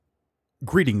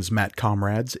Greetings, Matt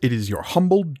comrades. It is your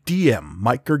humble DM,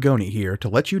 Mike Gergoni here, to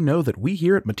let you know that we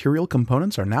here at Material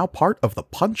Components are now part of the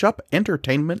Punch Up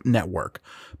Entertainment Network.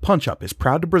 Punch Up is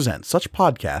proud to present such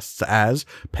podcasts as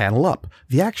Panel Up,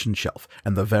 The Action Shelf,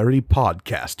 and the very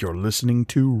podcast you're listening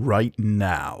to right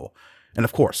now. And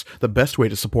of course, the best way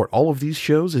to support all of these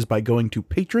shows is by going to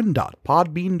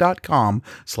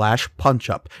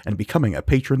patron.podbean.com/punchup and becoming a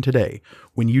patron today.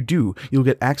 When you do, you'll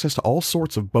get access to all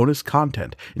sorts of bonus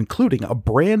content, including a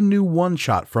brand new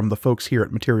one-shot from the folks here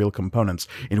at Material Components,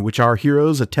 in which our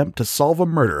heroes attempt to solve a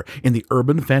murder in the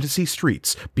urban fantasy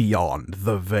streets beyond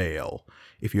the Veil.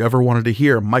 If you ever wanted to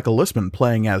hear Michael Listman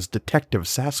playing as Detective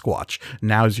Sasquatch,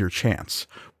 now's your chance.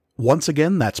 Once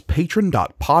again, that's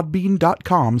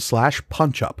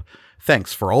patron.podbean.com/punchup.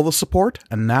 Thanks for all the support,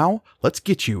 and now, let's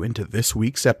get you into this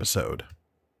week's episode.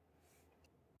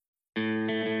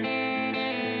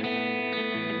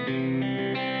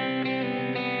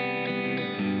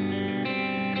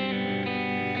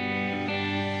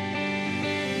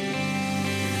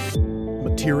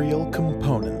 Material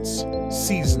Components,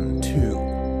 Season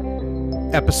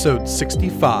 2, Episode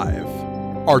 65,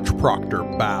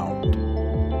 Archproctor Bound.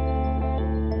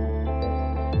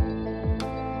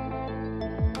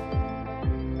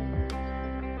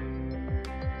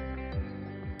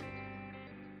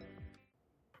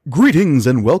 Greetings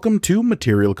and welcome to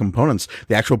Material Components,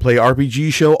 the actual play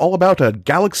RPG show all about a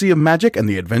galaxy of magic and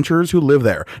the adventurers who live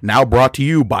there, now brought to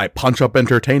you by Punch Up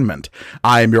Entertainment.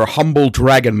 I am your humble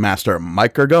dragon master,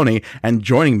 Mike Gergoni, and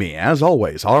joining me, as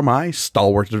always, are my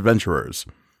stalwart adventurers.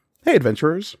 Hey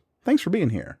adventurers, thanks for being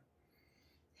here.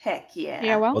 Heck yeah.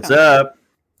 You're welcome. What's up?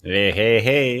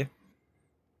 Hey.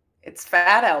 It's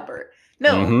Fat Albert.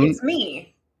 No, It's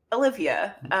me,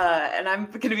 Olivia, and I'm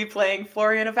going to be playing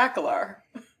Florian of Akalar.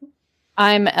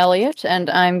 I'm Elliot, and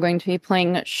I'm going to be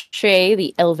playing Shay,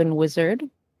 the Elven Wizard.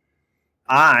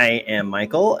 I am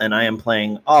Michael, and I am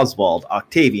playing Oswald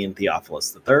Octavian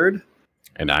Theophilus III.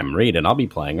 And I'm Reed, and I'll be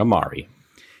playing Amari.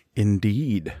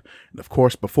 Indeed. And of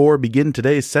course, before we begin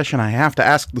today's session, I have to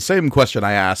ask the same question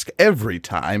I ask every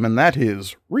time, and that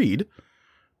is, Reed,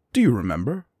 do you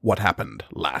remember what happened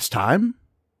last time?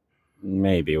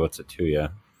 Maybe. What's it to you?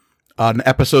 An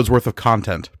episode's worth of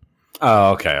content.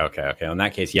 Oh, okay. In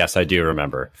that case, yes, I do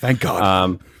remember. Thank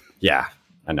God. Yeah,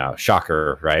 I know.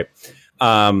 Shocker, right?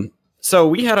 So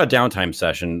we had a downtime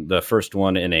session, the first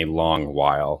one in a long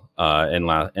while, in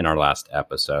our last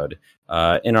episode.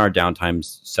 In our downtime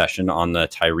session on the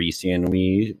Tiresian,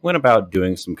 we went about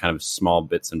doing some kind of small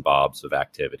bits and bobs of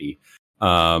activity.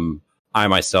 I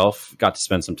myself got to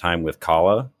spend some time with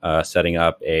Kala, setting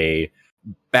up a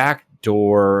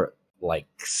backdoor like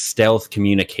stealth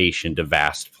communication to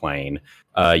Vast Plane,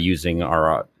 using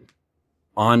our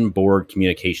onboard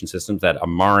communication systems that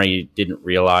Amari didn't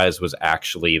realize was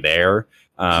actually there.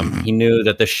 He knew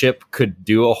that the ship could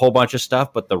do a whole bunch of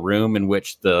stuff, but the room in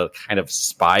which the kind of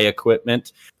spy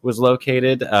equipment was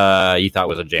located, he thought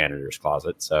was a janitor's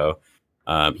closet. So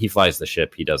he flies the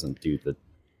ship. He doesn't do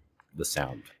the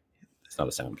sound. It's not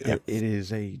a sound guy. Yeah, it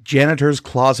is a janitor's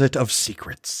closet of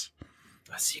secrets.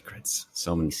 Secrets.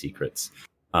 So many secrets.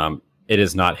 It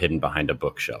is not hidden behind a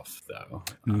bookshelf, though.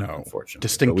 No. Unfortunately.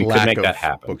 Distinct but we lack could make of that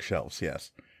happen. bookshelves,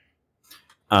 yes.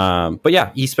 But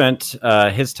yeah, he spent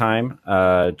his time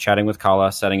chatting with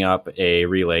Kala, setting up a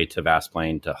relay to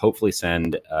Vastplane to hopefully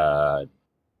send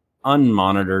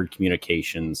unmonitored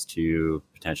communications to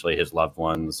potentially his loved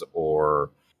ones or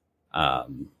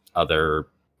other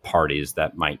parties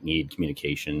that might need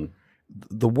communication.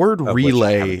 The word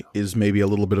relay is maybe a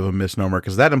little bit of a misnomer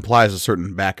because that implies a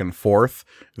certain back and forth.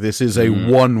 This is a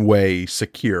one-way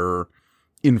secure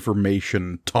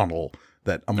information tunnel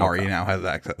that Amari now has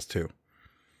access to.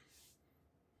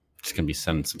 Just going to be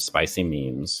sending some spicy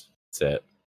memes. That's it.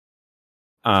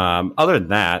 Other than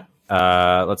that,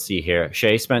 let's see here.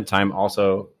 Shay spent time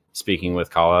also speaking with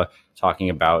Kala, talking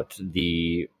about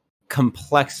the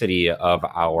complexity of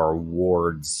our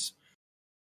ward's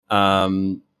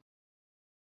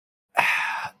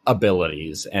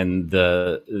abilities and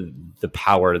the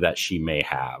power that she may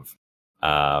have.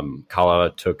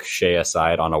 Kala took Shay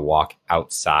aside on a walk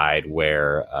outside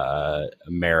where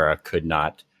Mara could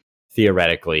not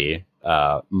theoretically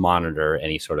monitor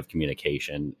any sort of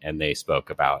communication, and they spoke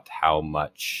about how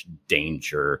much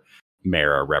danger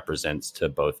Mara represents to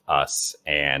both us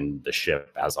and the ship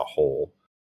as a whole.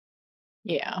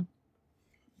 Yeah.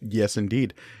 Yes,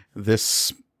 indeed.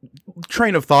 This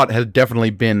train of thought had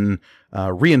definitely been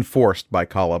reinforced by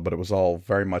Kala, but it was all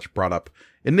very much brought up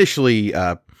initially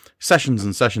sessions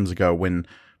and sessions ago when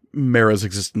Mara's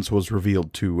existence was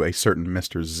revealed to a certain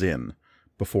Mr. Zinn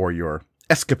before your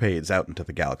escapades out into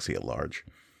the galaxy at large.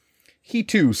 he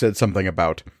too said something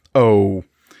about, oh,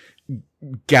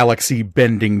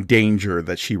 galaxy-bending danger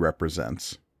that she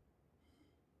represents.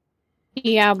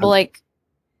 Yeah, but like,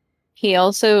 he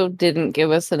also didn't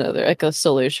give us a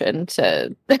solution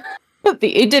to.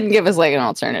 It didn't give us like an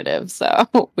alternative, so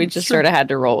we just sort of had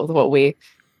to roll with what we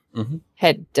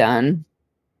had done.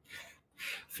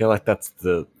 I feel like that's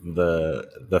the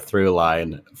through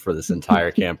line for this entire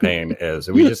campaign is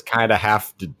we just kind of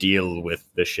have to deal with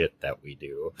the shit that we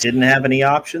do. Didn't have any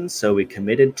options, so we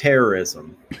committed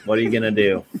terrorism. What are you gonna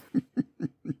do?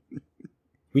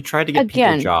 We tried to get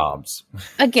people jobs.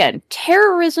 Again,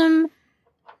 terrorism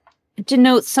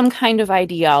denotes some kind of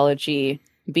ideology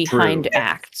behind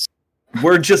acts.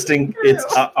 We're just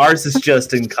ours is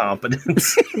just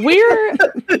incompetence.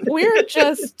 We're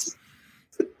just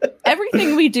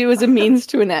everything we do is a means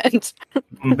to an end.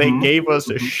 They gave us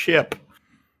a ship.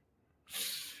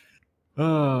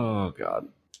 Oh God.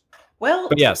 Well,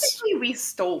 but yes, technically we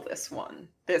stole this one.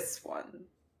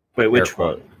 Wait, which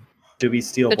one? Did we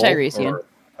steal the both? Tiresian?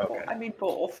 Okay. I mean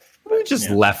both. We just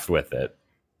left with it.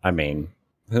 I mean,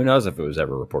 who knows if it was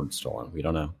ever reported stolen? We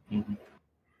don't know. Mm-hmm.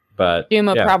 But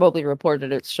Duma probably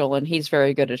reported it stolen. He's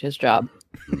very good at his job.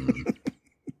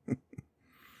 We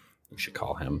should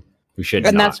call him. We should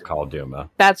not call Duma.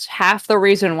 That's half the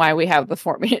reason why we have the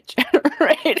Formia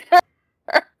generator.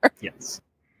 Yes.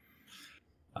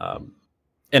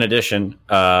 In addition,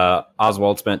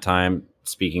 Oswald spent time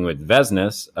speaking with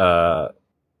Vesnes,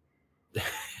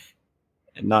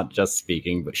 not just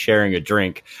speaking, but sharing a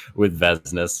drink with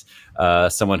Vesnes,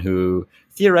 someone who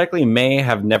theoretically may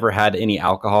have never had any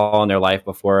alcohol in their life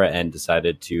before and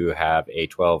decided to have a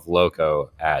 12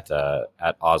 Loco at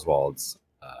Oswald's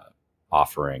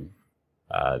offering.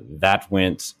 That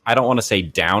went, I don't want to say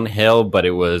downhill, but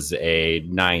it was a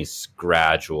nice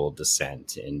gradual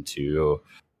descent into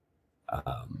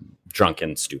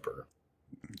drunken stupor.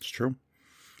 It's true.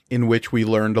 In which we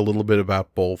learned a little bit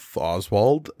about both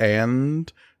Oswald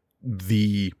and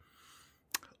the,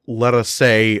 let us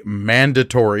say,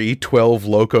 mandatory 12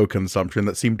 Loco consumption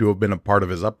that seemed to have been a part of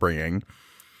his upbringing,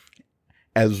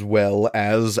 as well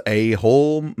as a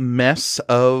whole mess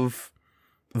of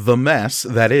the mess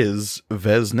that is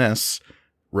Vesnes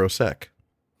Rosek.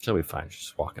 Shall we fine?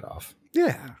 Just walk it off.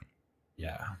 Yeah.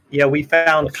 Yeah, we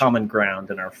found common ground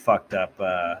in our fucked up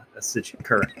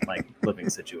current living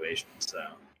situation. So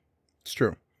it's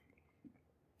true.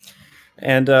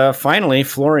 And finally,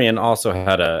 Florian also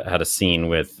had a scene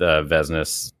with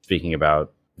Vesnes speaking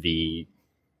about the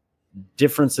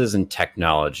differences in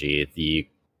technology. The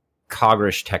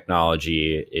Cogrish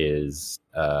technology is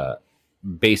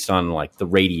based on like the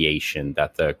radiation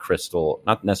that the crystal,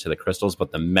 not necessarily the crystals,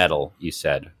 but the metal. You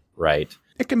said, right?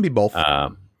 It can be both.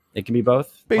 It can be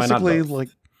both. Basically, both? like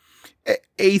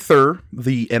aether,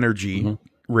 the energy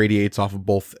radiates off of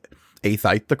both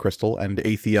aethite, the crystal, and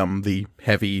aethium, the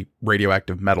heavy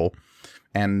radioactive metal.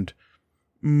 And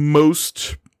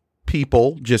most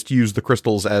people just use the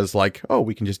crystals as like, oh,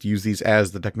 we can just use these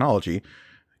as the technology.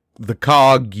 The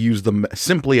Cog use them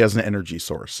simply as an energy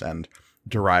source and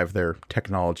derive their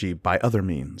technology by other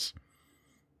means.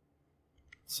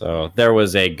 So there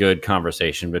was a good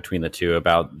conversation between the two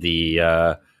about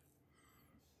the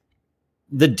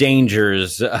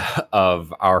dangers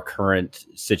of our current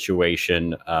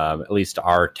situation, at least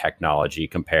our technology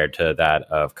compared to that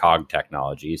of Cog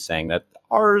technology, saying that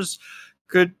ours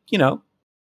could,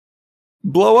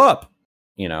 blow up,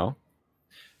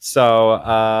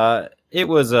 So it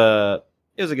was a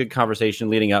good conversation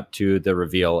leading up to the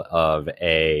reveal of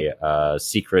a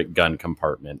secret gun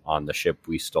compartment on the ship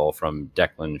we stole from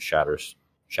Declan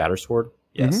Shattersword.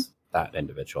 Yes, that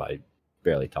individual I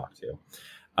barely talked to.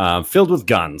 Filled with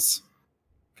guns,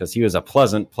 because he was a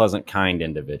pleasant, kind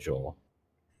individual.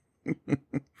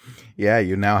 Yeah,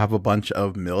 you now have a bunch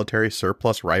of military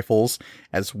surplus rifles,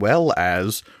 as well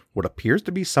as what appears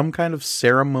to be some kind of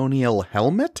ceremonial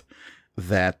helmet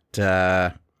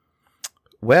that,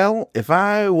 well, if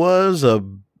I was a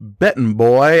betting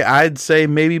boy, I'd say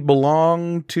maybe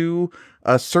belonged to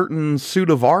a certain suit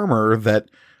of armor that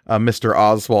Mr.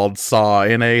 Oswald saw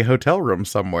in a hotel room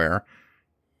somewhere.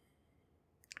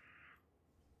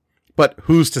 But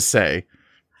who's to say?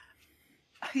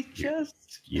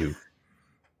 You.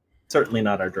 Certainly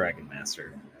not our Dragon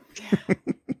Master.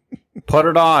 Put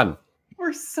it on.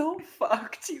 We're so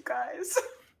fucked, you guys.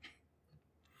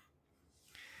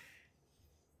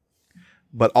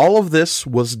 But all of this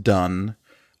was done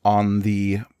on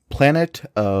the planet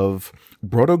of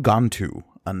Brodogantu,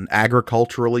 an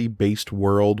agriculturally based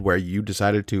world where you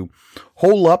decided to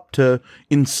hole up to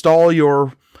install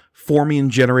your Formian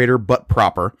generator, but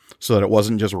proper, so that it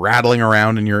wasn't just rattling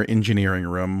around in your engineering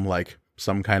room like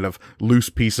some kind of loose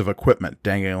piece of equipment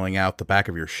dangling out the back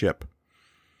of your ship.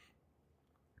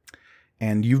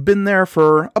 And you've been there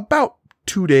for about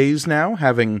 2 days now,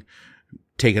 having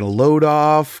taken a load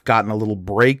off, gotten a little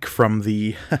break from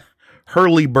the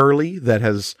hurly-burly that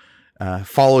has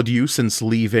followed you since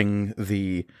leaving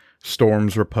the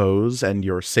Storm's Repose and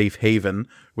your safe haven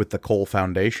with the Coal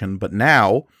Foundation. But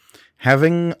now,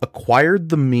 having acquired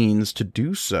the means to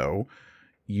do so,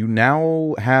 you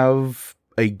now have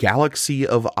a galaxy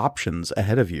of options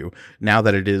ahead of you, now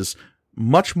that it is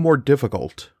much more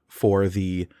difficult for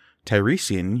the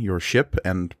Tiresian, your ship,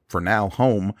 and for now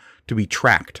home, to be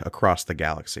tracked across the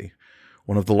galaxy.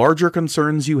 One of the larger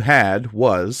concerns you had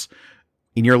was,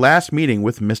 in your last meeting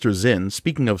with Mr. Zinn,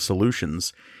 speaking of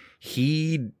solutions,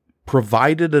 he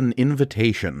provided an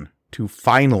invitation to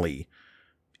finally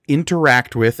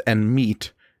interact with and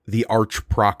meet the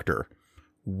Archproctor,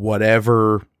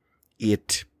 whatever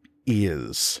it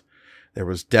is. There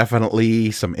was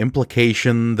definitely some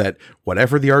implication that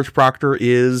whatever the Archproctor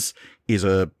is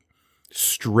a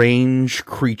strange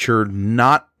creature,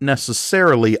 not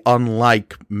necessarily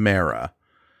unlike Mara.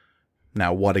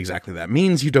 Now, what exactly that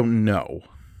means, you don't know.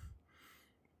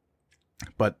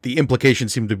 But the implication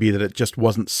seemed to be that it just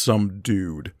wasn't some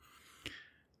dude.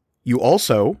 You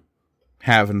also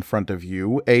have in front of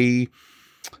you a,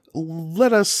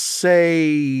 let us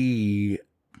say,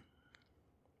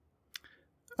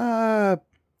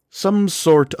 some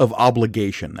sort of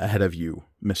obligation ahead of you,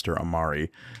 Mr.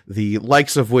 Amari, the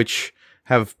likes of which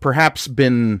have perhaps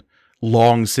been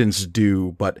long since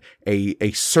due, but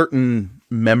a certain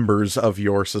members of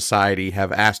your society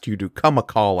have asked you to come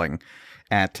a-calling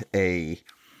at a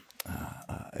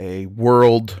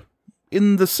world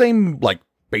in the same,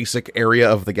 basic area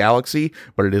of the galaxy,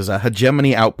 but it is a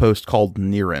hegemony outpost called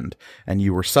Nearend, and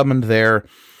you were summoned there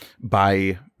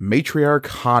by Matriarch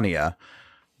Hania.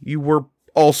 You were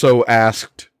also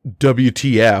asked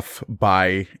WTF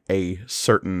by a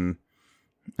certain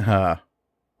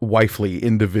wifely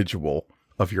individual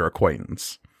of your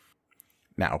acquaintance.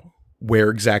 Now, where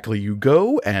exactly you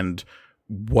go and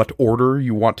what order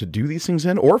you want to do these things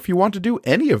in, or if you want to do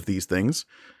any of these things,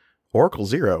 Oracle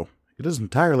Zero, it is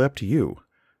entirely up to you.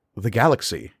 The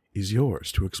galaxy is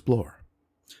yours to explore.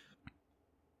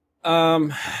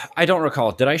 I don't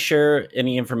recall. Did I share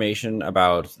any information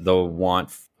about the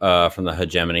want from the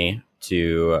hegemony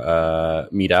to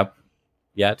meet up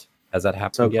yet? Has that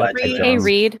happened yet? Hey,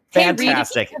 Reed.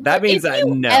 Fantastic. Hey, Reed, that means if I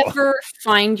you know. ever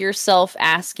find yourself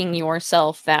asking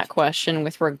yourself that question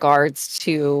with regards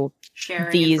to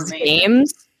Sharing these information.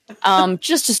 games,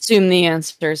 just assume the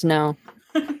answer is no.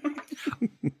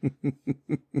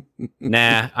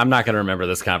 Nah, I'm not going to remember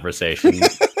this conversation.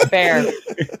 Fair.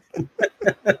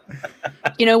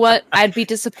 You know what? I'd be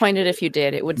disappointed if you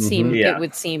did. It would seem Yeah. it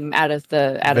would seem out of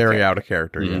character. Out of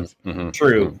character, yes. Mm-hmm.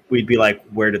 True. We'd be like,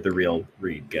 where did the real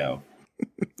Reed go?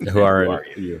 Who are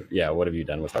you? Yeah, what have you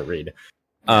done with our read?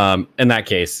 In that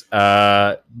case,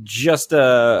 just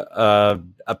a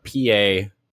PA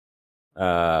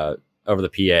over the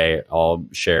PA, I'll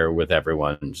share with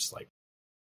everyone, just like,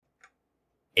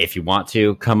 if you want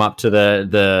to come up to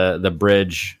the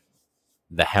bridge,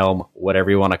 the helm,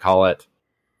 whatever you want to call it.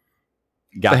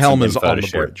 The helm is on the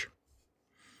bridge.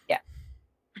 Yeah.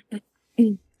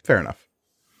 Fair enough.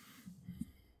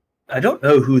 I don't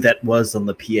know who that was on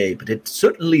the PA, but it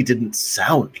certainly didn't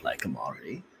sound like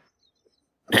Amari.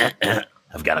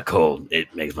 I've got a cold.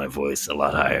 It makes my voice a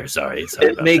lot higher. Sorry It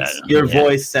about makes that. your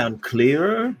voice sound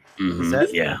clearer. Mhm. Is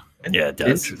that Yeah, it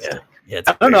does. Interesting. Yeah, it's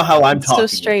I don't know how I'm It's talking.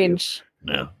 so strange.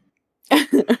 No.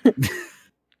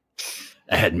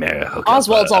 I had Mara hook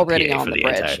Oswald's up, already PA on for the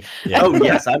bridge. entire- Yeah. Oh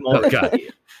yes, I'm Oh, on. God.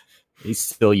 He's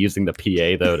still using the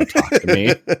PA, though, to talk to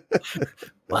me.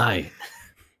 Why?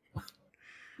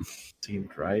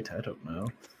 Seemed right. I don't know.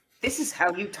 This is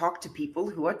how you talk to people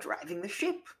who are driving the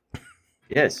ship.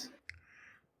 Yes.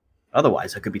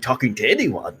 Otherwise, I could be talking to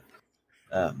anyone.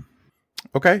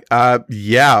 Okay.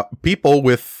 Yeah, people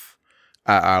with,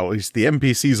 at least the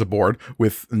NPCs aboard,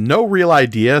 with no real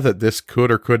idea that this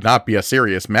could or could not be a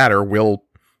serious matter will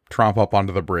tromp up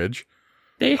onto the bridge.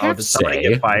 They Oh, have did somebody say.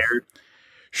 get fired?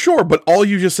 Sure, but all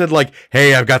you just said, like,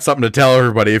 hey, I've got something to tell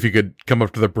everybody. If you could come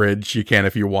up to the bridge, you can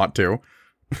if you want to.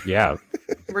 Yeah.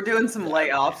 We're doing some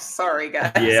layoffs. Sorry,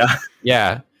 guys. Yeah.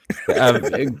 Yeah.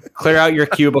 Clear out your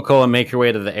cubicle and make your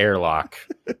way to the airlock.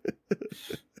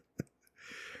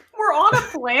 We're on a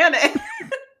planet.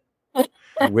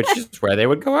 Which is where they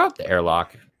would go out, the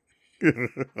airlock.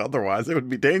 Otherwise, it would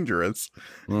be dangerous.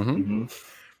 Mm-hmm. Mhm.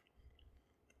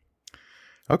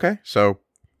 Okay, so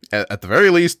at the very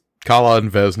least, Kala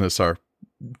and Vesnes are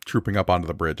trooping up onto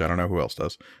the bridge. I don't know who else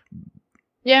does.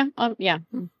 Yeah,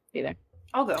 be there.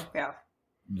 I'll go. Yeah.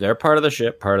 They're part of the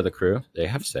ship, part of the crew. They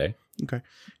have say. Okay.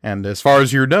 And as far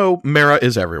as you know, Mara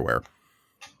is everywhere.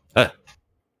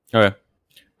 Okay.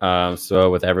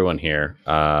 So with everyone here,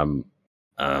 So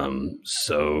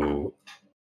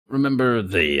remember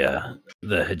the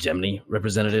hegemony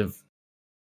representative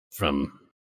from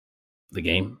the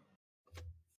game?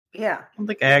 Yeah. I don't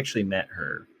think I actually met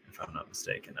her, if I'm not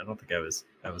mistaken. I don't think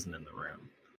I wasn't in the room.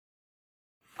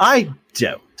 I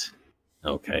don't.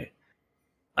 Okay.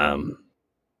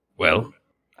 Well,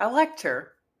 I liked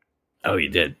her. oh, you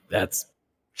did. That's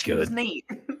She was good. neat.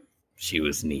 She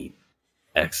was neat.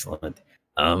 Excellent.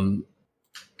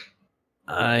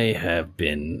 I have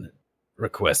been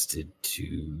requested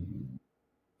to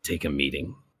take a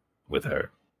meeting with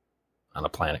her on a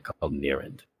planet called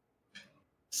Nearend.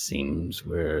 Seems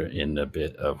we're in a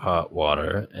bit of hot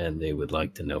water, and they would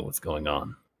like to know what's going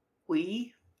on.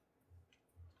 We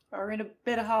are in a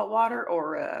bit of hot water,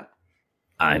 or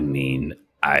I mean,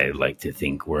 I like to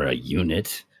think we're a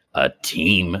unit, a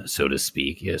team, so to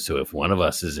speak. Yeah, so if one of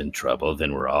us is in trouble,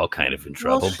 then we're all kind of in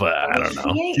trouble, but I don't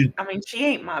know. She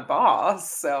ain't my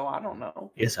boss, so I don't know.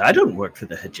 Yes, I don't work for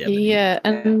the hegemony. Yeah,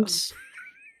 and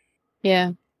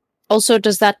yeah. Also,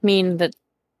 does that mean that?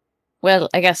 Well,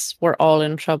 I guess we're all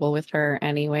in trouble with her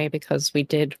anyway because we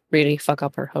did really fuck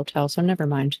up her hotel. So never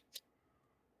mind.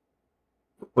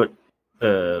 What?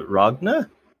 Ragna?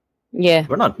 Yeah.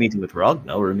 We're not meeting with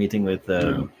Ragna. We're meeting with.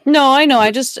 No, I know. I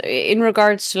just, in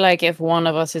regards to like, if one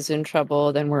of us is in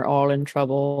trouble, then we're all in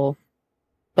trouble.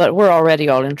 But we're already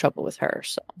all in trouble with her,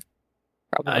 so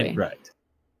probably. Right.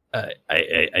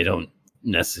 I don't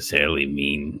necessarily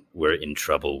mean we're in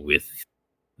trouble with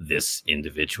this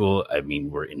individual. I mean,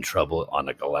 we're in trouble on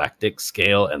a galactic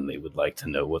scale, and they would like to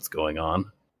know what's going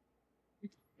on.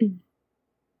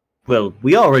 Well,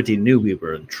 we already knew we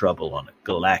were in trouble on a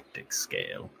galactic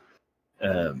scale.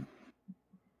 Are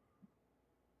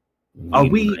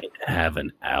we might have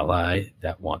an ally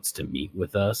that wants to meet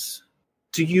with us?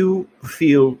 Do you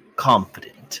feel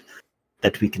confident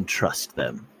that we can trust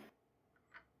them?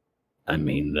 I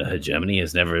mean, the hegemony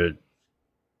has never,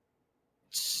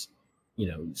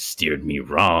 steered me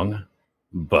wrong,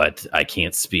 but I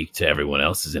can't speak to everyone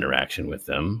else's interaction with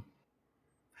them.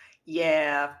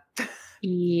 Yeah.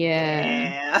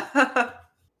 Yeah. Yeah.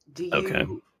 Do you? Okay.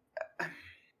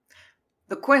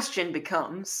 The question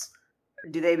becomes: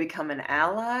 do they become an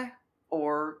ally,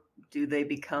 or do they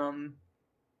become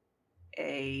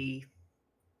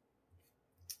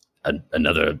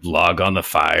Another log on the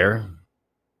fire?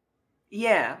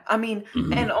 Yeah, I mean,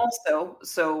 Mhm. and also,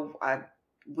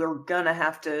 we're gonna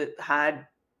have to hide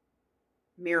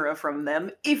Mira from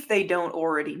them if they don't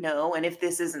already know, and if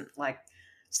this isn't like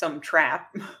some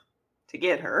trap to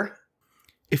get her.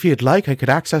 If you'd like, I could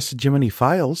access the Jiminy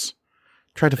files.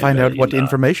 Try to find out what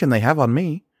information they have on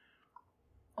me.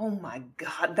 Oh my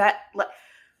god,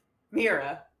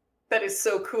 Mira, that is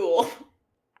so cool.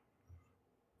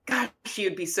 God,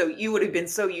 you would have been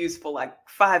so useful like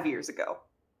 5 years ago.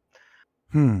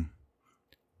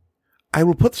 I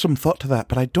will put some thought to that,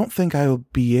 but I don't think I will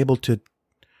be able to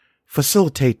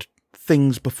facilitate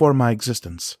things before my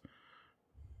existence.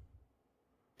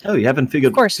 Oh, you haven't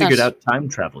figured out time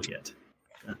travel yet.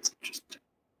 That's interesting.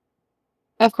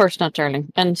 Of course not,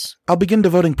 darling. And I'll begin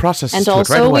devoting processes and to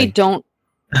also it right away. we don't.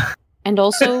 And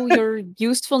also, your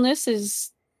usefulness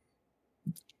is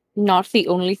not the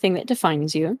only thing that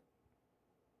defines you.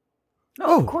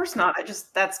 No, of course not.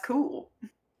 That's cool.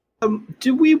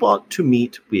 Do we want to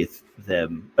meet with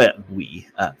them?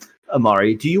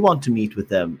 Amari, do you want to meet with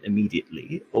them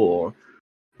immediately, or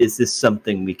is this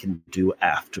something we can do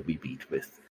after we meet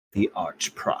with the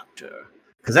Archproctor?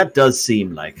 Because that does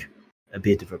seem like a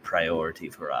bit of a priority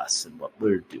for us and what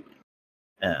we're doing.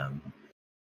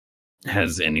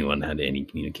 Has anyone had any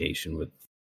communication with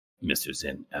Mr.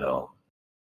 Zinn at all?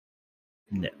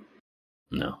 No.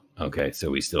 No. Okay, so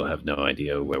we still have no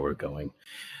idea where we're going.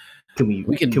 Do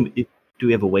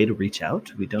we have a way to reach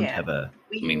out? We don't have a...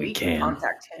 We can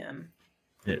contact him.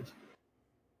 Yes.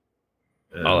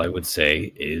 All I would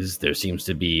say is there seems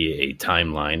to be a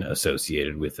timeline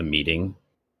associated with the meeting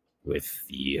with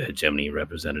the hegemony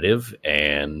representative,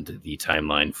 and the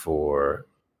timeline for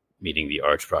meeting the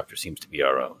Archproctor seems to be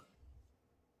our own.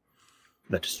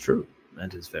 That is true.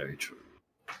 That is very true.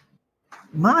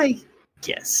 My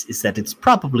guess is that it's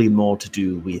probably more to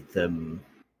do with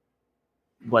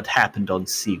what happened on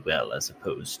Seawell as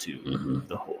opposed to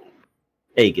the whole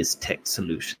Aegis Tech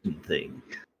Solution thing.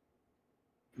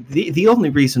 The only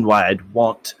reason why I'd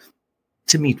want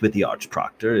to meet with the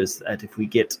Archproctor is that if we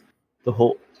get the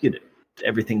whole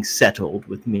everything's settled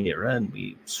with Mira and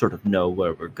we sort of know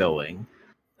where we're going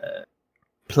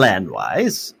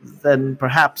plan-wise, then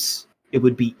perhaps it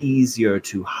would be easier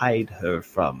to hide her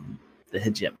from the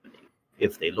hegemony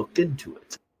if they looked into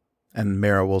it. And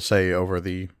Mira will say over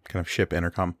the kind of ship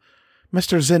intercom,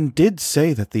 Mr. Zinn did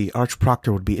say that the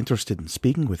Archproctor would be interested in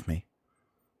speaking with me.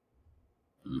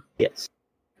 Yes.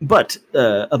 But,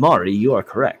 Amari, you are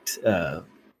correct. The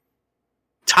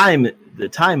time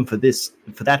for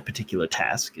that particular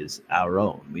task is our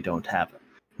own. We don't have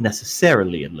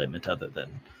necessarily a limit other than,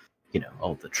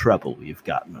 all the trouble we've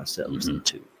gotten ourselves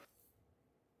into.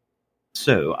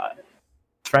 So,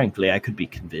 frankly, I could be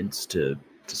convinced to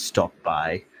stop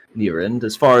by Nirend,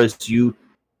 as far as you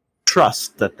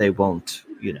trust that they won't,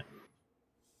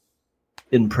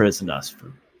 imprison us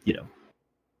for,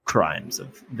 crimes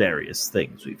of various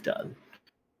things we've done.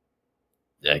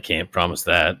 I can't promise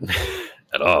that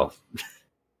at all.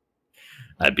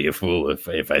 I'd be a fool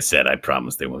if I said I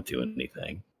promised they won't do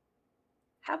anything.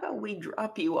 How about we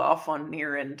drop you off on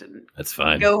Nirend and That's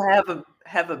fine. go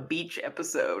have a beach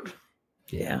episode?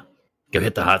 Yeah. Go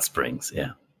hit the hot springs,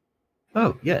 yeah.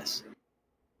 Oh, yes.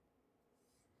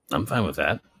 I'm fine with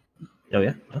that. Oh,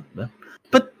 yeah? Oh, no.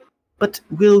 But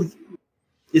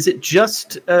is it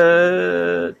just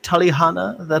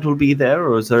Talihana that will be there,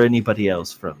 or is there anybody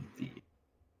else from the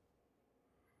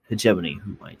hegemony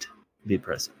who might be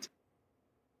present?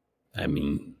 I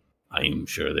mean, I'm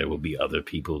sure there will be other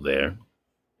people there.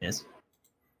 Yes.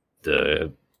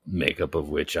 The makeup of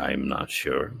which I'm not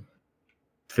sure.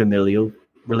 Familial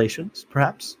relations,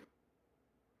 perhaps?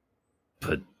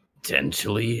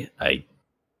 Potentially. I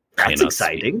That's cannot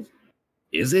exciting. speak.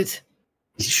 Is it?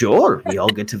 Sure, we all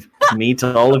get to meet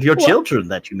all of your children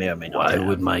that you may or may not Why have.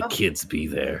 would my kids be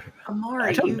there? Amari,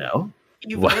 I don't know.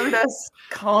 You've Why? heard us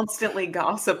constantly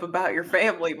gossip about your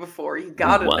family before. You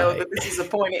gotta know Why? that this is a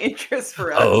point of interest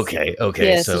for us. Oh, okay.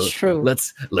 Yes, So it's true.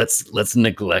 let's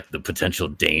neglect the potential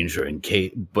danger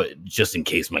but just in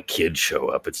case my kids show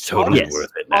up, it's totally Yes. worth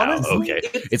it now. Honestly, Okay,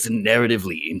 it's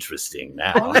narratively interesting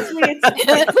now. Honestly,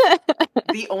 it's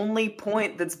the only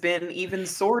point that's been even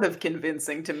sort of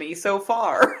convincing to me so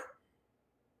far.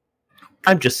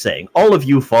 I'm just saying, all of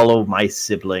you follow my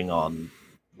sibling on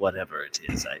whatever it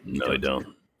is. No, I don't.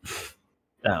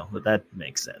 Oh, but that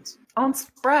makes sense. On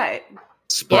Sprite.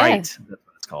 Sprite, that's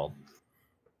what it's called.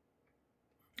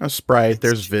 A Sprite,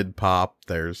 there's VidPop,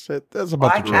 there's a bunch Well,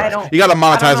 of I choices. don't- You got to I don't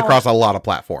monetize know. across a lot of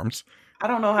platforms. I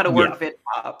don't know how to work Yeah.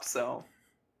 VidPop, so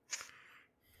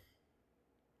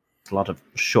A lot of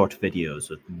short videos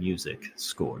with music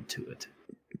scored to it.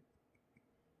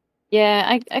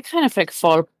 Yeah, I kind of like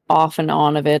fall off and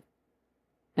on of it.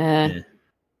 Yeah.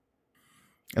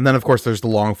 And then, of course, there's the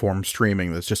long form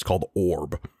streaming that's just called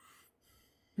Orb.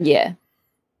 Yeah.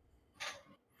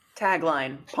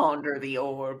 tagline: Ponder the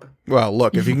orb. Well,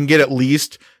 look, if you can get at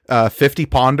least 50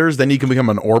 ponders, then you can become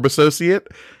an Orb associate.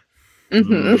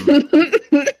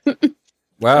 Mhm.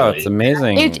 Wow, it's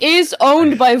amazing. It is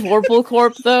owned by Vorpal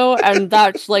Corp, though, and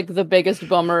that's like the biggest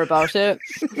bummer about it.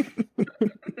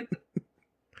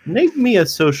 Name me a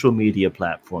social media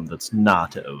platform that's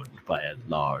not owned by a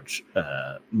large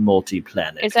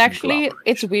multi-planet. It's actually,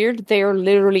 it's conglomeration. weird. They are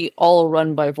literally all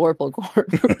run by Vorpal Corp.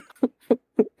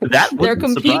 That They're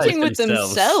wouldn't surprise competing me. with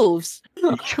themselves.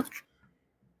 I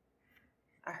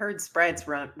heard Sprite's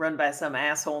run by some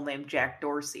asshole named Jack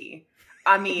Dorsey.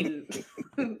 I mean,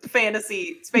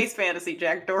 space fantasy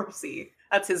Jack Dorsey.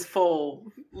 That's his full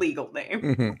legal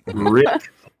name. Mhm.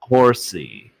 Rick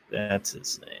Horsey. That's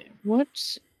his name.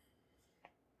 What?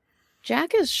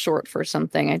 Jack is short for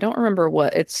something. I don't remember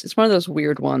what. It's one of those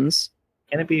weird ones.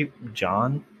 Can it be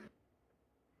John?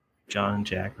 John and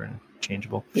Jack are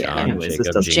interchangeable. Yeah. John, Anyways, this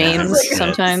Jacob, doesn't James matter.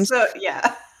 sometimes. So,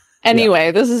 yeah.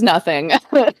 Anyway, this is nothing.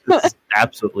 This is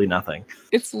absolutely nothing.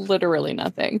 It's literally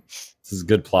nothing. This is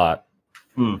good plot.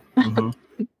 Mhm.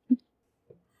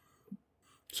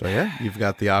 So yeah, you've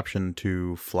got the option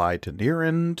to fly to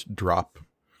Nirend, drop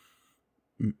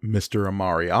Mr.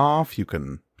 Amari off. You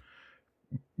can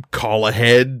call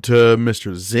ahead to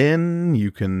Mr. Zinn.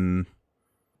 You can...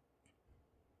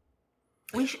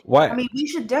 We should, Why? I mean, we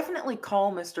should definitely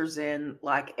call Mr. Zinn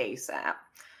like ASAP.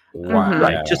 Why? Mhm.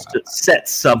 Right, just to set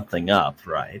something up,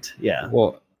 right? Yeah.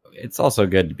 Well, it's also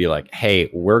good to be like, hey,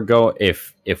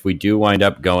 if we do wind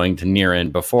up going to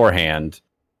Nirend beforehand,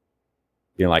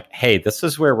 being like, hey, this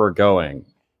is where we're going.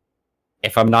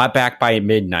 If I'm not back by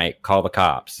midnight, call the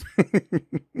cops.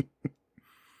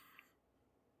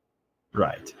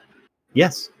 Right.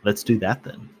 Yes, let's do that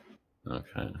then.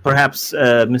 Okay. Perhaps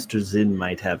Mr. Zinn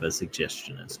might have a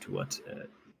suggestion as to what.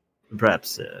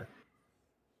 Perhaps.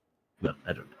 Well,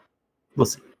 I don't know. We'll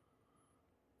see.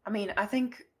 I mean, I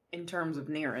think in terms of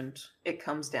Nirand, it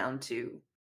comes down to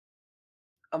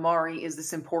Amari, is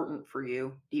this important for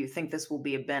you? Do you think this will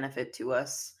be a benefit to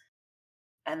us?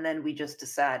 And then we just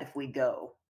decide if we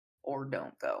go or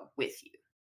don't go with you.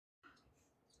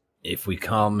 If we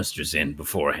call Mr. Zinn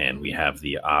beforehand, we have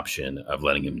the option of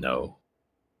letting him know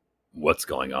what's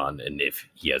going on and if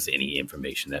he has any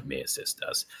information that may assist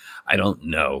us. I don't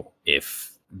know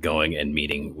if going and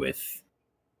meeting with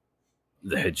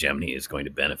the hegemony is going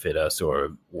to benefit us or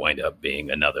wind up being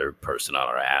another person on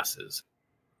our asses.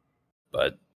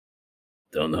 But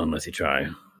don't know unless you try.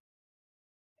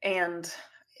 And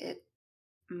it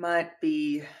might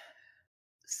be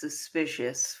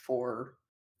suspicious for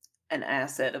an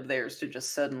asset of theirs to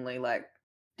just suddenly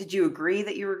did you agree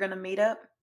that you were going to meet up?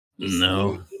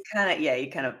 No. You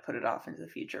kind of put it off into the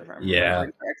future, if I'm Yeah.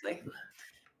 remembering correctly.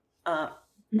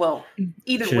 Well,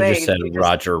 either Should've way, just said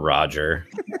Roger.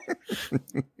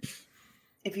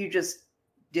 if you just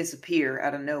disappear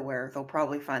out of nowhere, they'll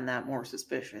probably find that more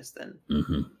suspicious than.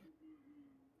 Mm-hmm.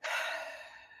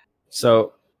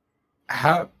 So,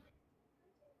 how?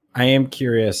 I am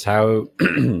curious how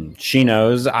she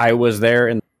knows I was there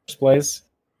in the first place,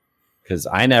 because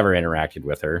I never interacted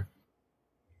with her.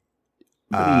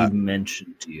 We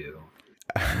mentioned you.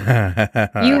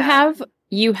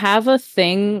 You have a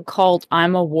thing called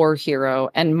I'm a war hero,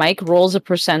 and Mike rolls a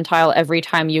percentile every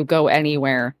time you go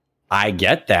anywhere. I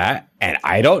get that, and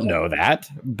I don't know that,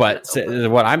 but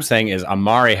what I'm saying is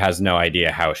Amari has no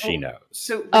idea how she knows.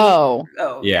 So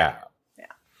Yeah.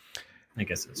 I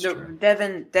guess it's no, true.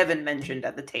 Devin mentioned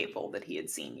at the table that he had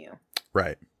seen you.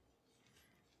 Right.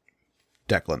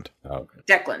 Declan. Okay.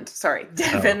 Declan, sorry.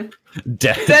 Devin.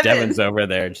 Devin's over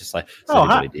there just like, Oh,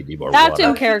 anybody need any more That's water?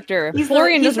 in character. He's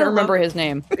Florian the doesn't remember local- his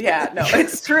name. Yeah, no,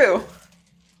 it's true.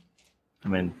 I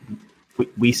mean,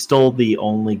 we stole the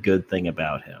only good thing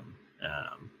about him.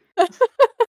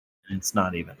 It's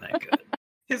not even that good.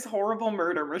 His horrible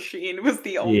murder machine was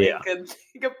the only Yeah. good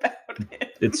thing about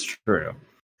it. It's true.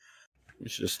 You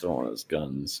should have stolen his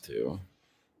guns too.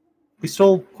 We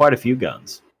stole quite a few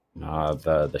guns.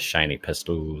 The shiny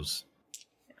pistols.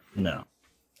 No.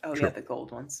 Oh True. yeah, the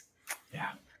gold ones. Yeah.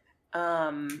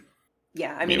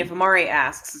 Yeah, I mean, if Amari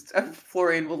asks,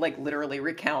 Florian will literally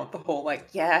recount the whole I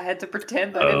had to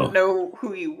pretend I didn't know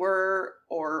who you were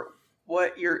or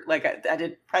what you're I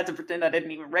had to pretend I didn't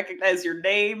even recognize your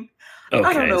name. Okay,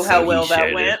 I don't know so how he well that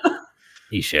shared went.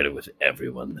 He shared it with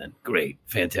everyone then. Great.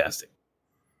 Fantastic.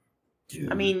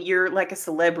 I mean, you're like a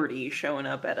celebrity showing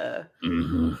up at a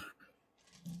Mm-hmm.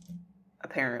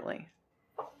 apparently.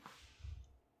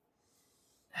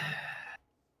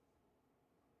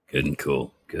 Good and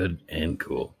cool. Good and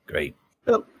cool. Great.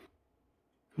 Well,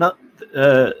 not.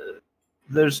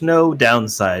 There's no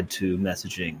downside to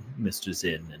messaging Mr.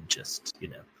 Zinn and just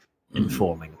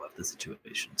informing him of the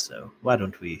situation. So why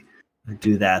don't we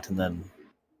do that and then,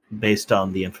 based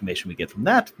on the information we get from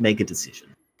that, make a decision.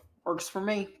 Works for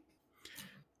me.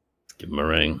 Give him a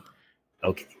ring.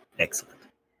 Okay, excellent.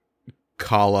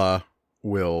 Kala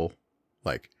will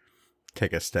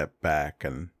take a step back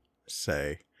and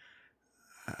say,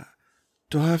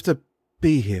 do I have to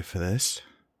be here for this?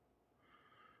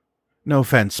 No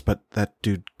offense, but that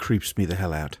dude creeps me the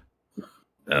hell out.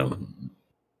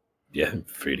 Yeah,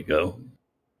 free to go.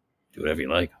 Do whatever you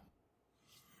like.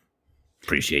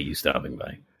 Appreciate you stopping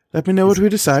by. Let me know what we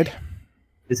decide.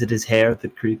 Is it his hair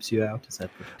that creeps you out? Is that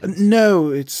what it is? No,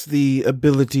 it's the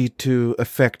ability to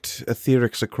affect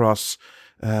etherics across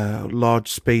large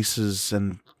spaces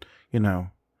and,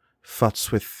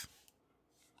 futz with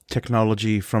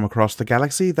technology from across the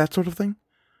galaxy, that sort of thing.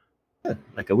 Yeah,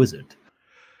 like a wizard.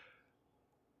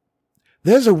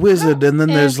 There's a wizard, and then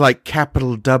there's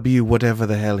capital W, whatever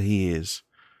the hell he is.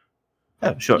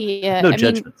 Oh, sure. Yeah, No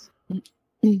judgments.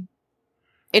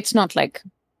 It's not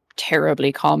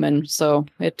terribly common, so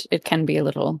it can be a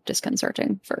little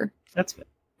disconcerting for That's fair.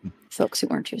 folks who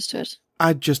aren't used to it.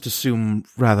 I'd just assume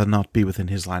rather not be within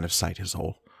his line of sight is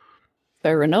all.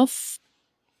 Fair enough.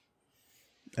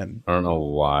 And I don't know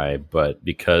why, but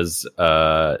because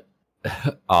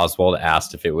Oswald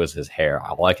asked if it was his hair,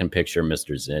 all I can picture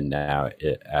Mr. Zinn now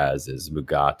as is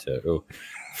Mugatu.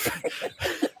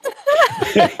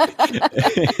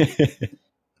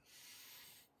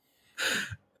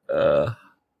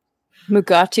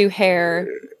 Mugatu hair,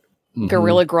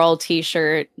 Gorilla Growl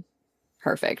t-shirt.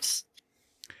 Perfect.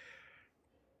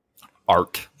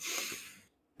 Art.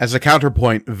 as a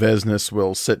counterpoint, Vesnus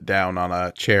will sit down on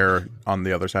a chair on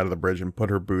the other side of the bridge and put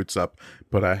her boots up,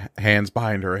 put her hands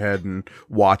behind her head, and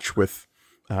watch with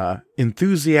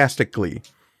enthusiastic glee.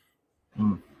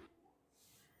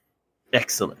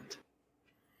 Excellent.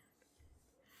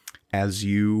 as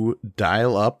you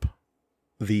dial up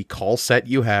the call set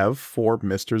you have for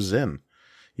Mr. Zinn.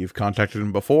 You've contacted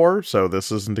him before, so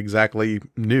this isn't exactly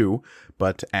new,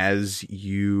 but as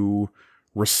you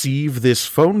receive this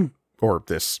phone or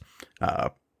this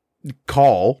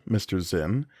call, Mr.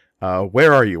 Zinn,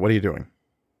 where are you? What are you doing?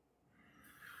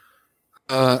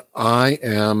 I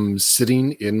am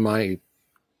sitting in my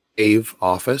Ave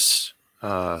office,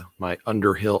 my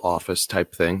Underhill office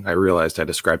type thing. I realized I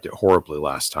described it horribly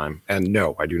last time. And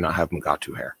no, I do not have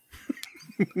Mugatu hair.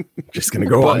 Just going to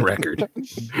go on record.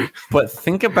 But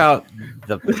think about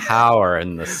the power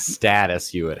and the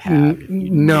status you would have. If you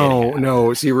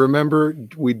No. See, remember,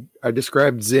 I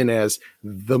described Zinn as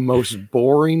the most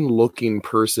boring looking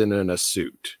person in a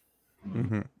suit.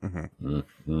 Okay,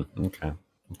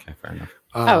 fair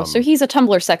enough. So he's a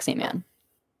Tumblr sexy man.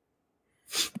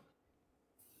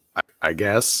 I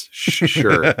guess.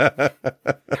 Sure.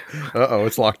 Uh-oh,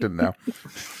 it's locked in now.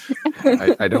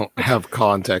 I don't have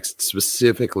context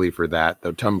specifically for that,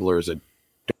 though Tumblr is a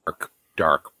dark,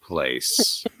 dark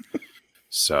place.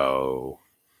 So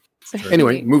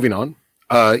anyway, moving on.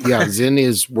 Zinn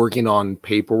is working on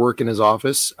paperwork in his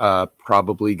office,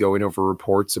 probably going over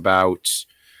reports about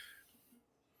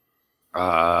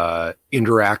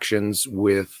interactions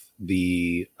with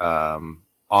the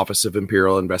Office of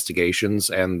Imperial Investigations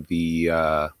and the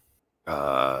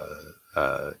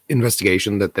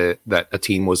investigation that a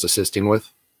team was assisting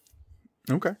with.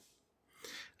 Okay.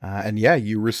 And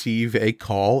you receive a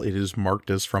call. It is marked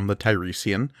as from the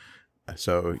Tiresian.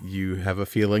 So you have a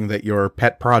feeling that your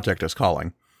pet project is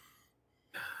calling.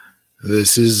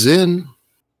 This is Zinn.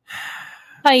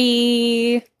 Hi.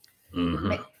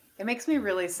 Mm-hmm. It makes me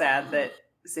really sad that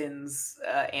Zinn's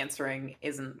answering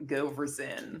isn't go for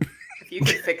Zinn. If you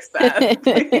could fix that.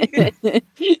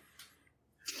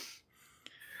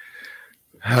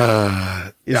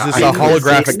 Is this a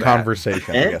holographic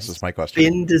conversation? I guess is my question.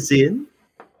 Zinn to Zinn?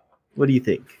 What do you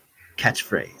think?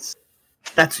 Catchphrase.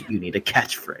 That's what you need, a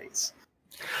catchphrase.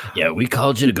 Yeah, we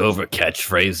called you to go over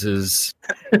catchphrases.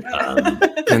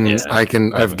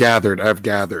 I've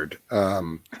gathered.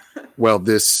 Well,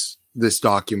 this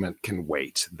document can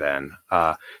wait then.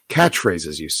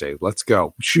 Catchphrases, you say. Let's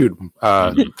go. Shoot.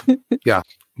 Yeah.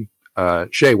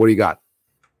 Shay, what do you got?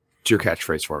 What's your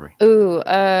catchphrase for me? Ooh,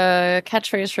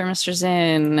 catchphrase for Mr.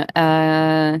 Zinn.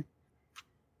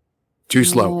 Too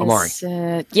slow, Amari.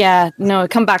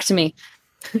 Come back to me.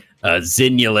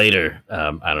 Zinn you later.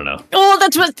 I don't know. Oh,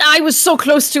 that's what I was so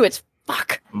close to it.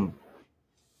 Fuck.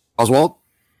 Oswald?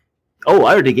 Oh,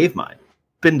 I already gave mine.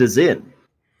 Been to Zinn.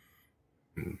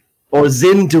 Or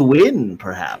Zinn to win,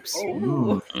 perhaps.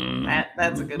 Oh,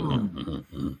 that's a good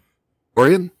one.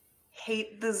 Orion?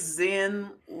 Hate the Zinn,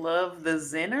 love the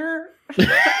Zinner.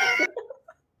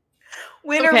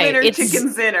 Winner, it's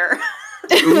chicken Zinner.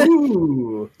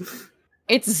 Ooh.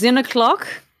 It's Zinn o'clock.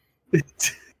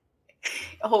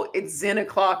 Oh, it's Zinn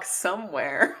o'clock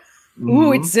somewhere.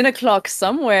 Ooh, it's Zinn o'clock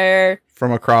somewhere.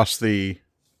 From across the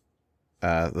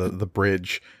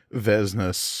bridge,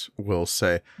 Vesnus will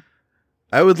say,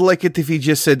 I would like it if he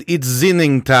just said, it's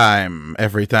zinning time,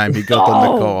 every time he got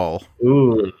on the call.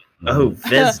 Ooh. Oh,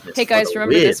 Vesnus. Hey guys,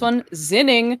 remember this one?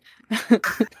 Zinning.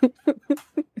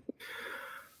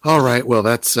 All right, well,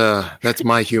 that's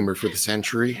my humor for the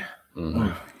century.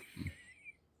 Mm-hmm.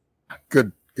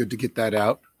 Good to get that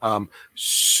out.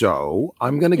 So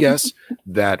I'm going to guess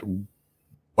that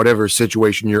whatever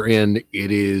situation you're in,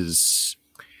 it is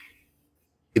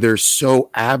either so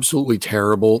absolutely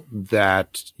terrible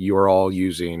that you're all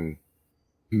using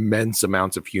immense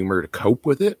amounts of humor to cope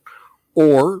with it,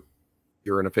 or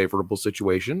you're in a favorable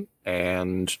situation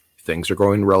and things are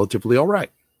going relatively all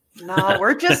right. Nah,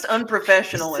 we're just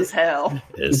unprofessional as hell.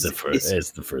 It's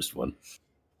the first one.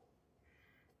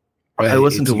 I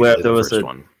wasn't aware there was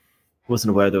one.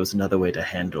 Wasn't aware there was another way to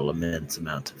handle immense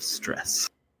amount of stress.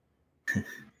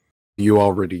 You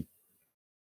already.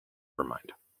 Never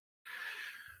mind.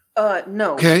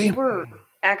 No. Okay. We were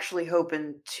actually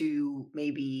hoping to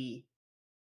maybe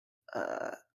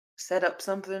set up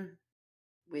something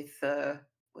with the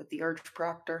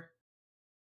Archproctor.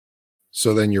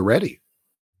 So then you're ready.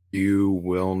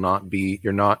 You're not being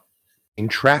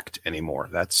tracked anymore.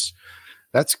 That's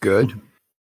good.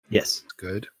 Yes.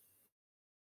 Good.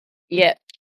 Yeah.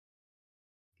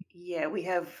 Yeah, we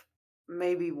have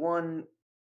maybe one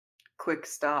quick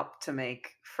stop to make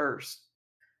first,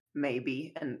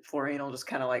 maybe, and Florian will just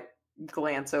kind of like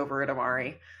glance over at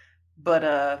Amari. But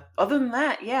other than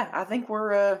that, yeah, I think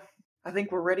we're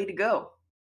ready to go.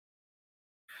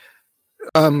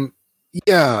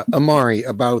 Yeah, Amari,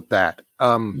 about that.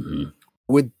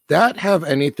 Would that have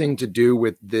anything to do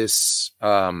with this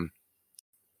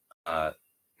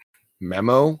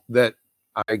memo that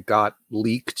I got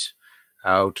leaked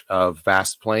out of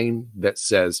Vast Plain that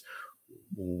says,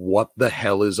 "What the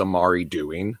hell is Amari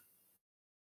doing?"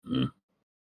 Is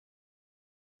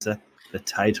that the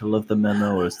title of the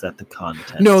memo, or is that the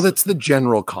content? No, that's the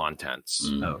general contents.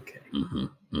 Okay.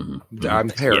 I'm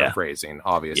paraphrasing,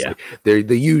 obviously. Yeah.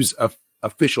 They use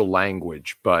official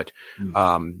language, but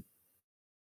yeah.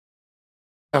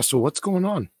 So what's going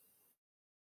on?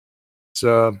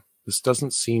 This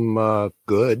doesn't seem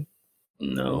good.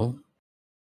 No.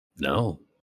 No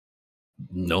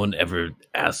one ever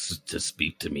asks to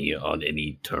speak to me on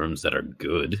any terms that are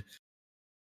good.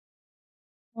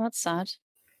 Well, that's sad.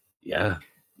 Yeah.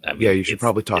 I mean, Yeah, you should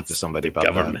probably talk to somebody about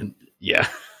government. Yeah.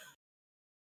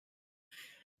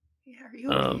 Are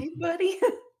you okay, buddy?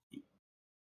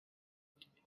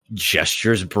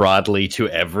 Gestures broadly to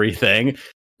everything.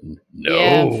 No.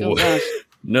 Yeah, I feel that.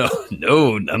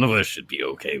 No, none of us should be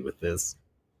okay with this.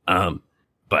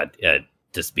 But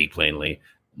to speak plainly,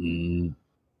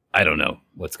 I don't know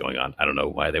what's going on. I don't know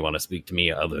why they want to speak to me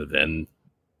other than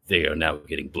they are now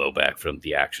getting blowback from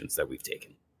the actions that we've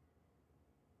taken.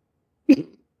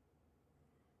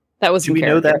 That was Do we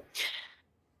know that?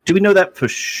 Do we know that for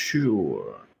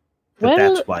sure? Well,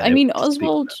 that's why I mean, want to speak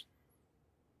Oswald,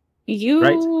 with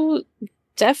you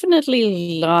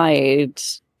definitely lied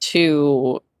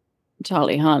to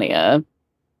Talihania.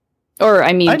 Or,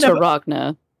 I mean, to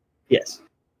Ragna. Yes.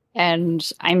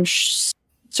 And I'm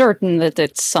certain that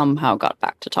it somehow got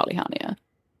back to Talihania.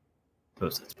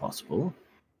 Suppose that's possible.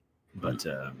 But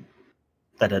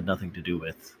that had nothing to do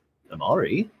with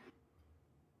Amari.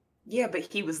 Yeah, but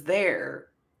he was there.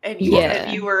 And you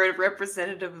said you were a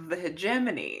representative of the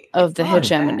hegemony. Of the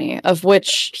hegemony, of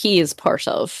which he is part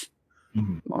of,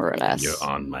 more or less. You're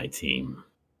on my team,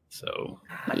 so...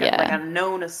 Like a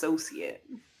known associate.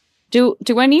 Do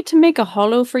I need to make a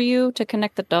hollow for you to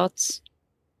connect the dots?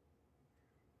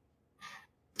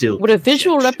 Would a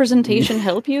visual representation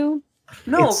help you?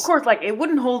 No, of course, like, it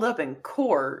wouldn't hold up in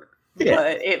court,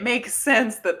 but it makes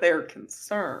sense that they're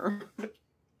concerned.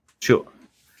 Sure.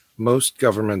 Most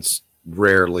governments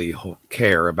rarely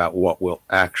care about what will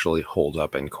actually hold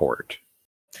up in court.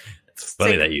 It's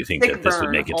funny that you think that this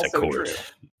would make it to court. True.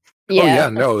 Yeah. Oh yeah,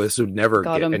 no, this would never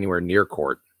get anywhere near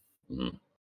court.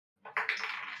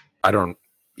 I don't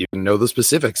even know the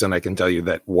specifics, and I can tell you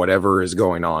that whatever is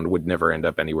going on would never end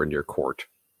up anywhere near court.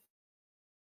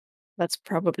 That's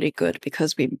probably good,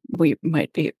 because we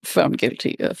might be found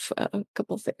guilty of a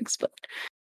couple things, but...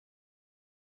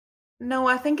 No,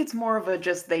 I think it's more of a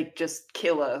they just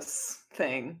kill us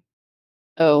thing.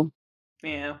 Oh.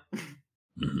 Yeah.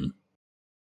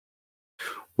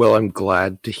 Well, I'm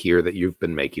glad to hear that you've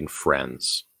been making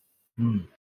friends.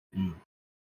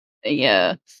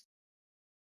 Yeah.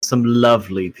 Some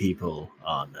lovely people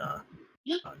on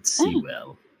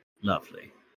Seawell.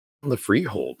 Lovely. On the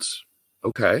freeholds.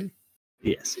 Okay.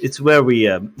 Yes, it's where we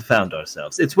found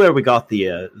ourselves. It's where we got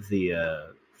the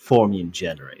Formian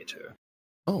generator.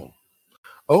 Oh.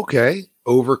 Okay.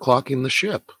 Overclocking the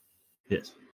ship.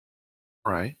 Yes.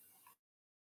 Right.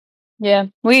 Yeah,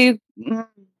 we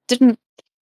didn't...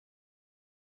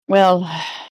 Well,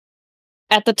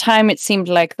 at the time it seemed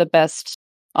like the best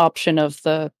option of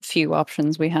the few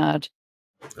options we had.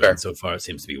 And so far it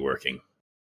seems to be working.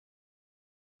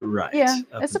 Right. Yeah,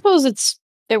 I suppose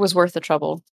it was worth the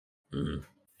trouble.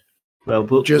 Well,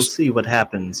 we'll see what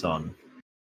happens on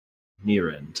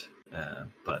near end.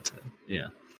 But yeah.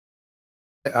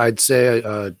 I'd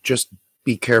say just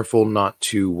be careful not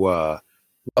to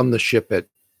run the ship at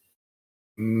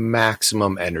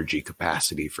maximum energy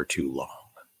capacity for too long.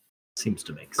 Seems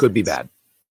to make sense. Could be bad.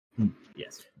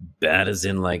 Yes. Bad as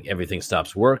in, like, everything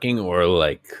stops working, or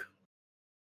like...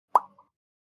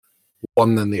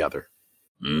 One than the other.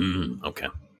 Okay.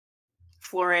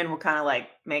 Florian will kind of, like,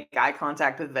 make eye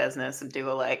contact with Vesnes and do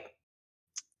a,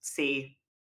 see,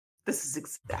 this is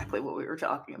exactly what we were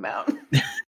talking about.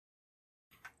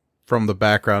 From the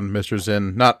background, Mr.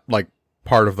 Zinn, not like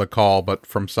part of the call, but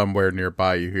from somewhere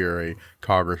nearby, you hear a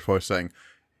Congress voice saying,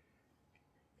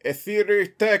 "Ethereal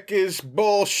tech is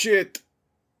bullshit."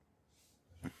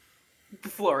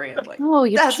 Florian,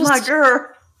 that's my girl.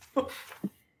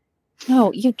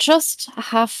 No, you just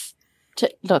have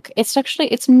to look.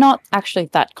 It's not actually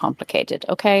that complicated,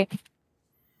 okay?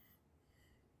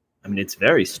 I mean, it's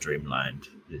very streamlined.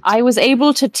 I was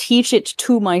able to teach it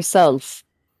to myself.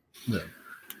 No.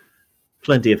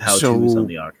 Plenty of how-tos on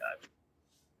the archive.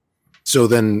 So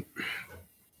then,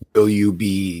 will you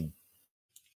be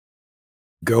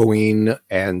going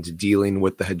and dealing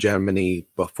with the hegemony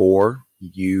before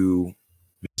you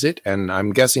visit? And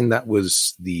I'm guessing that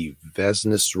was the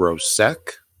Vesnes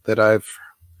Rosek that I've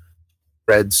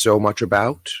read so much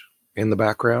about in the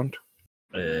background?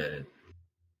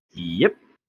 Yep.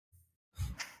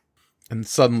 And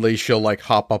suddenly she'll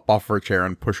hop up off her chair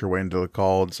and push her way into the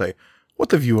call and say,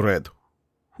 "What have you read?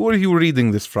 Who are you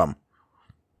reading this from?"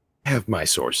 I have my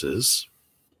sources.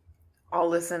 Oh,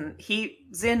 listen,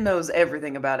 Zen knows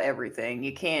everything about everything.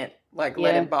 You can't let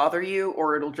him bother you,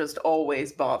 or it'll just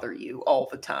always bother you all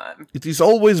the time. It is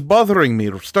always bothering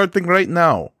me, starting right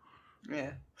now.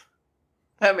 Yeah.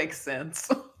 That makes sense.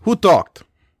 Who talked?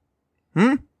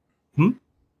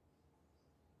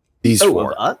 These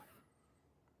four.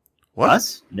 What?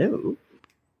 Us? No.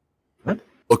 What?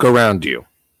 Look around you.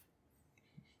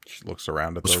 She looks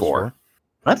around at Those those four.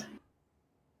 What?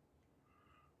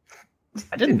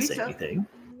 I didn't we say tell- anything.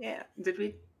 Yeah. Did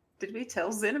we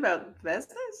tell Zen about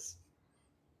Vestas?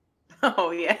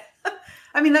 Oh yeah.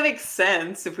 I mean, that makes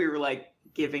sense if we were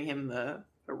giving him the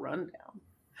rundown.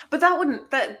 But that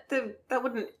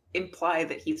wouldn't imply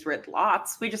that he's read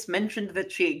lots. We just mentioned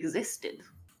that she existed.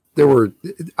 There were.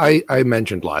 I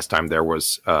mentioned last time there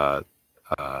was some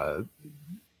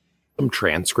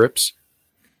transcripts.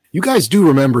 You guys do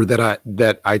remember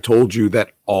that I told you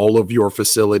that all of your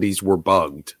facilities were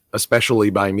bugged,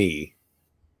 especially by me.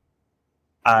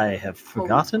 I have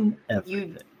forgotten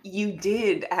everything. You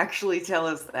did actually tell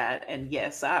us that, and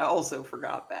yes, I also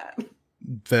forgot that.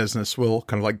 Vesnes will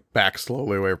kind of back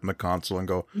slowly away from the console and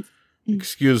go,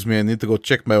 "Excuse me, I need to go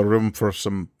check my room for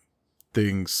some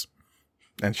things."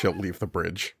 And she'll leave the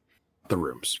bridge. The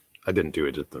rooms. I didn't do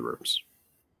it at the rooms.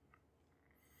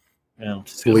 Well,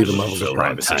 Leave them levels of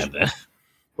privacy.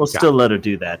 We'll still let her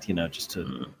do that, just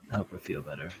to help her feel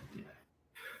better. Yeah.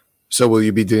 So will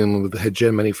you be dealing with the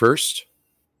hegemony first?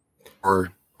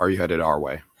 Or are you headed our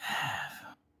way?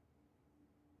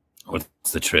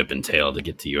 What's the trip entail to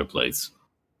get to your place?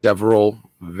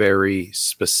 Several very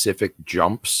specific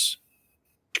jumps.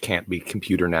 Can't be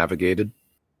computer navigated.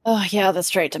 Oh, yeah,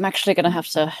 that's right. I'm actually going to have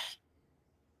to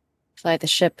fly the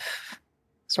ship,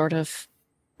 sort of.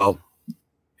 Well,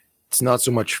 it's not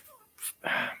so much.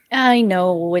 I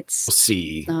know, it's... We'll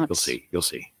see. Not... You'll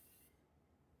see.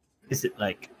 Is it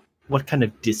what kind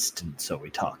of distance are we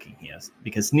talking here?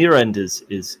 Because near end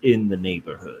is in the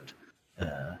neighborhood,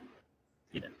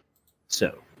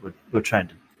 So we're trying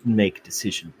to make a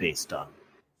decision based on,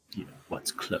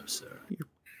 what's closer. You're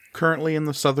currently in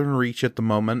the southern reach at the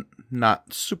moment,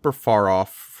 not super far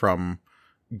off from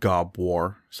Gob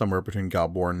War, somewhere between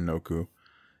Gob War and Noku.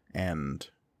 And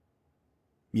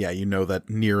yeah, you know that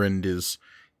near end is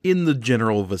in the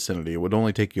general vicinity. It would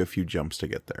only take you a few jumps to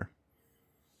get there.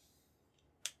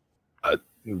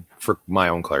 For my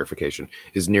own clarification,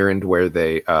 is near end where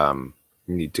they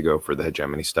need to go for the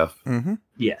hegemony stuff? Mm-hmm.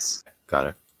 Yes. Got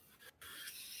it.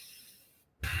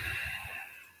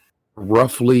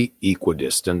 Roughly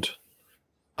equidistant.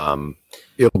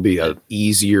 It'll be an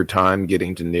easier time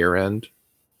getting to near end,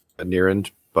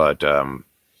 but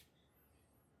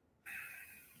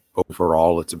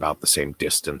overall it's about the same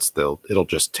distance. It'll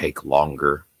just take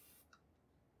longer.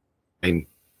 I mean,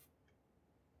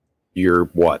 you're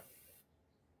what?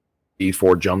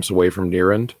 4 jumps away from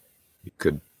near end? You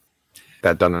could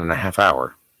that done in a half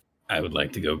hour. I would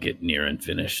like to go get near and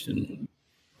finished and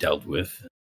dealt with.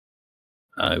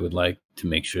 I would like to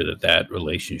make sure that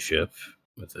relationship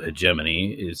with the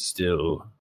hegemony is still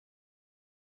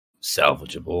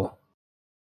salvageable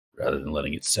rather than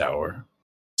letting it sour.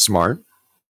 Smart.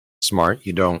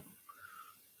 You don't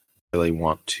really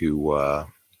want to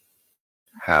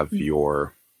have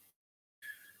your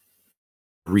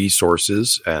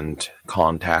resources and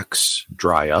contacts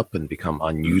dry up and become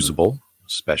unusable,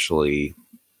 especially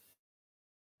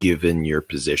given your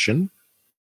position.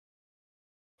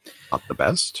 Not the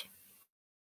best.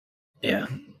 Yeah.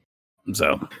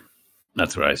 So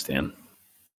that's where I stand.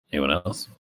 Anyone else?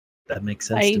 That makes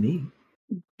sense to me.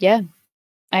 Yeah.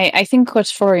 I think what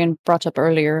Florian brought up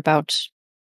earlier about,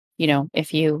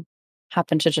 if you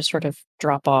happen to just sort of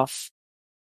drop off,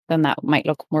 then that might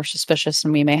look more suspicious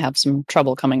and we may have some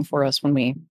trouble coming for us when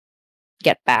we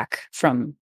get back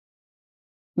from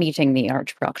meeting the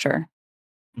Archproctor.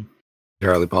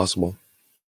 Entirely possible.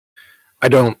 I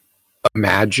don't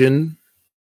imagine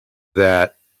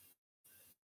that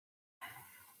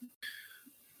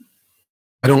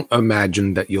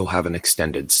you'll have an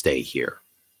extended stay here.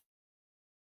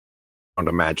 I don't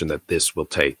imagine that this will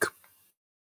take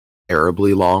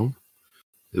terribly long.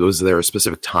 Was there a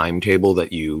specific timetable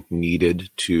that you needed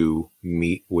to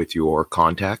meet with your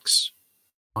contacts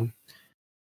on?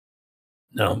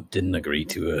 No, didn't agree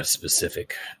to a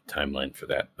specific timeline for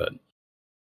that, but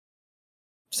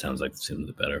sounds like the sooner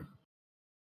the better.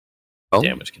 Well,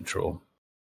 Damage control.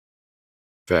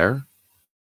 Fair.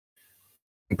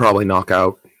 And probably knock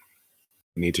out what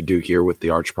we need to do here with the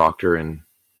Archproctor in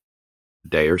a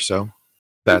day or so.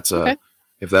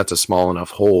 If that's a small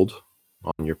enough hold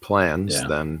on your plans,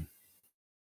 then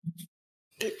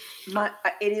the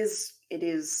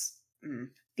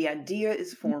idea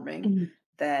is forming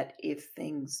that if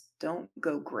things don't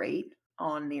go great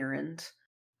on Nirend,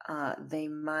 they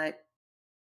might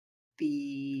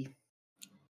be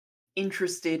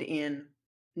interested in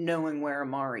knowing where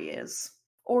Amari is.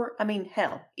 Or, I mean,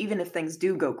 hell, even if things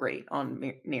do go great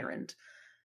on Nirend,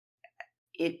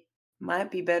 it might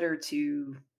be better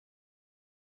to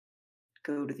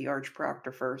go to the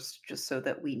Archproctor first, just so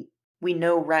that we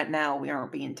know right now we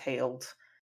aren't being tailed.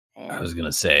 And I was going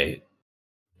to say,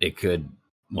 it could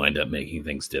wind up making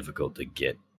things difficult to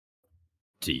get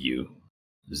to you,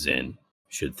 Zen,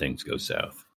 should things go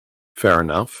south. fair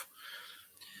enough.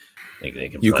 I think they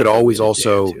can. You could always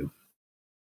also,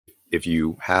 if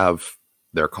you have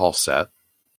their call set,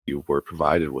 you were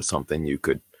provided with something, you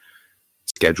could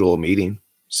schedule a meeting,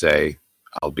 say,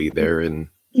 I'll be there in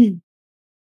 2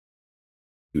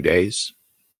 days,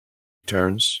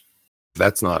 turns. If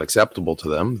that's not acceptable to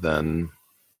them, then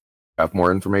have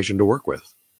more information to work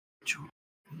with.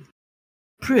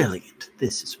 Brilliant.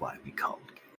 This is why we called.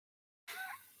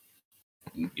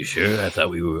 You sure? I thought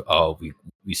we were all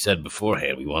we said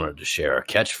beforehand we wanted to share our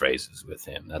catchphrases with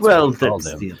him. That's Well, what we called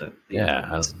that's him. the other.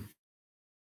 Yeah.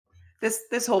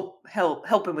 this whole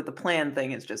helping with the plan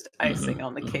thing is just icing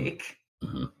on the cake.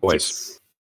 Boys,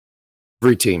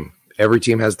 every team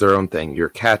has their own thing. Your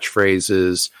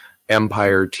catchphrases,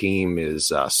 Empire team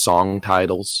is song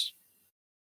titles.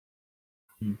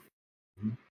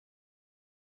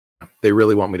 They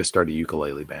really want me to start a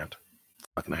ukulele band.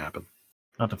 Not going to happen.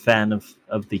 Not a fan of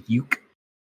the uke.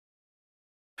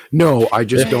 No, I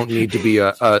just don't need to be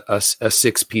a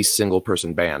 6-piece single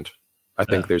person band. I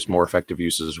think there's more effective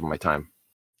uses of my time.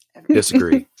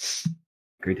 Disagree.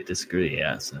 Agree to disagree,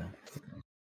 yeah. So.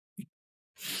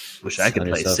 Wish I could Cut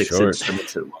play yourself 6 short.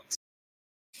 instruments at once.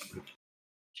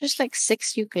 Just like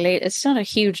 6 ukulele. It's not a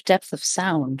huge depth of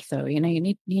sound, though. You know, you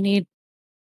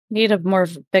need a more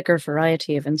bigger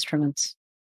variety of instruments.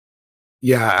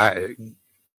 Yeah,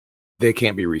 they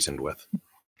can't be reasoned with.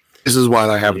 This is why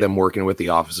I have them working with the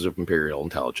Office of Imperial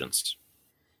Intelligence.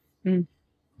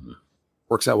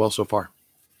 Works out well so far.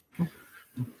 So,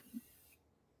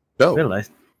 Well, go ahead.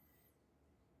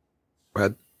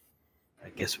 I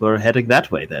guess we're heading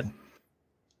that way then.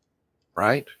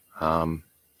 Right? Well,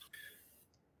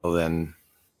 then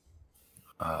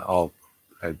I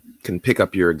can pick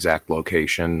up your exact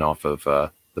location off of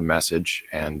the message,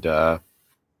 and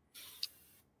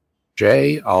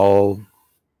Jay, I'll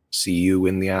see you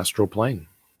in the astral plane.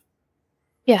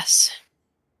 Yes.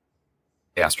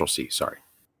 The astral sea, sorry.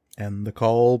 And the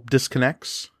call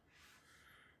disconnects.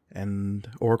 And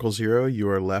Oracle Zero, you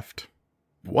are left.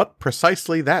 What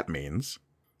precisely that means?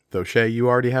 Though, Shay, you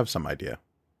already have some idea.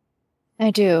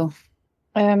 I do.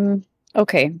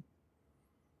 Okay.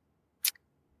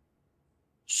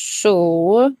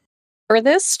 So, for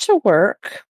this to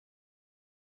work,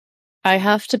 I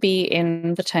have to be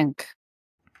in the tank.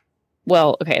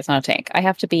 Well, okay, it's not a tank. I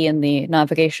have to be in the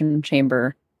navigation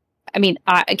chamber. I mean,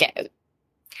 again,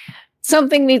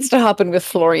 something needs to happen with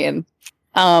Florian.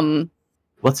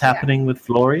 What's happening with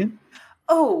Florian?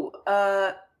 Oh,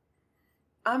 I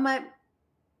might.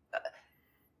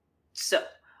 So,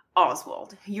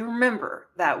 Oswald, you remember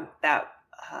that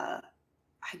I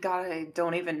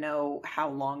don't even know how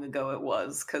long ago it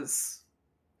was, because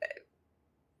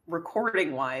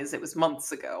recording wise, it was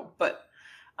months ago. But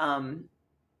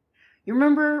you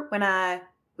remember when I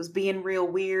was being real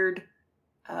weird,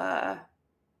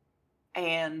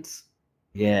 and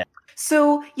Yeah.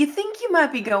 so you think you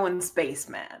might be going space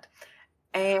mad.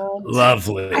 And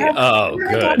Lovely. Good. I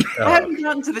haven't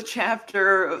gotten to the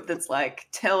chapter that's like,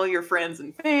 tell your friends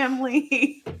and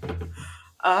family.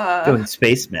 Going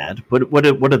space mad. What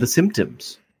are the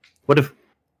symptoms?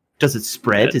 Does it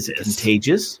spread? Is it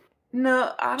contagious?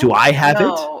 No, Do I have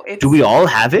it? Do we all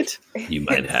have it? You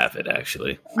might have it,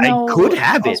 actually. No, I could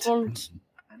have Oswald. it.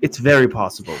 It's very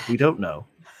possible. We don't know.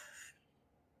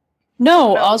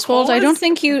 No, No, Oswald, Cole I don't is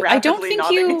think you. I don't rapidly think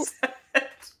nodding you. his head.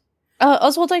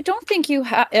 Oswald, I don't think you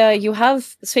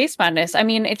have space madness. I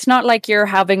mean, it's not like you're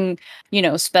having,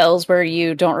 spells where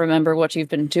you don't remember what you've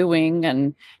been doing,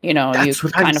 and That's you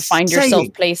what I'm kind of find yourself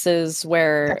saying. places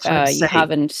where That's what I'm you saying.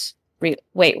 haven't.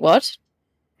 Wait, what?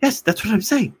 Yes, that's what I'm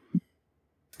saying.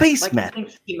 Space Like, I mad.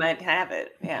 think he might have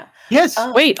it. Yeah. Yes.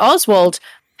 Wait, Oswald,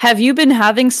 Have you been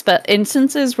having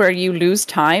instances where you lose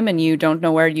time and you don't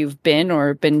know where you've been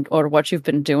or what you've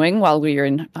been doing while we were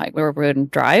in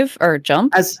drive or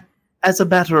jump? As a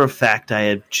matter of fact, I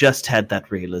had just had that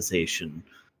realization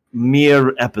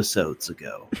mere episodes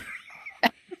ago.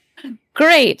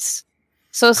 Great.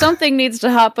 So something needs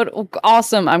to happen.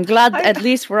 Awesome. I'm glad at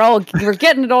least we're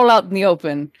getting it all out in the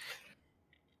open.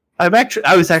 I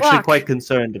was actually quite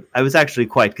concerned. I was actually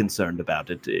quite concerned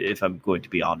about it. If I'm going to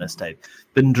be honest, I've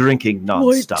been drinking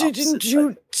nonstop. Why didn't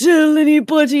you tell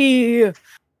anybody?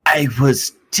 I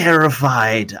was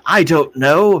terrified. I don't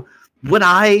know. When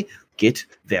I get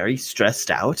very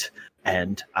stressed out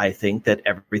and I think that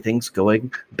everything's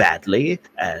going badly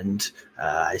and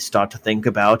I start to think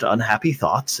about unhappy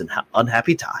thoughts and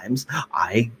unhappy times,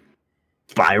 I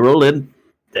spiral in.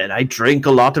 Then I drink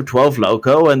a lot of 12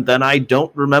 Loco, and then I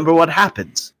don't remember what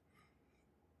happens.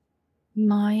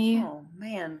 Oh,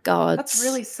 man. God. That's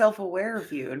really self-aware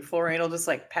of you. And Florian will just,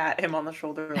 like, pat him on the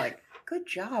shoulder, like, good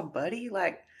job, buddy.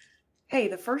 Like, hey,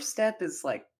 the first step is,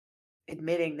 like,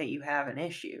 admitting that you have an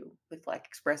issue with, like,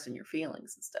 expressing your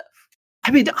feelings and stuff.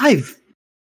 I mean, I've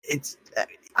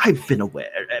been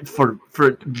aware for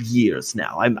years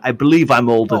now. I believe I'm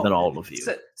older than all of you.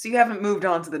 So you haven't moved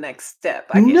on to the next step.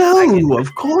 No,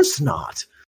 of course not.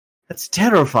 That's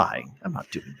terrifying. I'm not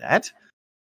doing that.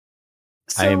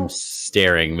 I am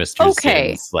staring Mr.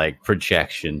 Sin's like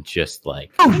projection, just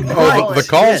like the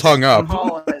call's hung up.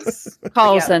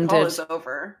 Call's ended. Call is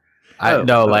over. I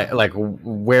know, like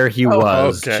where he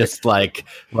was, okay. just like.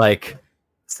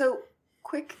 So,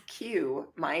 quick cue,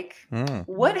 Mike.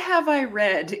 What have I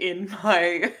read in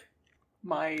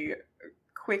my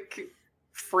quick,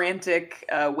 frantic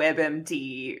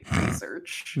WebMD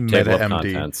research?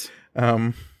 MetaMD.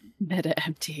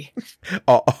 MetaMD.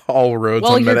 All roads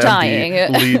on MetaMD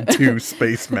lead to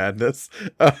space madness.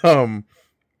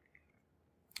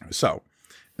 So.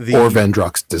 Or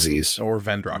Vendrock's disease. Or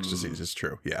Vendrock's disease is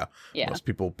true, yeah. Yeah. Most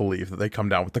people believe that they come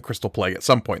down with the crystal plague at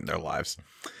some point in their lives.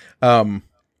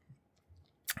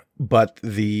 But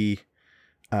the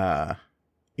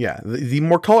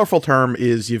more colorful term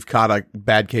is you've got a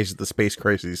bad case of the space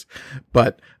crazies.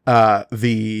 But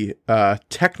the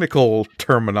technical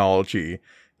terminology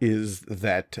is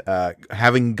that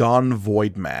having gone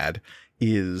void mad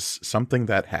is something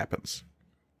that happens.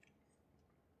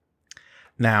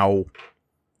 Now,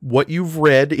 what you've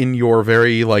read in your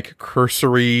very, like,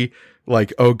 cursory,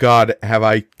 like, oh god, have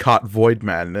I caught void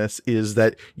madness, is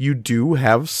that you do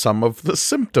have some of the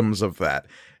symptoms of that,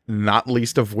 not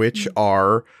least of which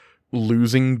are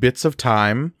losing bits of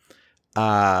time,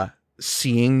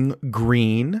 seeing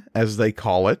green, as they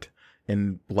call it,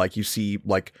 and, like, you see,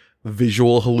 like,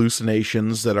 visual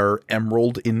hallucinations that are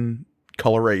emerald in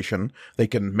coloration. They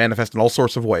can manifest in all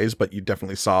sorts of ways, but you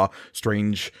definitely saw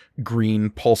strange green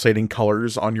pulsating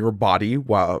colors on your body.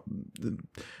 While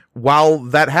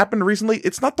that happened recently,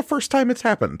 it's not the first time it's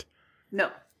happened. No.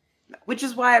 Which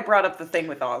is why I brought up the thing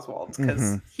with Oswald,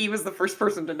 because he was the first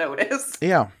person to notice.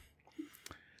 Yeah.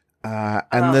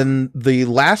 And then the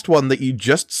last one that you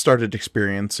just started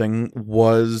experiencing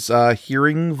was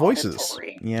hearing voices.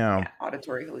 Auditory. Yeah,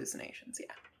 auditory hallucinations,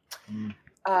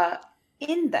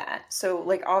 in that, so,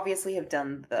 like, obviously have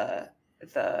done the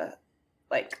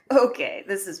like, okay,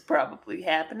 this is probably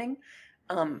happening.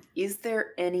 Is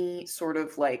there any sort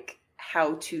of, like,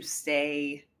 how to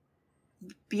stay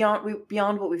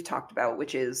beyond what we've talked about,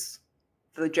 which is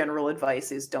the general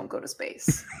advice is don't go to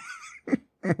space?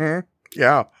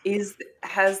 Yeah. Is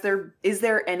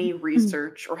there any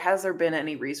research, or has there been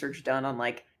any research done on,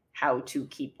 like, how to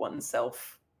keep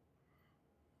oneself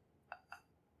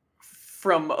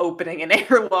from opening an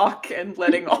airlock and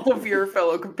letting all of your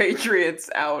fellow compatriots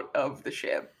out of the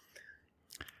ship?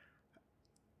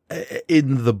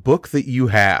 In the book that you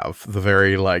have, the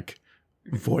very, like,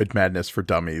 void madness for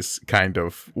dummies kind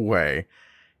of way,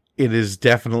 it is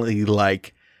definitely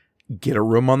like, get a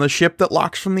room on the ship that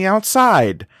locks from the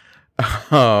outside.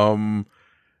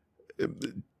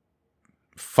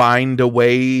 Find a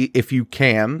way, if you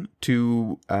can,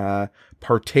 to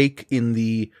partake in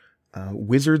the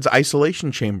wizard's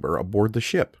isolation chamber aboard the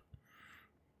ship.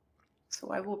 So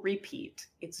I will repeat.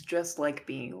 It's just like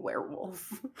being a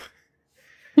werewolf.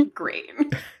 Great.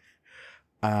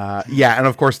 Yeah, and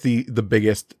of course the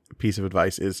biggest piece of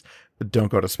advice is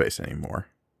don't go to space anymore.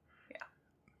 Yeah.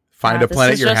 Find a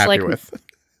planet you're happy with.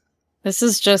 This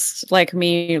is just like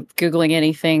me Googling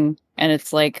anything, and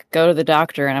it's like, go to the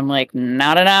doctor, and I'm like,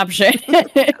 not an option.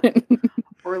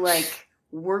 Or, like,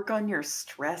 work on your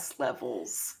stress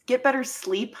levels. Get better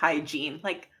sleep hygiene.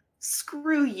 Like,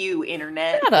 screw you,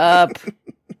 internet. Shut up.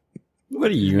 What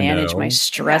do you Manage know? my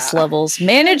stress Yeah. levels.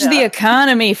 Manage the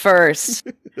economy first.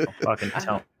 Don't fucking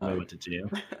tell me what to do.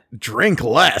 Drink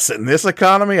less in this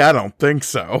economy? I don't think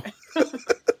so.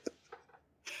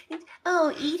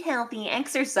 Oh, eat healthy,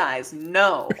 exercise.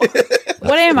 No.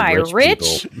 What am I, Rich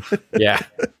rich? people. Yeah.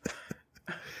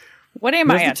 What am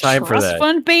Where's I, the a time for trust that?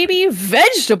 fund baby?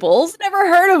 Vegetables? Never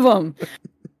heard of them.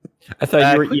 I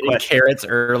thought you were quick eating question. carrots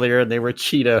earlier and they were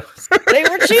Cheetos. They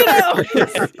were Cheetos.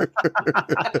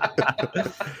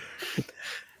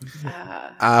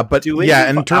 But Do yeah,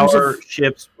 any in of terms our of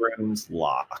ship's rooms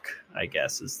lock? I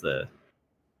guess is the.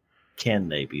 Can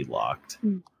they be locked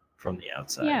from the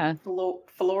outside? Yeah.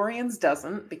 Florian's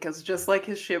doesn't, because just like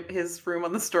his room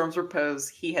on the Storm's Repose,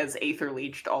 he has aether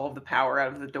leached all of the power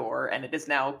out of the door, and it is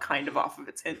now kind of off of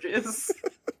its hinges.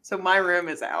 So my room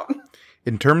is out.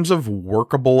 in terms of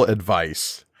workable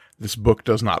advice, this book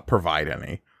does not provide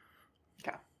any.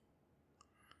 Okay.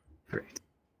 Great.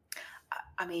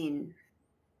 I mean,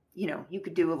 you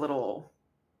could do a little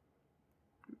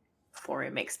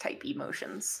Florian makes type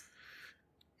emotions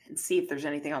and see if there's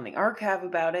anything on the archive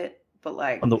about it. But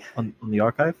like On the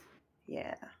archive.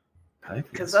 yeah, Okay.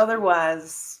 because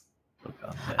otherwise, Oh,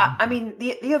 God, I mean,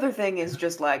 the other thing is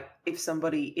just like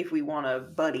if we want to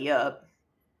buddy up,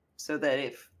 so that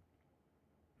if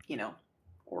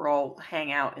we're all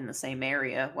hang out in the same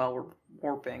area while we're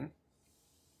warping.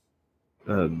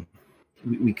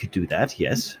 We could do that.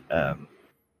 Yes.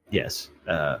 Yes.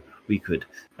 We could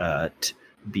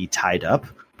be tied up,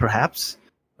 perhaps,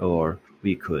 or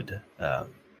we could, I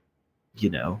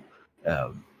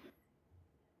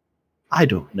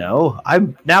don't know.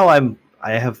 I'm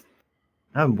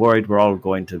worried we're all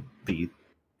going to be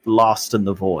lost in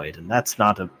the void, and that's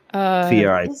not a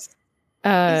fear.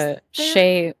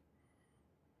 Shay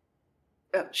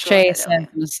Go Shay ahead, Elliot.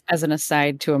 says as an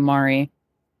aside to Amari,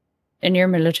 in your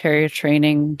military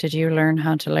training, did you learn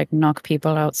how to knock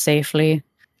people out safely?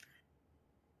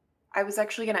 I was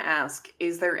actually going to ask,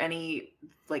 is there any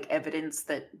evidence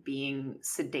that being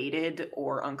sedated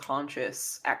or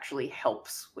unconscious actually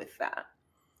helps with that?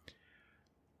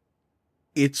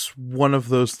 It's one of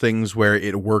those things where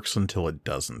it works until it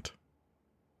doesn't.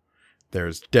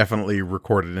 There's definitely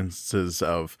recorded instances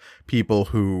of people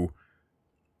who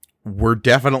were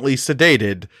definitely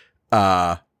sedated,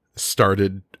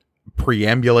 started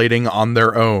preambulating on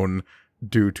their own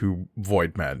due to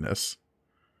void madness.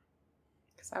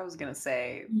 Because I was going to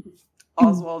say,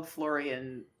 Oswald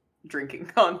Florian drinking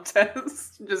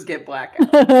contest. Just get blackout.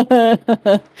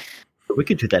 But we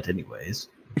could do that anyways.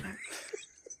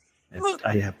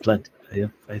 I have plenty.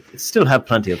 I still have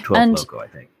plenty of 12 logo, I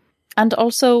think. And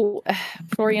also,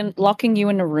 Florian, locking you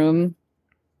in a room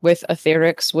with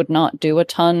etherics would not do a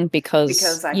ton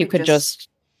because I you could just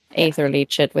yeah. aether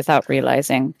leech it without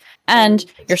realizing. And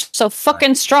you're so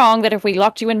fucking strong that if we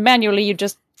locked you in manually, you'd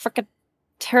just frickin'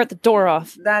 tear the door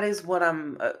off. That is what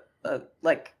I'm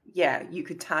yeah, you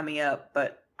could tie me up,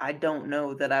 but I don't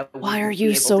know that I would. Why are be you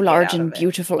able so to get large out and of it.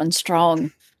 beautiful and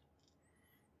strong?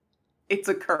 It's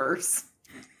a curse.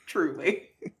 Truly.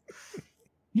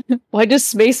 Why does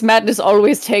space madness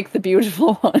always take the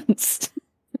beautiful ones?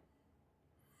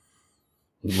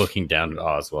 Looking down at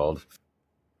Oswald.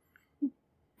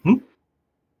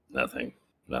 Nothing.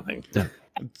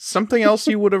 Something else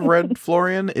you would have read,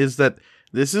 Florian, is that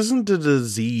this isn't a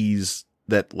disease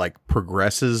that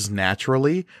progresses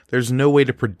naturally. There's no way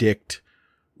to predict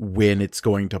when it's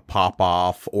going to pop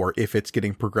off or if it's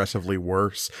getting progressively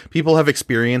worse. People have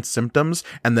experienced symptoms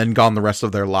and then gone the rest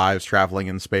of their lives traveling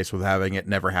in space with having it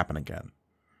never happen again.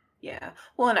 Yeah.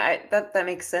 Well, and that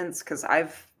makes sense because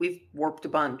we've warped a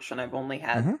bunch and I've only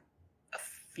had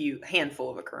a handful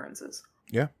of occurrences.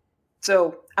 Yeah.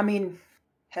 So, I mean,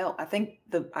 hell, I think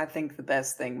the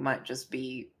best thing might just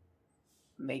be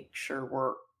make sure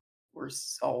we're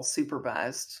all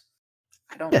supervised.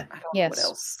 I don't know what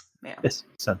else. Yeah. Yes,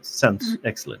 sounds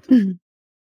excellent.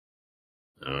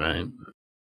 All right.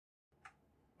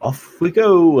 Off we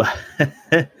go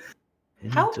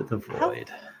into the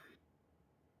void.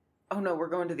 Oh no, we're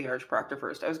going to the Archproctor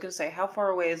first. I was going to say, how far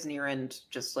away is near end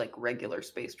just regular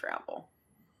space travel?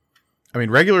 I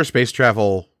mean, regular space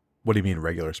travel. What do you mean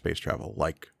regular space travel?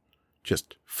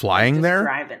 Just flying just there?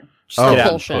 Driving. Oh, Get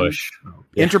out and push.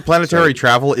 Interplanetary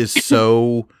travel is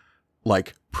so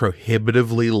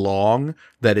prohibitively long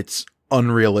that it's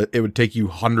unreal. It would take you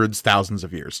hundreds, thousands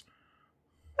of years.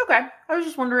 Okay. I was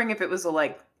just wondering if it was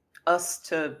a us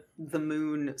to the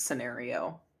moon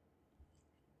scenario.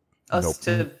 Us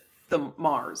to the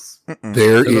Mars.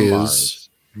 There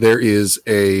is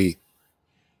a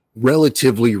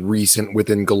relatively recent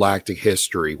within galactic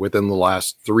history, within the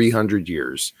last 300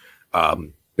 years.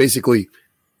 Basically,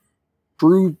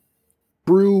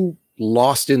 true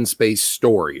Lost in Space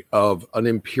story of an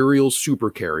Imperial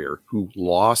supercarrier who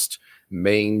lost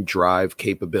main drive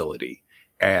capability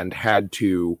and had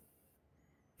to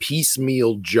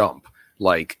piecemeal jump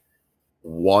like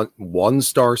one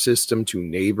star system to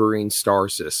neighboring star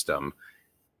system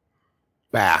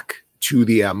back to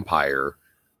the Empire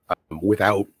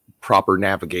without proper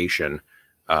navigation,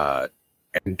 and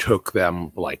took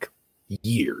them like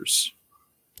years.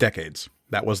 Decades.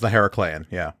 That was the Heraclean,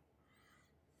 yeah.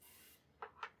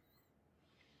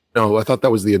 No, I thought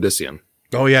that was the Odyssean.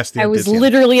 Oh, yes, the I was Odyssean.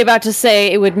 literally about to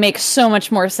say it would make so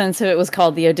much more sense if it was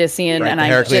called the Odyssean, Right, and the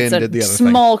Heraclean did the it's a other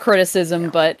small criticism,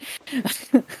 but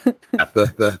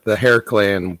The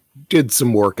Heraclean did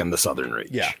some work in the Southern Reach.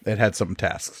 Yeah, it had some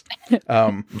tasks. had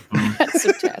some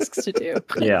tasks to do.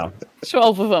 Yeah.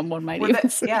 12 of them, one might Were even they-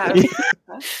 say. yeah.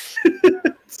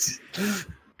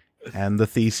 And the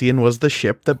Thesean was the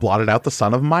ship that blotted out the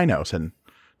son of Minos and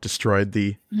destroyed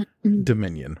the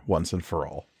Dominion once and for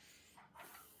all.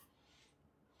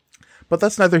 But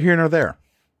that's neither here nor there.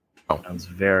 Sounds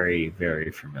very,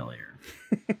 very familiar.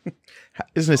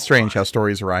 Isn't it strange how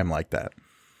stories rhyme like that?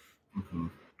 Mm-hmm.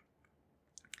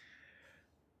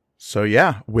 So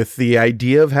yeah, with the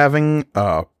idea of having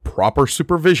proper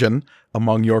supervision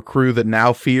among your crew that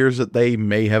now fears that they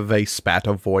may have a spat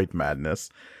of void madness,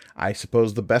 I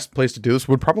suppose the best place to do this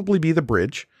would probably be the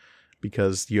bridge,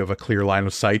 because you have a clear line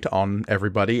of sight on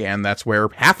everybody, and that's where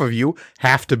half of you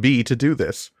have to be to do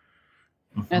this.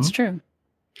 That's true.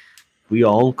 We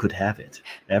all could have it.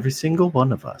 Every single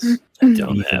one of us. I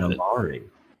don't Even have it. Amari.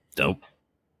 Nope.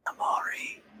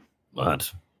 Amari.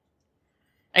 What?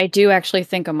 I do actually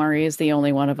think Amari is the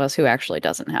only one of us who actually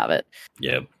doesn't have it.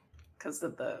 Yep. Because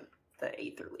of the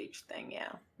Aether Leech thing,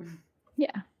 yeah.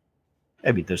 Yeah.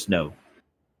 I mean, there's no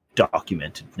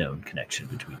documented known connection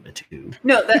between the two.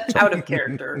 No, that's out of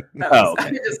character. That Oh, was-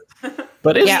 okay. just-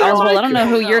 But is Yeah, there Oswald, I like- don't know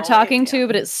who No, you're talking yeah. to,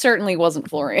 but it certainly wasn't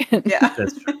Florian. yeah.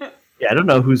 That's true. Yeah, I don't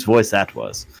know whose voice that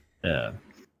was.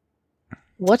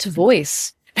 What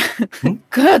voice?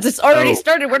 God, it's already Oh.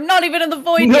 started. We're not even in the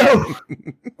void yet. No!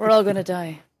 We're all gonna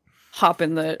die. Hop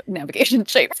in the navigation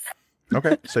chamber.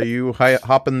 Okay, so you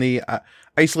hop in the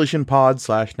isolation pod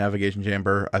 / navigation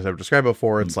chamber. As I've described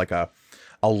before, it's like a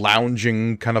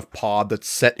lounging kind of pod that's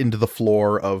set into the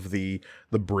floor of the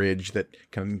bridge that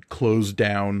can close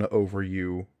down over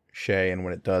you, Shay. And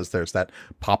when it does, there's that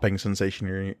popping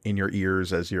sensation in your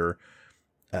ears as your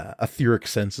etheric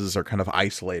senses are kind of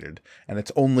isolated. And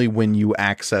it's only when you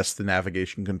access the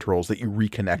navigation controls that you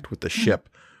reconnect with the ship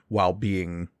while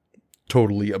being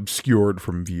totally obscured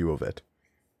from view of it.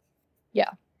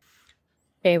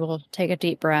 Okay, we'll take a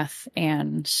deep breath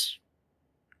and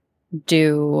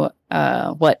do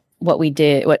what we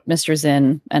did, what Mr.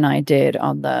 Zinn and I did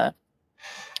on the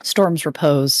Storm's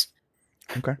Repose.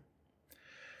 Okay.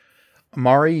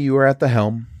 Amari, you are at the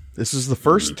helm. This is the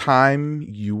first time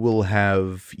you will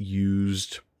have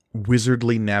used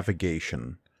wizardly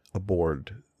navigation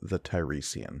aboard the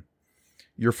Tiresian.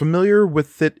 You're familiar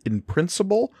with it in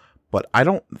principle, but I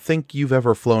don't think you've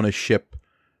ever flown a ship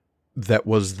that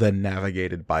was then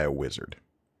navigated by a wizard.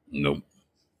 Nope.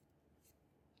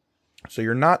 So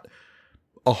you're not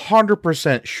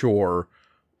 100% sure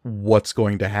what's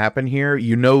going to happen here.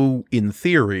 You know, in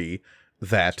theory,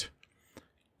 that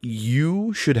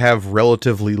you should have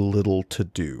relatively little to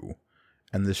do,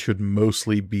 and this should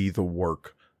mostly be the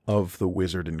work of the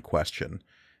wizard in question.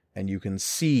 And you can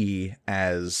see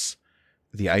as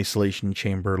the isolation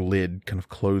chamber lid kind of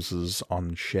closes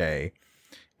on Shay,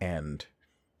 and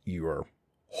you are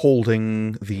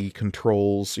holding the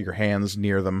controls, your hands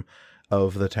near them,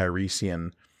 of the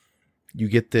Tiresian. You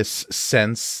get this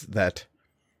sense that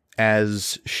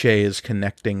as Shay is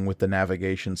connecting with the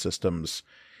navigation systems,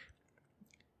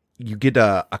 you get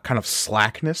a kind of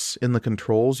slackness in the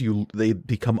controls. They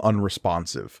become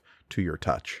unresponsive to your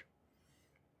touch.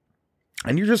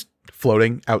 And you're just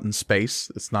floating out in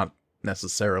space. It's not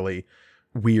necessarily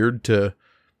weird to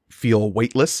feel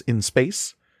weightless in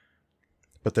space,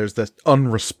 but there's this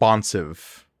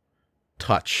unresponsive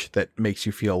touch that makes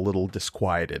you feel a little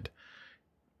disquieted.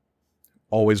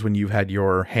 Always when you've had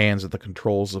your hands at the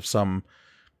controls of some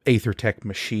Aethertech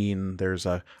machine, there's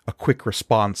a quick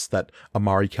response that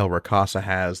Amari Kelrakasa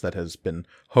has that has been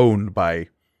honed by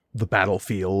the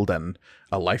battlefield and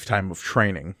a lifetime of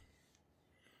training.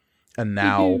 And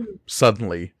now,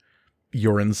 suddenly,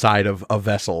 you're inside of a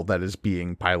vessel that is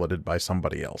being piloted by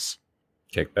somebody else.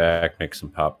 Kick back, make some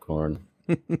popcorn.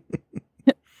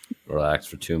 Relax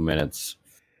for 2 minutes.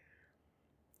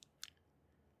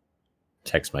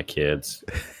 Text my kids.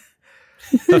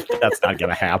 That's not going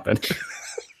to happen.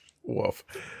 Woof.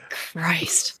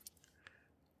 Christ.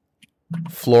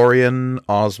 Florian,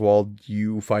 Oswald,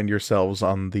 you find yourselves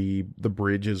on the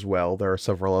bridge as well. There are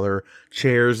several other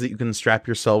chairs that you can strap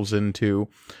yourselves into.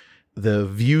 The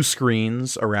view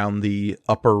screens around the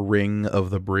upper ring of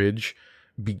the bridge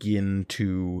begin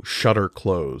to shutter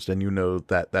closed, and you know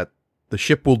that the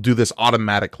ship will do this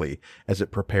automatically as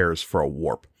it prepares for a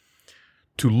warp.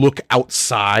 To look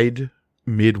outside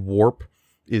mid-warp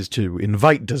is to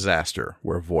invite disaster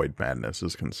where void madness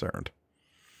is concerned.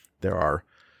 There are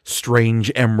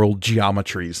strange emerald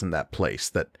geometries in that place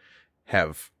that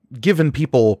have given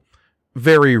people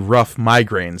very rough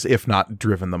migraines, if not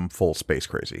driven them full space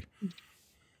crazy.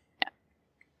 Yeah.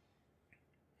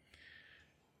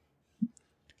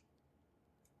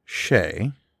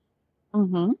 Shay,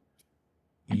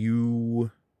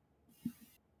 you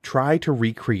try to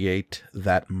recreate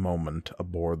that moment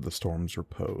aboard the Storm's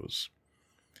Repose.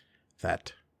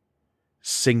 That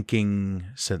sinking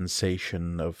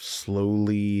sensation of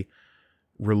slowly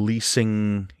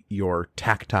releasing your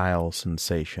tactile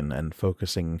sensation and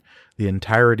focusing the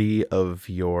entirety of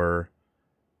your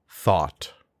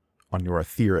thought on your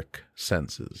etheric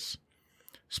senses,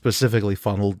 specifically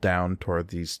funneled down toward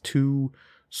these two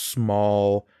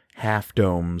small half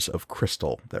domes of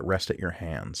crystal that rest at your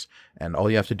hands. And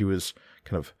all you have to do is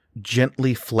kind of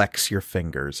gently flex your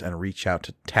fingers and reach out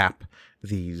to tap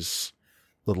these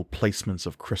little placements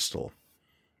of crystal.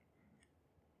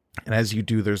 And as you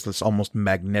do, there's this almost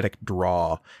magnetic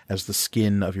draw as the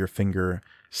skin of your finger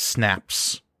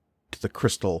snaps to the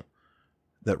crystal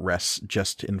that rests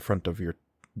just in front of your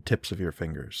tips of your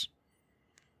fingers.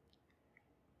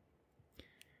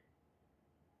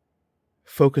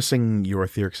 Focusing your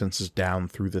etheric senses down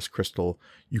through this crystal,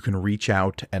 you can reach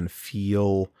out and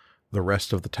feel the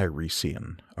rest of the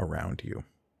Tiresian around you.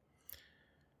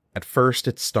 At first,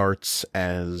 it starts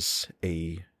as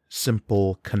a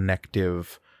simple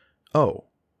connective,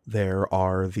 there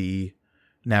are the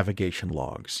navigation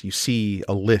logs. You see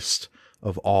a list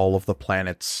of all of the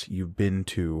planets you've been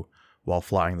to while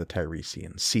flying the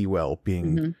Tiresian. Seawell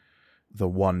being the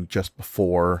one just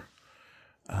before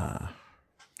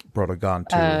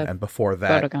Brotogantu, and before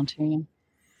that,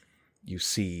 you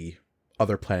see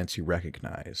other planets you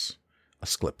recognize,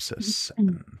 Asclipsis,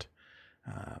 and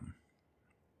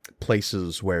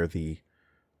places where the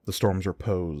Storm's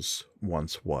Repose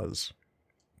once was.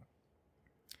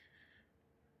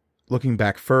 Looking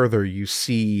back further, you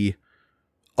see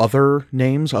other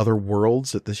names, other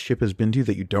worlds that this ship has been to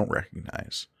that you don't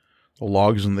recognize. The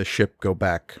logs in this ship go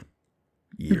back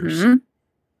years.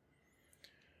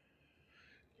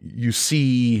 You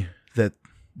see that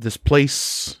this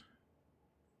place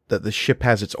that the ship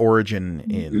has its origin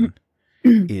in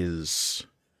is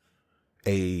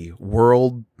a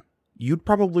world you'd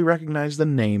probably recognize the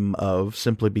name of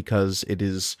simply because it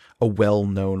is a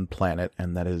well-known planet,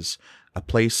 and that is a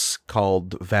place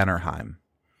called Vannerheim.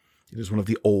 It is one of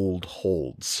the old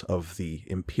holds of the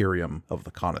Imperium of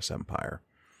the Canis Empire.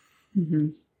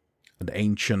 An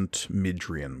ancient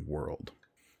Midrian world.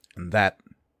 And that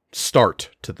start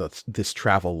to this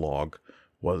travel log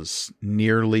was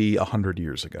nearly 100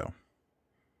 years ago.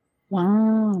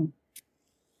 Wow.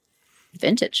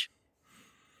 Vintage.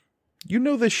 You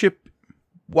know this ship,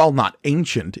 while not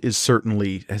ancient, has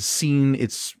seen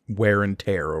its wear and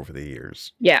tear over the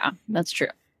years. Yeah, that's true.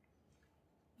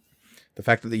 The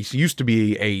fact that this used to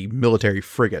be a military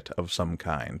frigate of some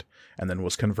kind, and then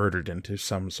was converted into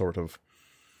some sort of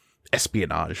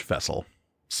espionage vessel,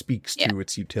 speaks to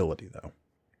its utility, though.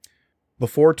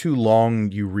 Before too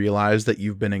long, you realize that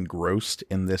you've been engrossed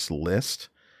in this list,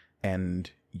 and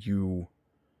you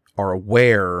are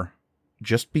aware,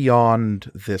 just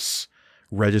beyond this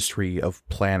registry of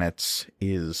planets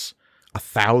is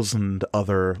 1,000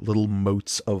 other little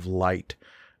motes of light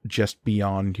just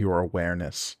beyond your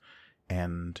awareness,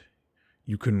 and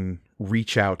you can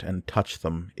reach out and touch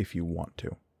them if you want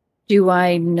to. Do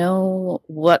I know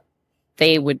what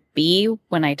they would be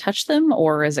when I touch them,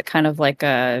 or is it kind of like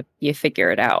you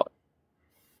figure it out?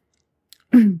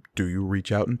 Do you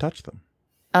reach out and touch them?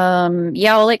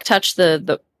 Yeah, I'll touch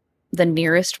the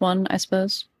nearest one, I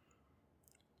suppose.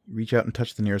 Reach out and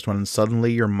touch the nearest one, and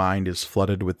suddenly your mind is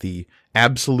flooded with the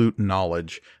absolute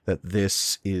knowledge that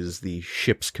this is the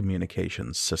ship's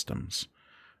communications systems.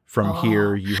 From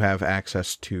here, you have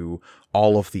access to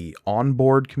all of the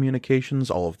onboard communications,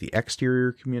 all of the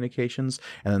exterior communications,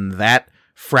 and then that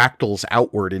fractals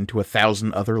outward into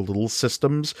 1,000 other little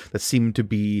systems that seem to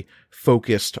be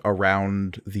focused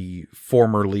around the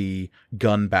formerly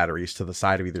gun batteries to the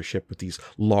side of either ship with these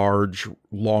large,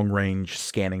 long-range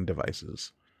scanning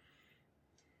devices.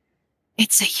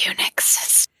 It's a Unix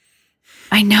system.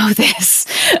 I know this.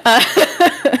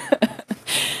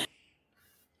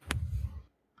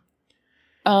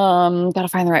 Gotta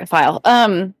find the right file.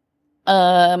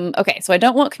 Okay, so I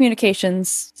don't want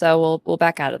communications, so we'll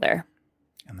back out of there.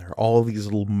 And there are all these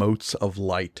little motes of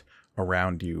light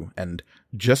around you, and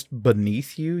just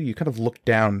beneath you, you kind of look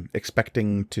down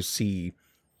expecting to see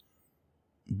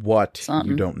what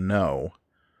Something you don't know,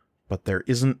 but there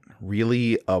isn't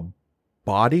really a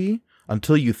body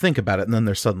until you think about it, and then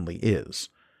there suddenly is.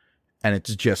 And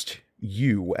it's just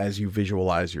you as you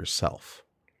visualize yourself.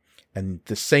 And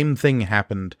the same thing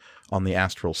happened on the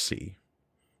Astral Sea.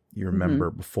 You remember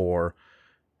before,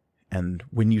 and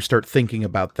when you start thinking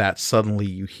about that, suddenly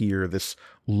you hear this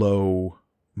low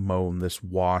moan, this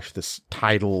wash, this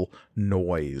tidal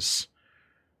noise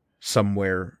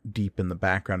somewhere deep in the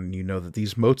background, and you know that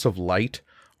these motes of light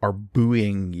are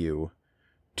buoying you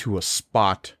to a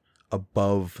spot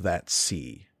above that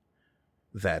sea,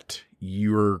 that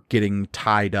you're getting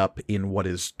tied up in what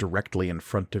is directly in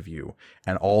front of you,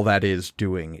 and all that is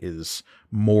doing is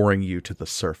mooring you to the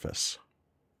surface.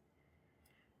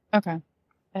 Okay.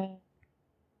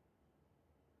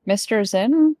 Mr.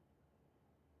 Zinn?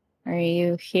 Are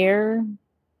you here?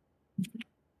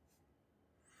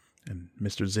 And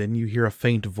Mr. Zinn, you hear a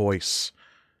faint voice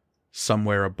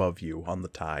somewhere above you on the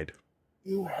tide.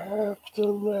 You have to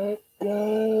let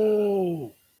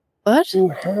go. What? You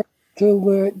have to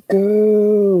let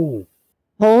go.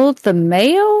 Hold the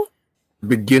mail?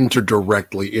 Begin to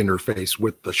directly interface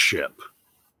with the ship.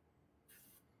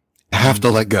 Have to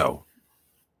let go.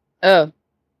 Oh.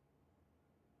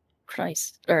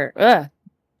 Christ.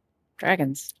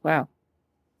 Dragons. Wow.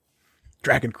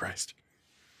 Dragon Christ.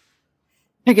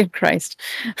 Dragon Christ.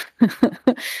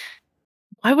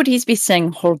 Why would he be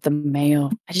saying hold the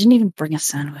mail? I didn't even bring a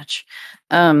sandwich.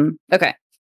 Okay.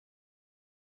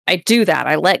 I do that.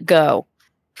 I let go.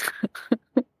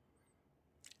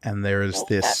 And there is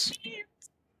this...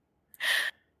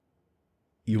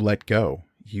 You let go.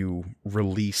 You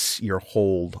release your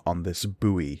hold on this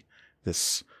buoy,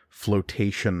 this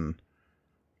flotation,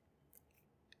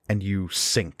 and you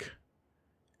sink.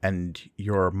 And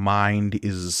your mind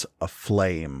is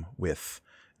aflame with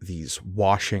these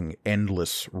washing,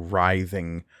 endless,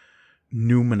 writhing,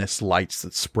 numinous lights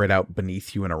that spread out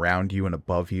beneath you and around you and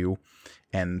above you.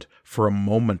 And for a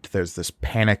moment, there's this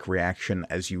panic reaction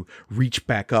as you reach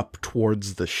back up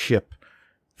towards the ship.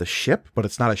 The ship? But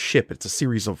it's not a ship. It's a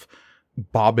series of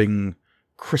bobbing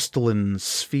crystalline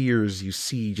spheres you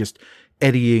see just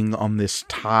eddying on this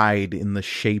tide in the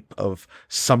shape of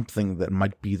something that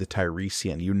might be the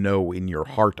Tiresian. You know in your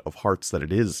heart of hearts that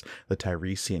it is the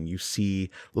Tiresian. You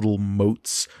see little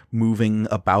motes moving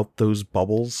about those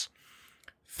bubbles.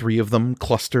 3 of them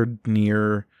clustered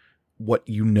near what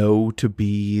you know to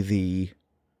be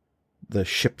the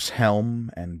ship's helm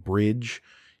and bridge.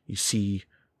 You see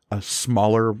a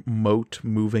smaller mote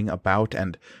moving about,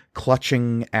 and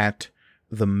clutching at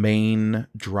the main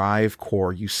drive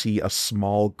core, you see a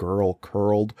small girl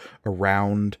curled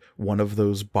around one of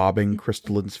those bobbing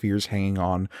crystalline spheres, hanging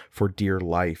on for dear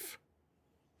life.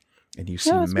 And you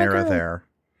see Mara there,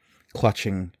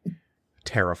 clutching,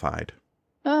 terrified.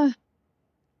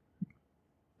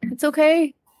 It's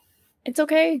okay. It's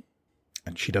okay.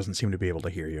 And she doesn't seem to be able to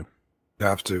hear you. You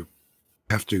have to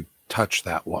touch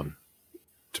that one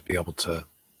to be able to.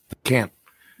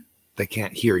 They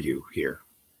can't hear you here.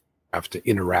 You have to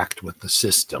interact with the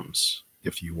systems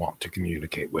if you want to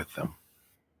communicate with them.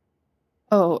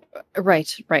 Oh,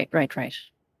 right. Go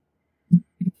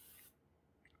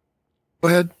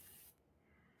ahead.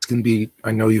 This can be.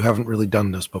 I know you haven't really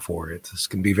done this before. This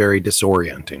can be very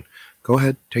disorienting. Go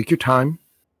ahead. Take your time.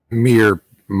 Mere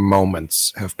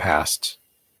moments have passed.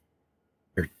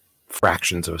 Mere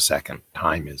fractions of a second.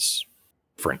 Time is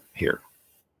different here.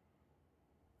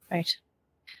 Right.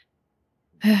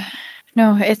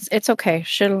 No, it's okay.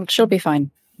 She'll be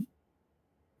fine.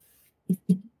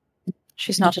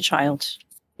 She's not a child,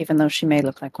 even though she may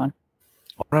look like one.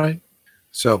 All right.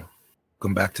 So,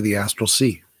 come back to the Astral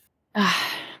Sea.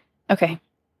 Okay.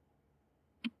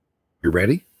 You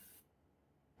ready?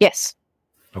 Yes.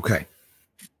 Okay.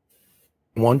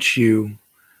 I want you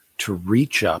to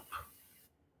reach up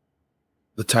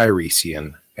the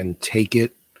Tiresian and take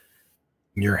it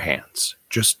in your hands.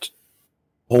 Just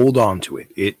hold on to it.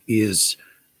 It is,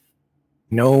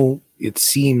 it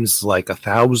seems like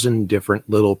 1,000 different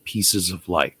little pieces of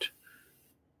light.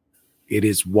 It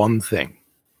is one thing.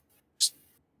 Just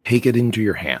take it into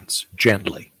your hands,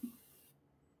 gently.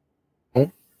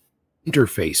 Don't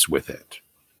interface with it.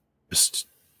 Just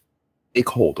take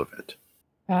hold of it.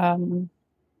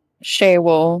 Shay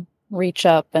will reach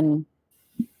up and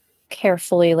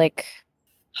carefully,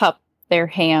 cup their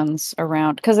hands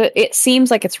around, because it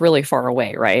seems like it's really far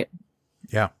away, right?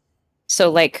 Yeah. So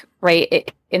like,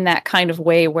 right, in that kind of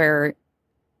way where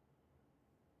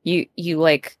you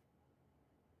like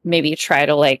maybe try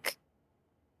to like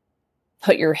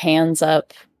put your hands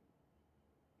up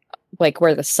like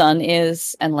where the sun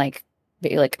is and like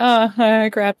be like, oh, I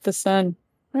grabbed the sun.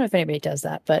 I don't know if anybody does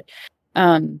that, but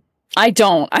I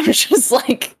don't. I'm just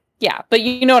like, yeah, but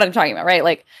you know what I'm talking about, right?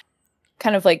 Like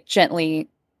kind of like gently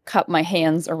cup my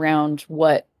hands around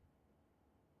what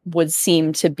would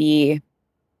seem to be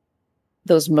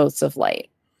those motes of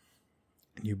light.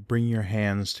 You bring your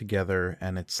hands together,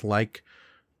 and it's like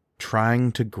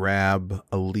trying to grab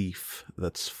a leaf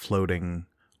that's floating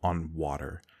on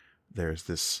water. There's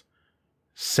this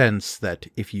sense that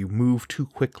if you move too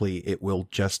quickly, it will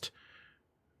just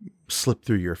slip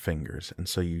through your fingers. And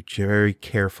so you very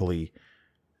carefully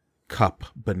cup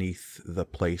beneath the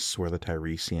place where the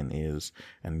Tiresian is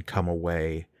and come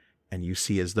away. And you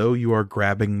see, as though you are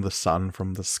grabbing the sun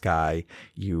from the sky,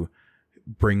 you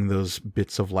bring those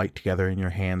bits of light together in your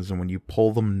hands, and when you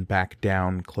pull them back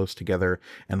down close together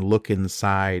and look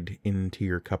inside into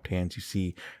your cupped hands, you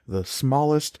see the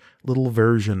smallest little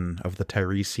version of the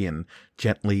Tiresian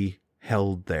gently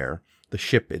held there. The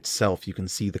ship itself, you can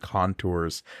see the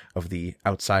contours of the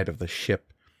outside of the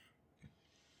ship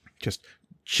just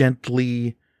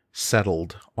gently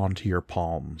settled onto your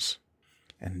palms.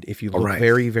 And if you look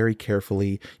very, very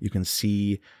carefully, you can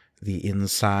see the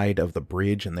inside of the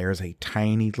bridge, and there's a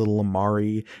tiny little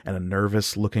Amari and a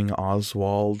nervous-looking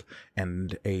Oswald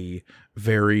and a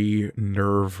very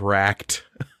nerve-wracked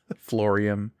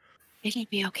Florian. It'll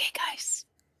be okay, guys.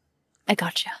 I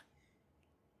gotcha.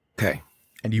 Okay.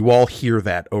 And you all hear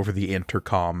that over the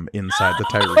intercom inside the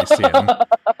Tiresian.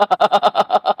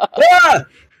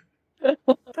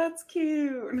 That's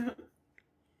cute.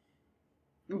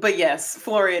 But yes,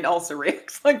 Florian also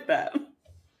reacts like that.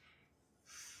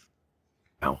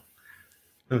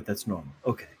 Oh, that's normal.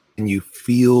 Okay. Can you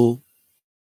feel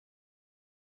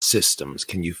systems?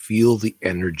 Can you feel the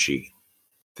energy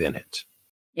within it?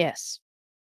 Yes.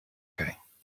 Okay.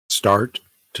 Start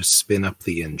to spin up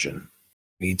the engine.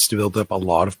 Needs to build up a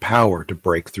lot of power to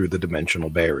break through the dimensional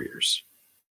barriers.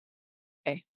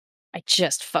 Okay. I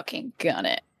just fucking gun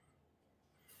it.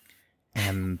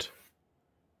 And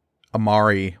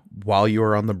Amari, while you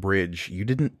are on the bridge, you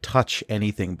didn't touch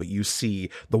anything, but you see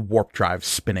the warp drive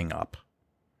spinning up.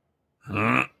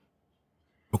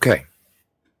 Okay.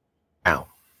 Now,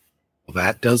 well,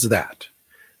 that does that.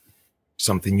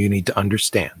 Something you need to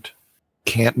understand.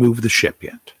 Can't move the ship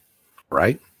yet,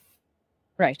 right?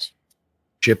 Right.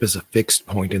 Ship is a fixed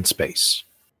point in space.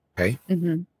 Okay?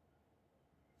 Mm-hmm.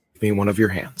 Give me one of your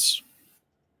hands.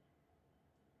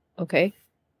 Okay.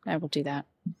 I will do that.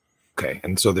 Okay,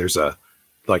 and so there's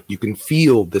you can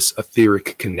feel this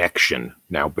etheric connection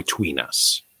now between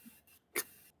us.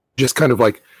 Just kind of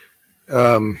like,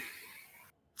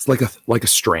 it's like a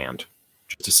strand,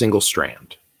 just a single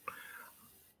strand.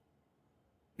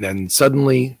 And then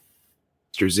suddenly,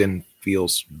 Mr. Zinn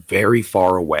feels very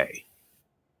far away.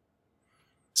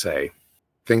 Say,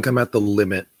 think I'm at the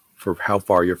limit for how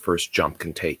far your first jump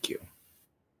can take you.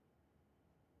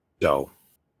 So,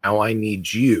 now I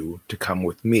need you to come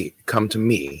to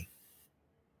me.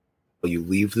 Will you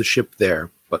leave the ship there,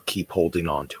 but keep holding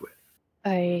on to it?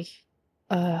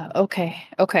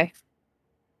 Okay.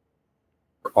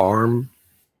 Your arm,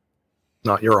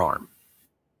 not your arm.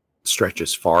 Stretch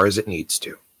as far as it needs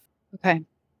to. Okay.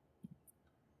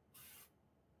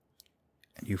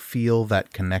 And you feel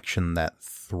that connection, that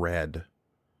thread,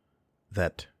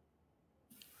 that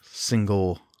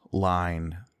single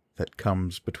line that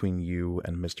comes between you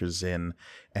and Mr. Zinn,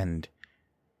 and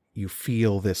you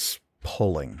feel this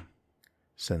pulling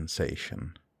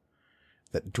sensation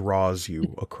that draws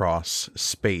you across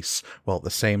space, while at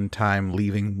the same time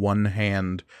leaving one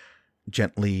hand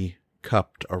gently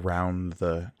cupped around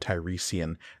the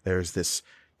Tiresian. There's this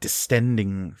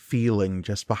distending feeling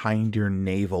just behind your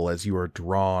navel as you are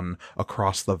drawn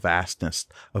across the vastness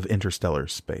of interstellar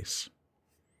space.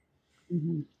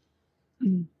 Mm-hmm.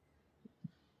 Mm.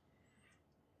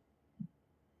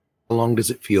 How long does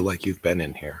it feel like you've been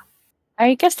in here?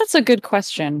 I guess that's a good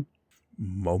question.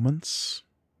 Moments?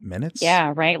 Minutes?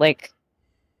 Yeah, right? Like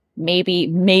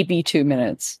maybe 2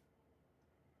 minutes.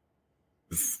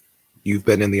 You've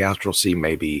been in the astral sea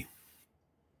maybe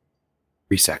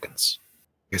 3 seconds.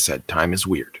 Like I said, time is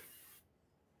weird.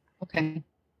 Okay.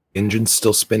 Engine's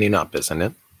still spinning up, isn't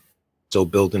it? Still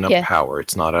building up power.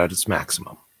 It's not at its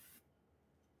maximum.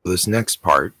 So this next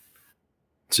part,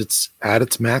 it's at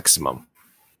its maximum.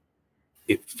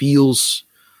 It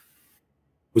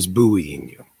was buoying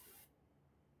you.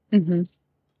 Mm-hmm.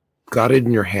 Got it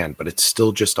in your hand, but it's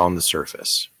still just on the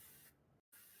surface.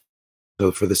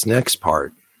 So for this next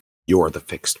part, you're the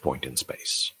fixed point in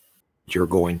space. You're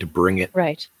going to bring it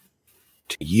Right.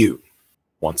 to you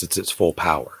once it's its full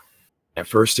power. At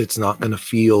first, it's not going to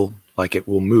feel like it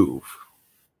will move.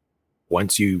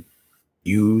 Once you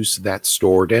use that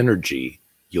stored energy,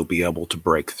 you'll be able to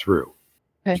break through.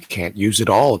 Okay. You can't use it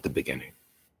all at the beginning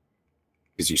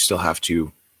because you still have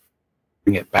to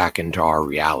bring it back into our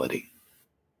reality.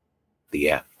 The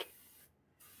end.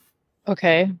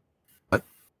 Okay. But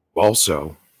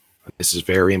also, this is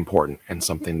very important and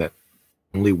something that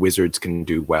only wizards can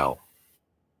do well.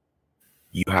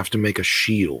 You have to make a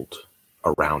shield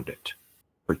around it.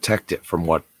 Protect it from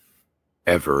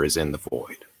whatever is in the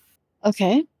void.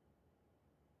 Okay.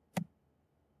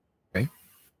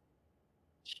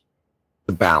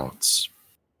 The balance.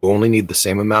 You only need the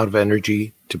same amount of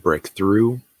energy to break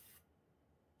through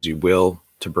as you will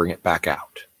to bring it back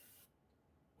out.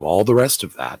 All the rest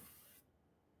of that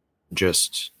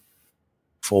just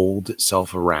fold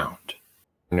itself around,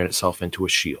 turn itself into a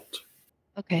shield.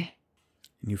 Okay.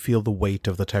 You feel the weight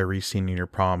of the Tiresian in your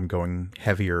palm going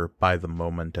heavier by the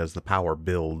moment as the power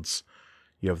builds.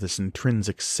 You have this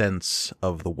intrinsic sense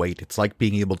of the weight. It's like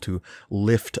being able to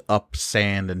lift up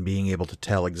sand and being able to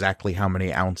tell exactly how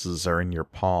many ounces are in your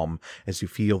palm as you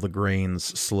feel the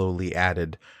grains slowly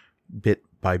added bit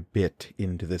by bit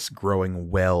into this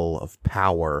growing well of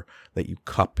power that you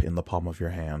cup in the palm of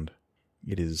your hand.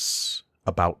 It is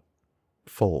about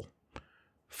full.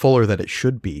 Fuller than it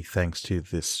should be thanks to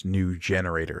this new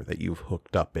generator that you've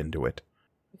hooked up into it.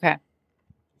 Okay.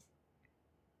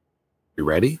 You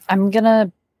ready? I'm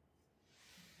gonna...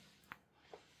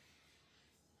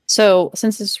 So,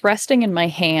 since it's resting in my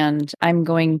hand, I'm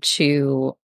going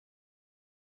to...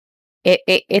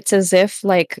 It's as if,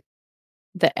 like,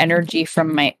 the energy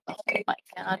from my... Oh my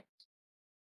god.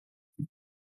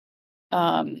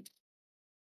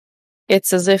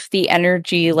 It's as if the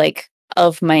energy, like,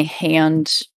 of my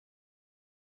hand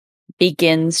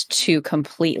begins to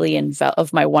completely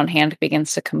of my one hand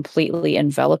begins to completely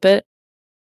envelop it.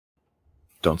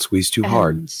 Don't squeeze too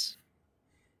hard.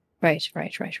 Right. It's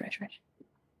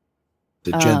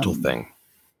a gentle thing.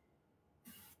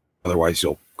 Otherwise,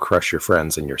 you'll crush your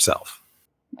friends and yourself.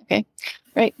 Okay.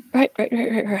 Right.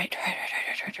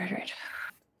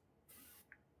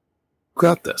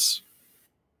 Got this.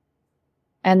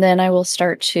 And then I will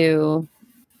start to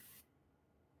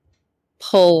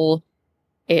pull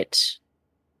it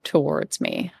towards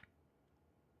me.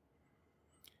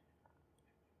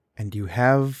 And you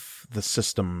have the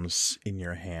systems in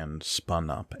your hand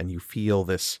spun up, and you feel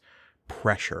this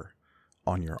pressure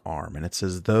on your arm. And it's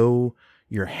as though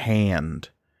your hand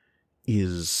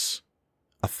is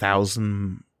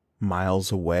 1,000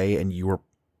 miles away, and you are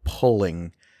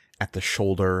pulling at the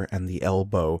shoulder and the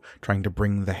elbow, trying to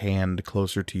bring the hand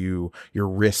closer to you, your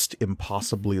wrist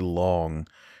impossibly long,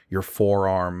 your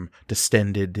forearm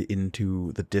distended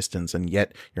into the distance, and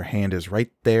yet your hand is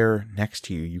right there next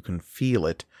to you. You can feel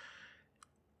it,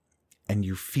 and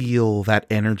you feel that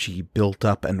energy built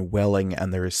up and welling,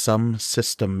 and there is some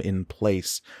system in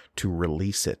place to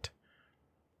release it.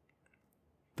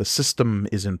 The system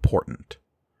is important.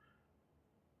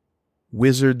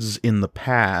 Wizards in the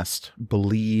past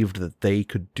believed that they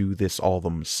could do this all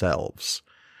themselves.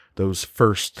 Those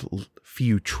first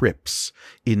few trips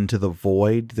into the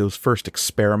void, those first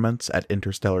experiments at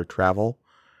interstellar travel,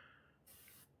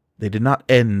 they did not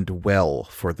end well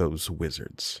for those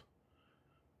wizards.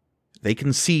 They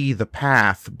can see the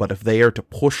path, but if they are to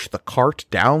push the cart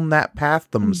down that path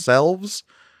themselves,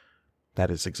 that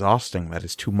is exhausting. That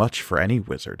is too much for any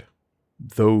wizard.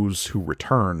 Those who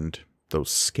returned, those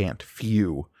scant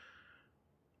few,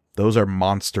 those are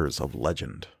monsters of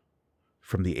legend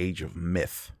from the age of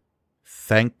myth.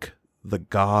 Thank the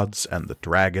gods and the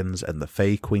dragons and the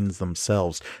Fey Queens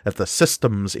themselves that the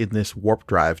systems in this warp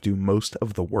drive do most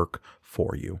of the work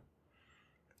for you.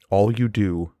 All you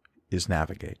do is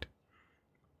navigate.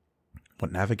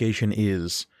 What navigation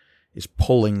is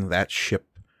pulling that ship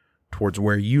towards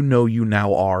where you know you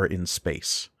now are in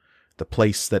space. The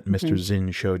place that Mr.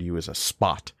 Zinn showed you is a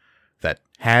spot that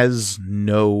has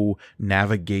no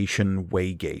navigation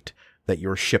waygate that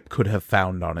your ship could have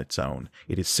found on its own.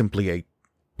 It is simply a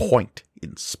point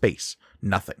in space.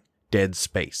 Nothing. Dead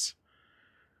space.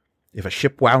 If a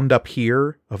ship wound up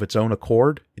here of its own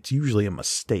accord, it's usually a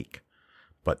mistake.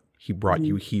 But he brought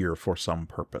you here for some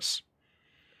purpose.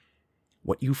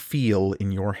 What you feel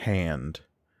in your hand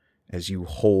as you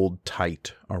hold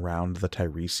tight around the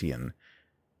Tiresian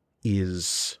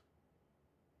is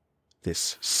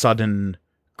this sudden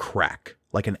crack,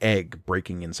 like an egg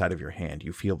breaking inside of your hand.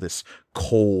 You feel this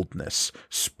coldness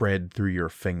spread through your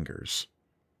fingers.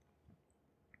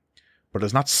 but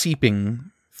it's not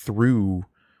seeping through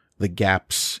the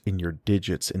gaps in your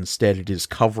digits. Instead, it is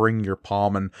covering your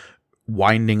palm and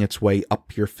winding its way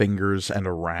up your fingers and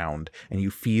around, and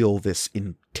you feel this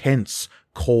intense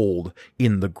cold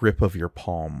in the grip of your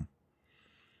palm.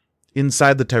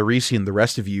 Inside the Tiresian, the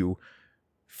rest of you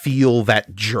feel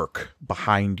that jerk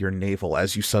behind your navel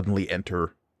as you suddenly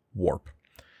enter warp.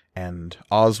 And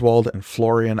Oswald and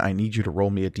Florian, I need you to roll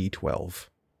me a d12.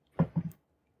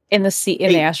 In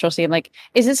the astral sea, I'm like,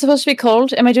 is it supposed to be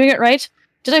cold? Am I doing it right?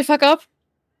 Did I fuck up?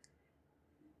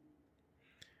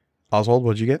 Oswald,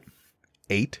 what'd you get?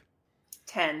 8?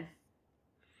 10.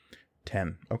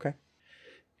 10, okay.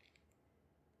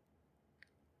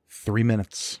 3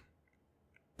 minutes.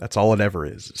 That's all it ever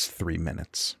is 3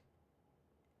 minutes.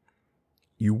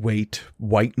 You wait,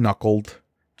 white-knuckled,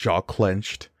 jaw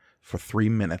clenched, for 3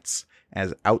 minutes,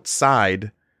 as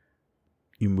outside,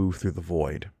 you move through the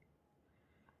void.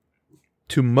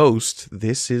 To most,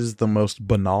 this is the most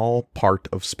banal part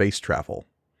of space travel.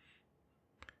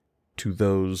 To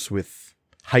those with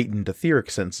heightened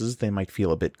etheric senses, they might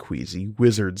feel a bit queasy,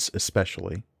 wizards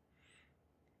especially.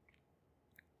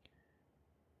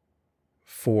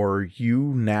 For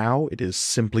you now, it is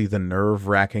simply the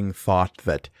nerve-wracking thought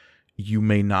that you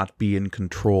may not be in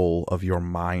control of your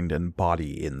mind and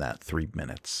body in that 3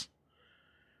 minutes.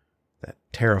 That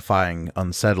terrifying,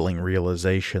 unsettling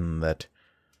realization that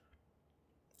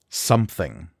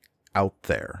something out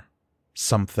there,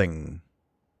 something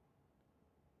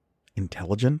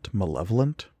intelligent,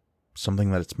 malevolent,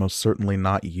 something that it's most certainly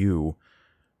not you,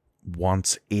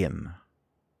 wants in.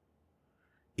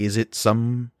 Is it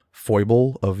some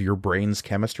foible of your brain's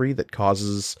chemistry that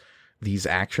causes these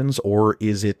actions, or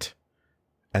is it,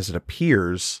 as it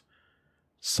appears,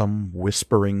 some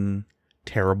whispering,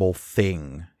 terrible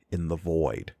thing in the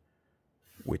void,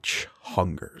 which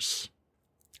hungers?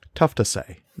 Tough to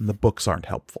say, and the books aren't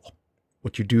helpful.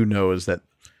 What you do know is that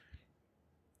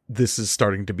this is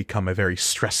starting to become a very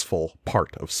stressful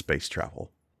part of space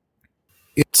travel.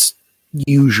 It's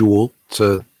usual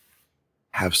to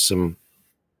have some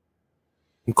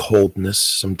coldness,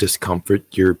 some discomfort.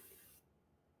 You're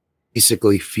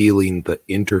basically feeling the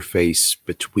interface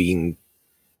between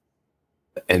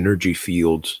the energy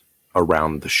field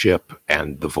around the ship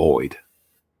and the void.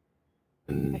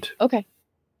 And okay.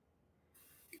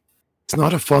 It's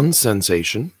not a fun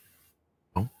sensation.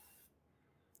 No.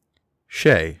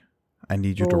 Shay, I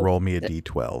need you to roll me a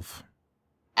d12.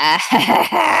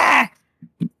 I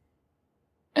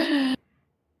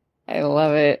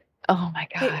love it. Oh my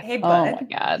god. Hey, bud. Oh my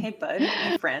god. Hey, bud.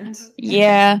 Hey, friend.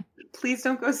 Yeah. Please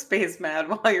don't go space mad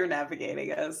while you're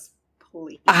navigating us.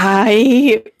 Please.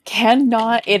 I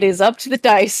cannot. It is up to the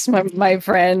dice, my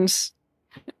friend.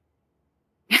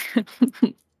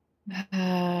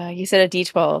 You said a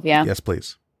D12, yeah? Yes,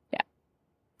 please. Yeah.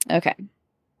 Okay.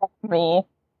 Roll.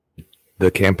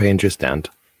 The campaign just ended.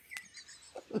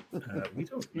 We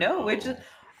don't No, know. we just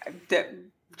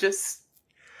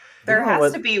You there know has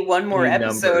what? to be one more Any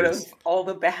episode numbers. of all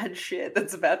the bad shit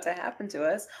that's about to happen to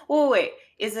us. Oh wait,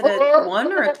 is it a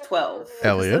 1 or a 12? 'Cause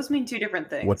Elliot, those mean two different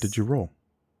things. what did you roll?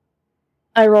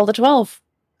 I rolled a 12.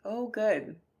 Oh,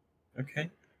 good. Okay.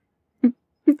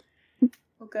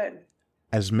 Oh, good.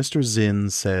 As Mr. Zinn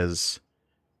says,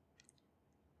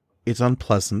 it's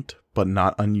unpleasant, but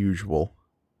not unusual.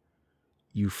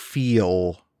 You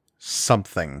feel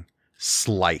something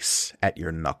slice at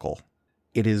your knuckle.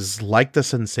 It is like the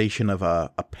sensation of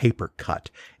a paper cut.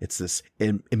 It's this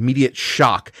immediate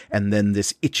shock and then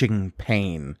this itching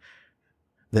pain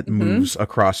that moves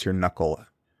across your knuckle.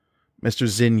 Mr.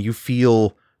 Zinn, you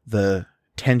feel the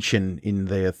tension in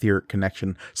the etheric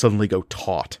connection suddenly go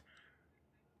taut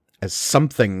as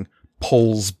something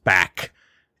pulls back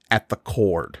at the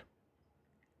cord.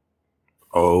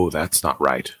 Oh, that's not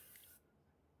right.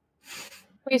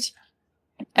 Wait.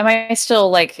 Am I still,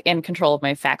 like, in control of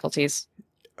my faculties?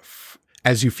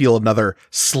 As you feel another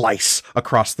slice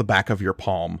across the back of your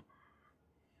palm.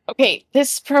 Okay,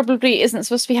 this probably isn't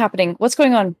supposed to be happening. What's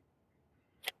going on?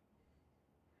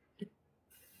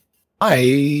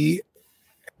 I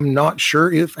am not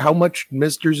sure how much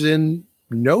Mr. Zinn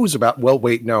knows about. Well,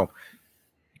 wait, no.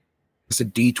 It's a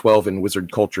D12 in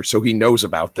wizard culture, so he knows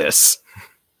about this.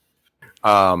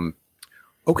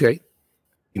 Okay.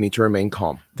 You need to remain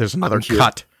calm. There's another I'm here.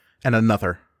 cut and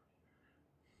another.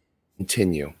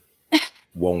 Continue.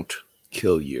 Won't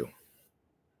kill you.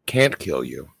 Can't kill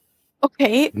you.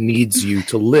 Okay. Needs you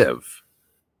to live.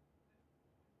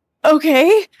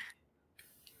 Okay.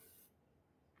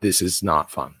 This is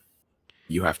not fun.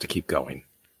 You have to keep going.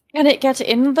 Can it get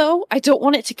in, though? I don't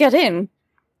want it to get in.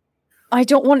 I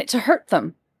don't want it to hurt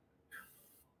them.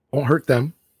 Won't hurt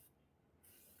them.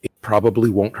 probably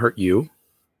won't hurt you.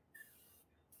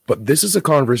 But this is a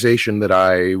conversation that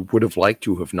I would have liked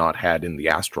to have not had in the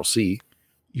Astral Sea.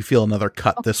 You feel another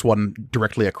cut, this one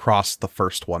directly across the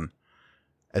first one,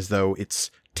 as though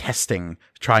it's testing,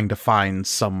 trying to find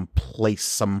some place,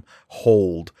 some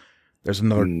hold. There's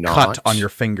another cut on your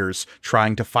fingers,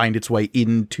 trying to find its way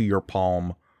into your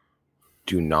palm.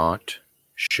 Do not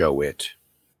show it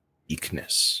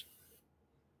weakness.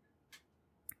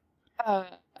 I'm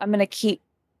gonna keep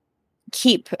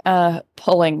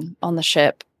pulling on the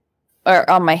ship, or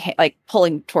on my like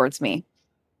pulling towards me.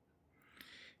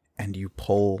 And you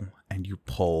pull, and you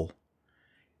pull,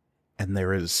 and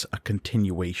there is a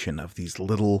continuation of these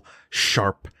little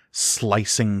sharp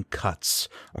slicing cuts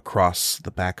across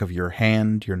the back of your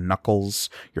hand, your knuckles,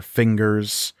 your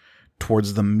fingers,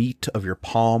 towards the meat of your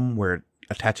palm where it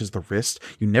attaches the wrist.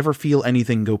 You never feel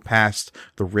anything go past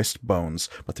the wrist bones,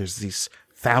 but there's these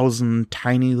 1,000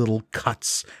 tiny little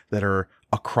cuts that are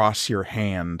across your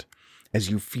hand as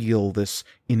you feel this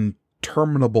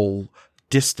interminable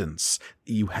distance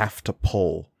you have to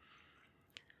pull.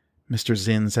 Mr.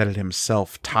 Zinn said it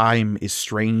himself, time is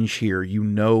strange here. You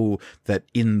know that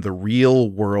in the real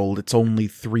world it's only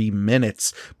 3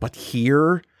 minutes, but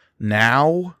here,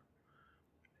 now,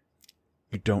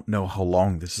 you don't know how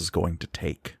long this is going to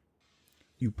take.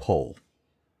 You pull,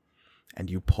 and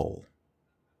you pull,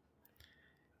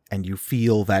 and you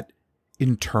feel that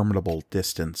interminable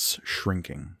distance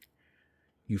shrinking.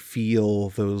 You feel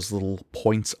those little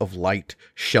points of light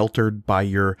sheltered by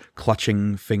your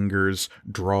clutching fingers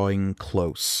drawing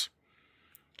close.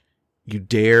 You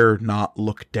dare not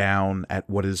look down at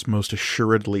what is most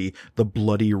assuredly the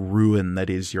bloody ruin that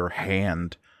is your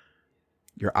hand.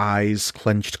 Your eyes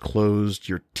clenched closed,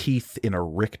 your teeth in a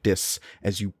rictus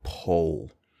as you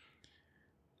pull.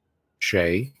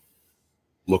 Shay,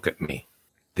 look at me.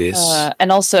 This... and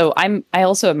also, I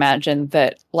also imagine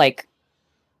that, like,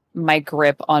 my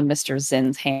grip on Mr.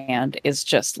 Zinn's hand is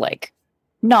just, like,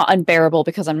 not unbearable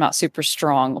because I'm not super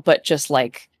strong, but just,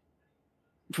 like,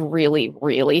 really,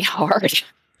 really hard.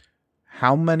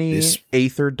 How many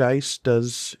Aether dice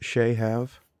does Shay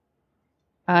have?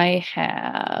 I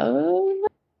have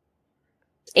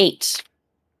 8.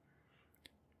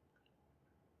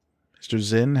 Mr.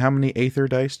 Zinn, how many Aether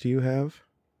dice do you have?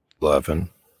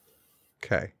 11.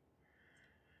 Okay.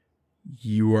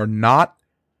 You are not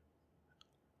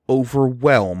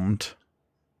overwhelmed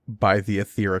by the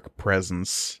etheric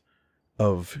presence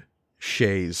of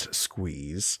Shay's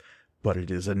squeeze, but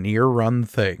it is a near-run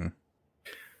thing.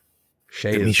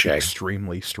 Shay is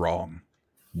extremely strong.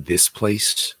 This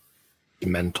place is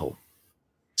mental.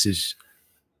 This is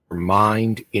your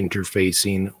mind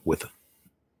interfacing with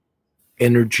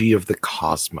energy of the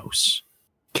cosmos.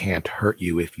 Can't hurt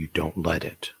you if you don't let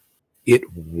it.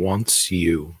 It wants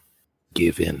you to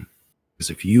give in. Because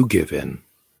if you give in,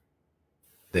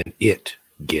 then it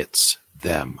gets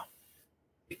them.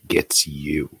 It gets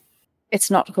you.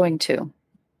 It's not going to.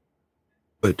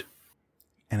 Good.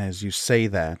 And as you say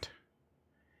that,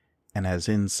 and as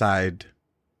inside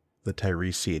the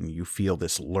Tiresian, you feel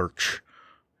this lurch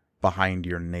behind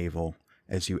your navel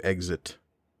as you exit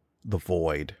the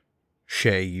void.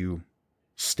 Shay, you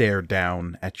stare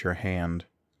down at your hand,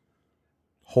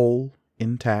 whole,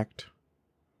 intact,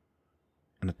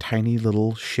 and a tiny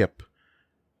little ship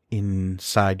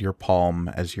inside your palm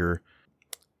as your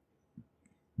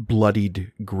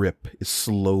bloodied grip is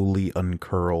slowly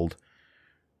uncurled.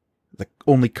 The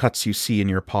only cuts you see in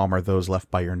your palm are those left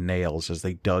by your nails as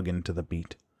they dug into the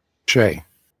meat. Shay,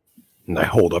 and I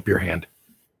hold up your hand.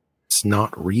 It's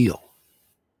not real.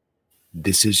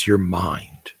 This is your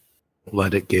mind.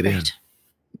 Let it get in.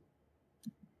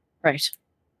 Right.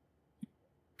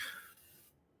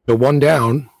 So 1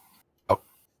 down. Oh,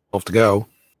 12 to go.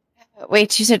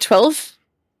 Wait, you said 12?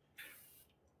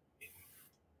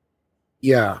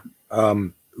 Yeah.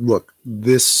 Look,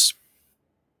 this...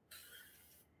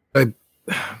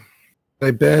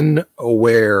 I've been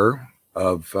aware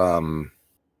of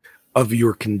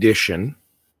your condition.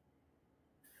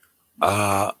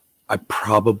 I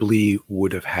probably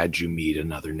would have had you meet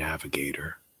another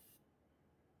navigator.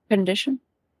 Condition?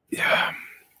 Yeah.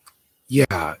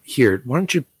 Yeah. Here, why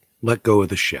don't you let go of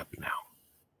the ship now?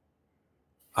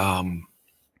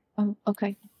 Oh,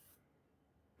 okay.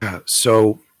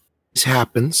 So this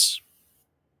happens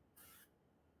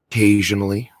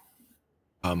occasionally.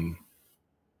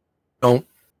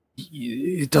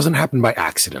 It doesn't happen by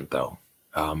accident, though.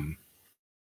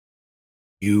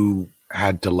 You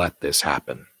had to let this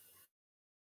happen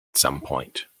at some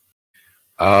point.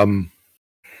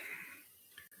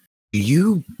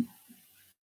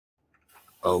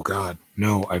 Oh God.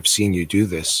 No, I've seen you do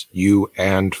this. You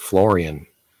and Florian.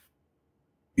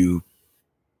 You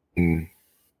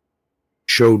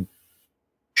showed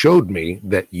me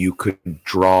that you could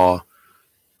draw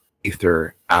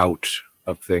ether out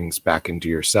of things back into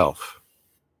yourself.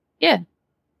 Yeah.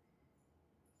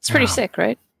 It's pretty sick,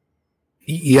 right?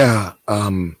 Yeah.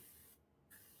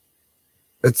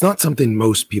 It's not something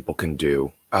most people can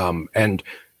do. And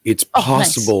it's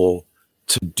possible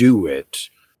to do it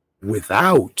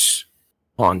without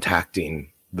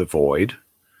contacting the void.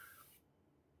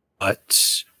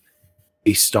 But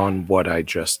based on what I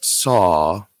just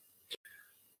saw,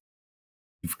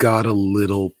 you've got a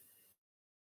little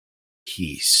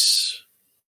piece.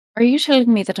 Are you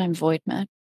telling me that I'm void mad?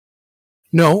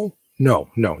 No.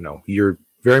 You're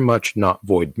very much not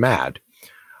void mad.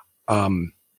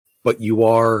 But you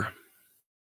are,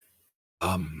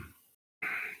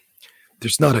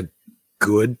 there's not a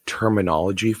good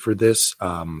terminology for this,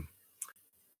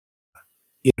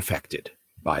 infected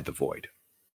by the void.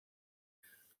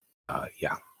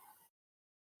 Yeah.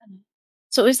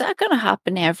 So is that going to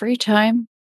happen every time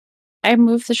I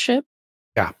move the ship?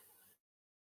 Yeah.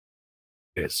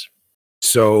 It is.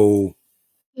 So.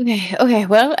 Okay.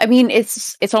 Well, I mean,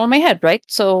 it's all in my head, right?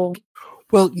 So.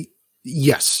 Well,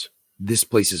 yes. This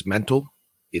place is mental.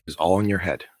 It is all in your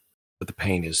head. But the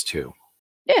pain is too.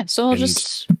 Yeah, so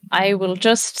I will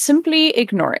just simply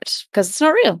ignore it because it's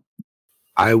not real.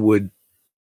 I would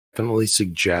definitely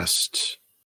suggest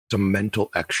some mental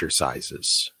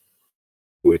exercises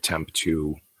to attempt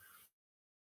to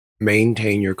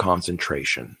maintain your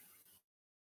concentration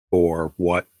for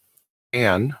what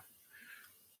can,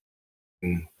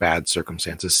 in bad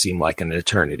circumstances, seem like an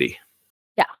eternity.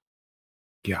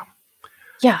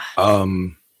 Yeah.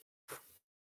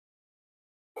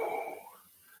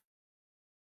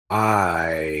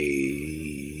 I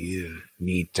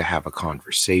need to have a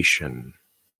conversation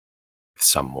with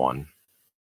someone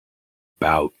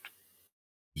about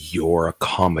your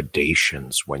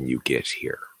accommodations when you get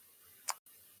here.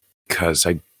 Because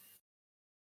I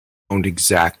don't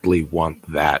exactly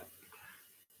want that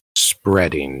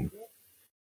spreading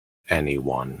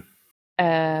anyone.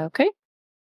 Okay.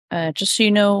 Just so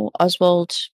you know,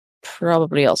 Oswald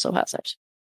probably also has it.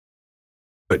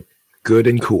 Good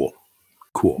and cool.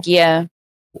 Cool. Yeah.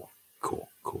 Cool.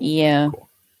 Yeah. Cool.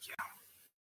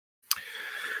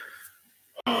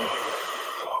 Yeah.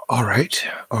 All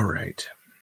right.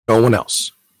 No one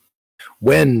else.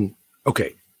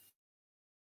 Okay.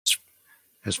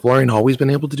 Has Florian always been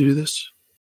able to do this?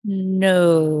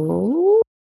 No.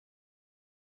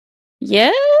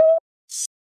 Yes.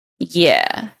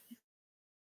 Yeah.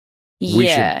 We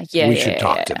should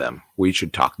talk to them. We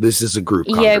should talk. This is a group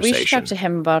conversation. Yeah, we should talk to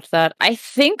him about that. I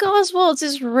think Oswald's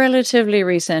is relatively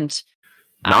recent.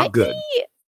 Not good.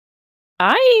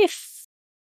 I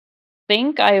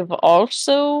think I've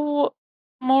also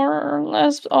more or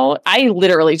less. I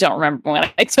literally don't remember when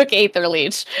I took Aether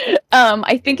Leech.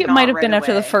 I think it might have been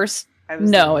after the first.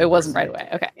 No, it wasn't right away.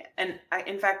 Okay. Yeah. And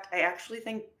in fact, I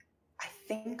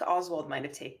think Oswald might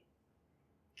have taken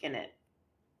it.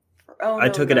 I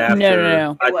took it after.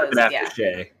 No. I took it after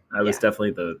Shay. I was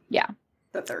definitely the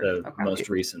third, most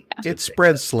recent. It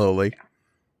spreads slowly.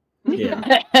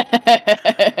 Yeah.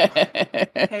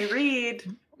 Hey,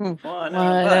 Reed. One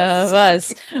of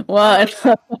us. One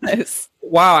of us.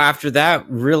 Wow! After that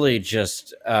really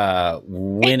just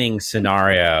winning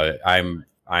scenario, I'm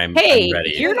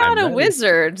ready. You're not a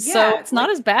wizard, so it's not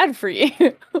as bad for you.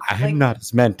 I'm not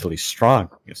as mentally strong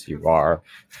as you are.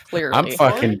 Clearly. I'm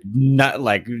fucking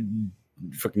fucking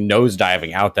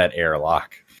nosediving out that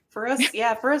airlock. For us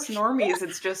normies,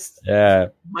 it's just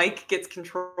Mike gets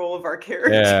control of our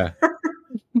character. Yeah.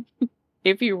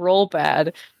 If you roll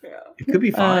bad. Yeah. It could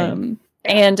be fine.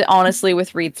 And honestly,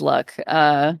 with Reed's luck,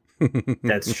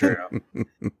 that's true.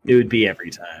 It would be every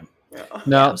time.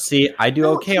 No, see, I do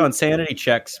okay on sanity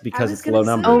checks because it's low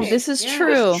numbers. Oh, this is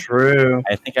true. True.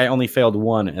 I think I only failed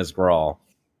one as Grawl.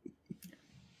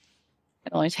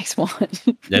 It only takes one.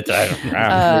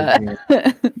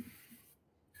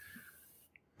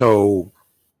 So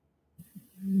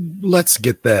let's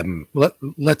get them.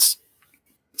 Let's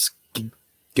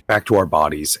get back to our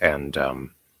bodies and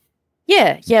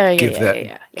yeah.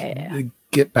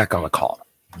 Get back on the call.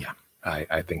 Yeah,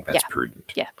 I think that's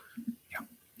prudent. Yeah.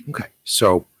 Okay,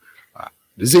 so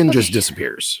Zin just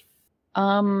disappears.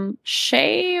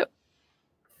 Shay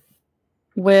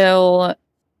will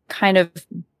kind of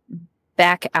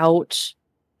back out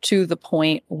to the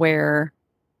point where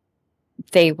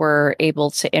they were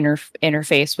able to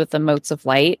interface with the motes of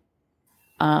light.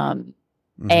 And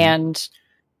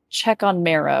check on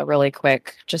Mira really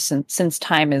quick, just since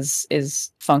time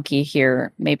is funky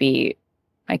here. Maybe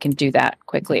I can do that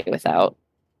quickly without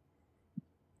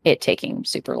it taking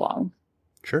super long.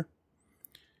 Sure.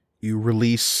 You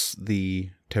release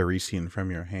the Teresian from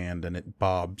your hand, and it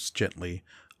bobs gently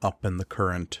up in the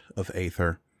current of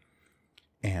aether.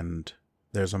 And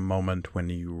there's a moment when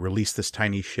you release this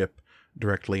tiny ship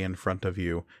directly in front of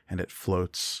you, and it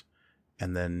floats,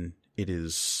 and then it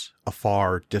is a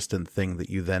far distant thing that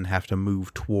you then have to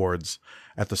move towards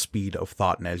at the speed of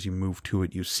thought, and as you move to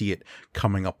it, you see it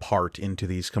coming apart into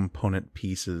these component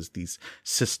pieces, these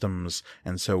systems,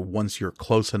 and so once you're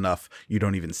close enough, you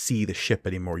don't even see the ship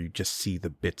anymore, you just see the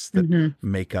bits that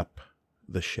make up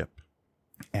the ship.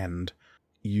 And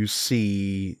you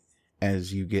see,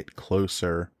 as you get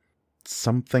closer,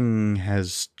 something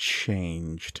has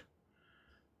changed.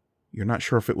 You're not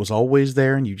sure if it was always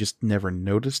there and you just never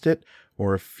noticed it,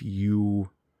 or if you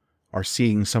are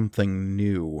seeing something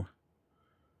new.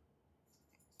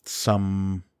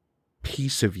 Some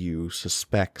piece of you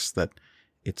suspects that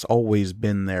it's always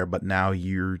been there, but now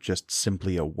you're just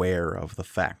simply aware of the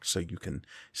fact, so you can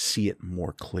see it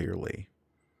more clearly.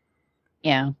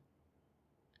 Yeah.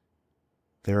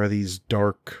 There are these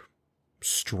dark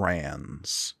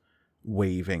strands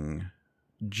waving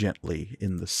gently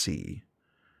in the sea,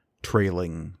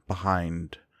 trailing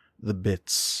behind the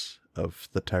bits of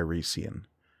the Tiresian.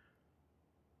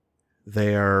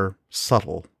 They are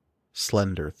subtle,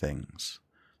 slender things,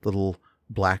 little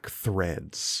black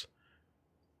threads,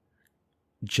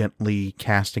 gently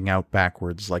casting out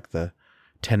backwards like the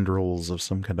tendrils of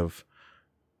some kind of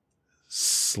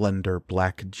slender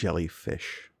black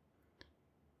jellyfish.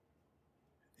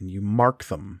 And you mark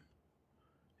them,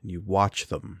 and you watch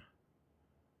them,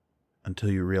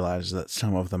 until you realize that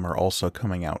some of them are also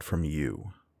coming out from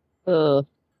you. Ugh.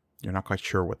 You're not quite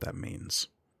sure what that means.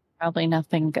 Probably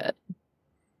nothing good.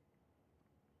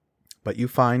 But you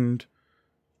find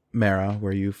Mara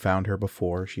where you found her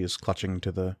before. She is clutching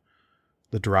to the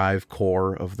drive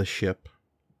core of the ship.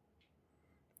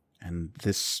 And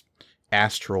this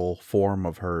astral form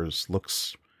of hers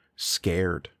looks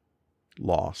scared,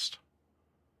 lost.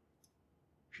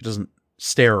 She doesn't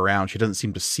stare around. She doesn't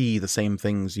seem to see the same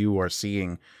things you are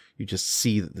seeing. You just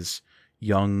see that this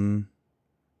young,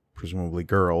 presumably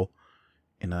girl,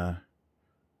 in a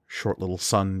short little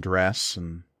sundress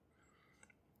and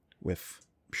with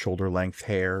shoulder-length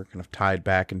hair kind of tied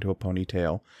back into a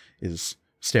ponytail, is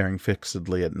staring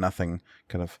fixedly at nothing,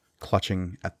 kind of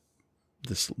clutching at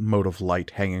this mote of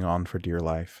light hanging on for dear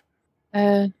life.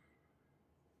 Hey,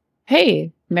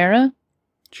 Mara?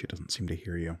 She doesn't seem to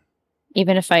hear you.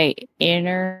 Even if I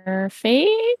interfere?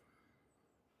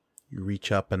 You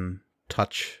reach up and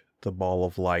touch the ball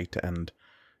of light, and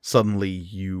suddenly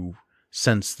you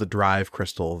sense the drive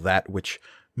crystal, that which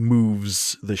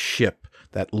moves the ship,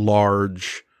 that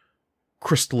large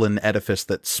crystalline edifice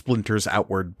that splinters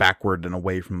outward, backward, and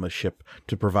away from the ship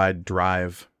to provide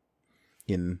drive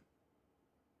in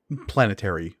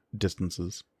planetary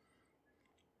distances.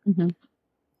 Mm-hmm.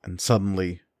 And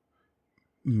suddenly,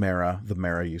 Mara, the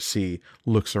Mara you see,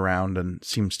 looks around and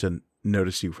seems to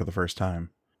notice you for the first time.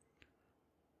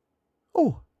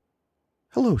 Oh,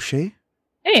 hello, Shay.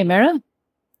 Hey, Mara.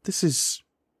 This is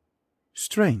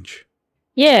strange.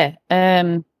 Yeah,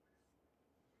 don't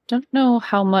know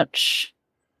how much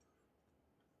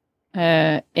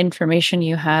information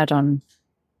you had on,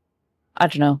 I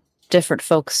don't know, different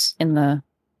folks in the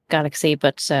galaxy,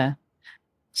 but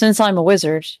since I'm a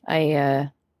wizard,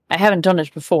 I haven't done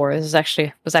it before. This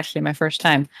was actually my first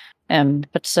time.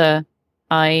 But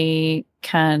I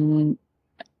can.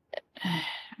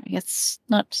 It's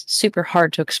not super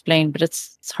hard to explain, but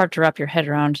it's hard to wrap your head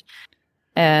around.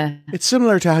 It's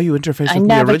similar to how you interfaced with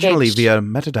me originally via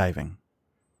metadiving.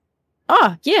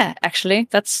 Ah, yeah, actually,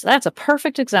 that's a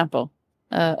perfect example,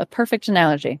 a perfect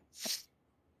analogy.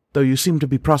 Though you seem to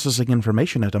be processing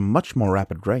information at a much more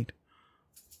rapid rate.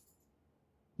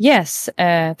 Yes,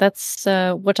 that's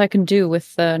what I can do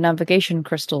with navigation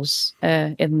crystals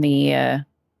in the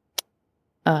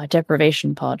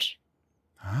deprivation pod.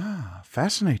 Ah,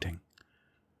 fascinating.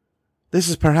 This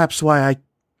is perhaps why I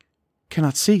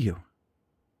cannot see you.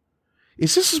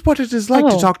 Is this what it is like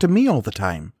to talk to me all the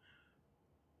time?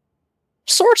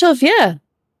 Sort of, yeah.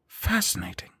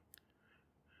 Fascinating.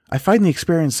 I find the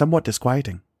experience somewhat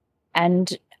disquieting.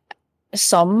 And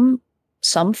some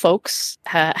folks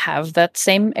have that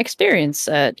same experience,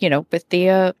 with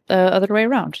the other way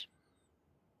around.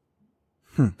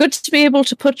 Good to be able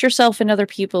to put yourself in other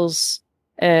people's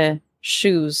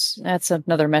shoes. That's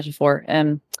another metaphor.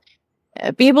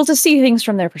 Be able to see things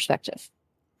from their perspective.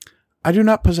 I do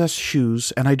not possess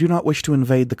shoes, and I do not wish to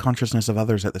invade the consciousness of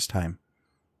others at this time.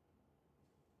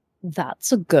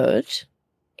 That's a good.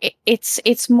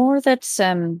 It's more that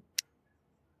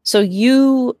so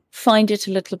you find it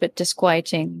a little bit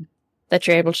disquieting that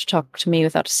you're able to talk to me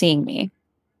without seeing me.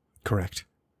 Correct.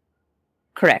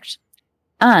 Correct.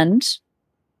 And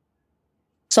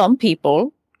some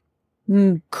people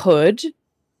could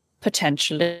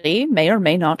potentially, may or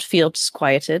may not feel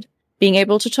disquieted being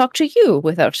able to talk to you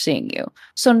without seeing you.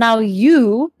 So now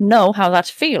you know how that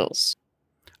feels.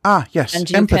 Ah, yes, And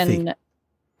you empathy.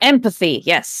 Empathy,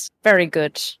 yes. Very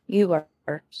good. You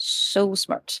are so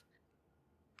smart.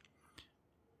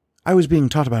 I was being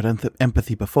taught about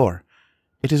empathy before.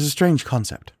 It is a strange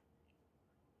concept.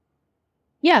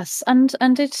 Yes, and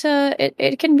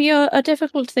it can be a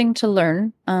difficult thing to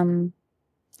learn.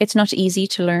 It's not easy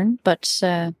to learn, but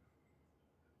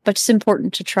it's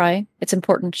important to try. It's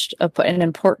important, an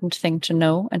important thing to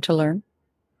know and to learn.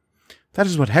 That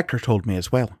is what Hector told me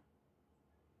as well.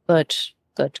 Good.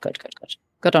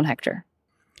 Good on Hector.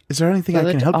 Is there anything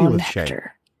I can help you with, Shay?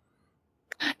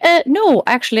 No,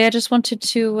 actually, I just wanted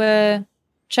to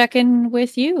check in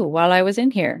with you while I was in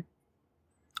here.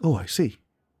 Oh, I see.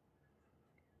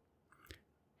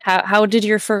 How did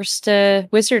your first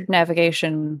wizard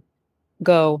navigation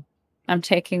go? I'm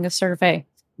taking a survey.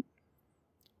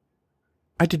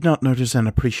 I did not notice an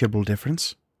appreciable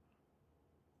difference.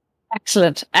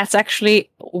 Excellent. That's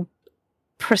actually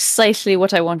precisely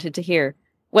what I wanted to hear.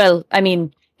 Well, I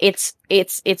mean, it's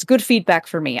good feedback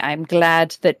for me. I'm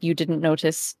glad that you didn't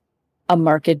notice a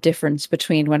marked difference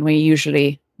between when we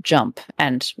usually jump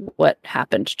and what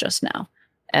happened just now,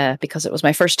 because it was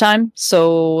my first time,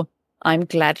 so I'm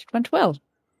glad it went well.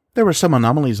 There were some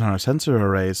anomalies on our sensor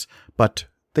arrays, but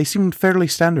they seemed fairly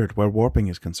standard where warping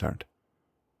is concerned.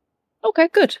 Okay,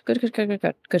 good.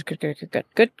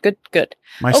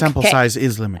 My sample size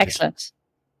is limited. Excellent.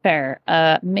 Fair.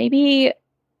 Maybe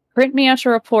print me out a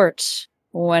report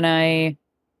when I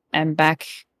am back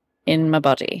in my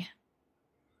body.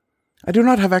 I do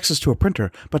not have access to a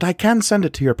printer, but I can send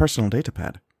it to your personal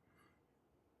datapad.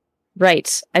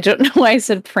 Right. I don't know why I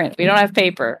said print. We don't have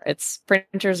paper.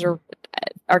 Printers are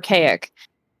archaic.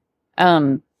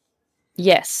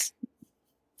 Yes.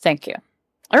 Thank you.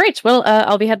 All right. Well,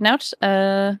 I'll be heading out.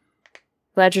 Glad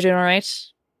you're doing all right.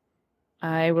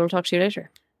 I will talk to you later.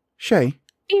 Shay,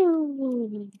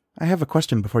 Ew. I have a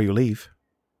question before you leave.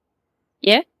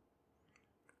 Yeah?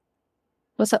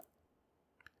 What's up?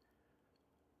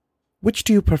 Which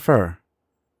do you prefer?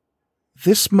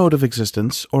 This mode of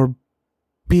existence or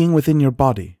being within your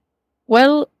body?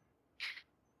 Well,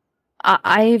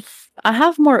 I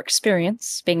have more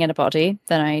experience being in a body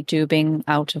than I do being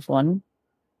out of one.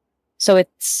 So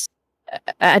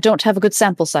I don't have a good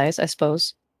sample size, I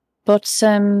suppose. But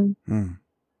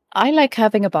I like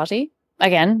having a body.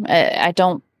 Again, I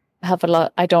don't have a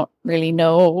lot. I don't really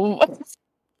know.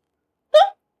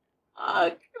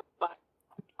 I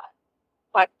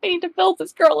need to build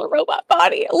this girl a robot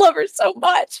body. I love her so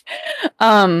much.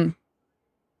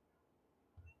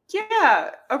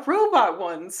 Yeah, a robot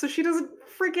one, so she doesn't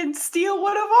freaking steal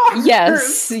one of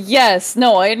ours. Yes.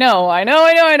 No, I know.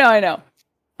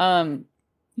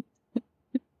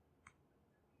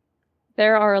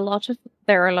 There are a lot of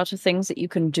things that you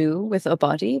can do with a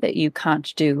body that you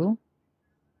can't do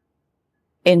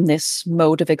in this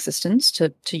mode of existence,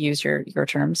 to use your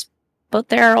terms. But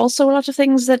there are also a lot of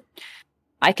things that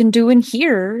I can do in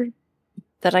here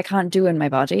that I can't do in my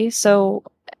body. So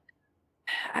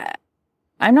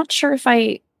I'm not sure if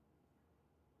I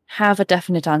have a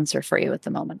definite answer for you at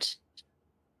the moment.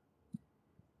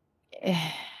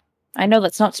 I know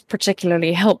that's not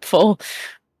particularly helpful,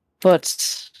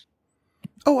 but...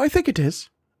 Oh, I think it is.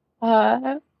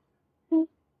 Why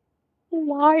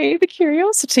the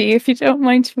curiosity, if you don't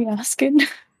mind me asking?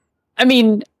 I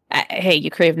mean, hey, you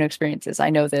crave new experiences.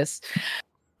 I know this.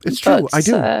 It's true, I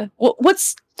do.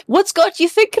 What's got you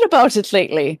thinking about it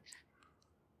lately?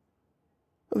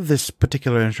 This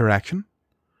particular interaction.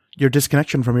 Your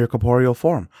disconnection from your corporeal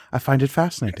form. I find it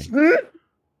fascinating.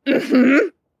 Mm-hmm.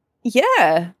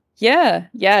 Yeah.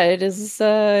 It is.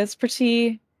 It's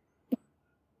pretty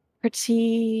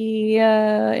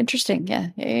interesting.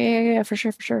 Yeah, for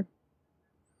sure.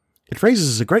 It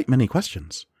raises a great many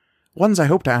questions. Ones I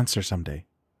hope to answer someday.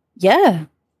 Yeah.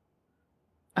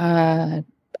 Any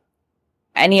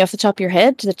off the top of your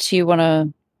head that you want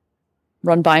to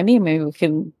run by me? Maybe we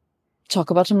can talk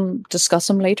about them, discuss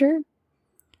them later.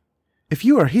 If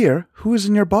you are here, who is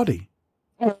in your body?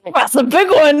 That's a big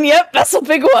one. Yep, that's a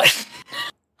big one.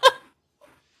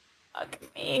 Fuck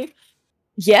me.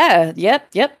 Yeah.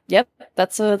 Yep.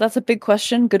 That's a big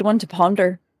question. Good one to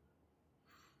ponder.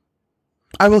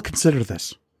 I will consider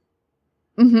this.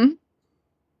 Mm-hmm.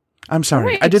 I'm sorry.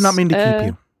 Right. I did not mean to keep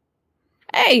you.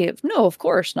 Hey, no, of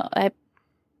course not.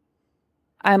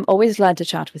 I'm always glad to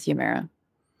chat with you, Mara.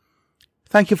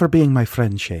 Thank you for being my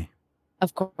friend, Shay.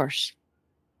 Of course.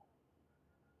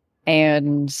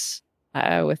 And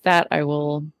with that, I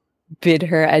will bid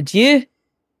her adieu,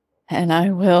 and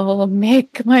I will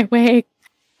make my way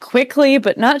quickly,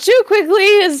 but not too quickly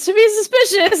as to be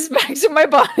suspicious, back to my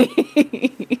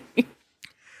body.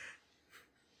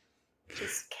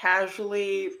 Just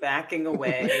casually backing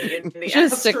away in the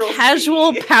Just a astral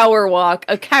casual sea. power walk,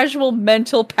 a casual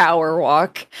mental power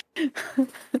walk.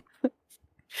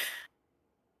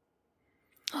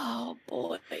 Oh,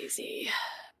 Boise.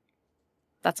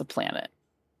 That's a planet.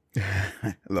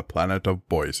 The planet of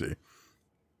Boise.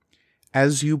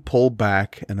 As you pull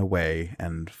back and away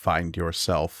and find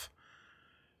yourself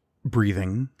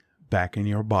breathing back in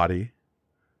your body,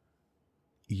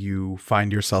 you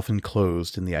find yourself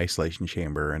enclosed in the isolation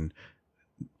chamber and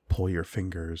pull your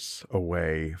fingers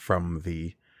away from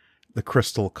the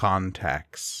crystal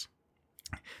contacts.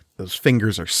 Those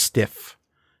fingers are stiff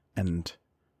and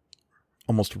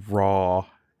almost raw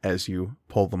as you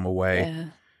pull them away. Yeah.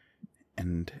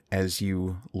 And as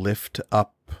you lift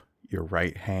up your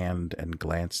right hand and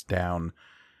glance down,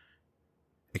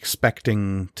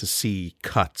 expecting to see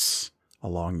cuts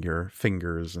along your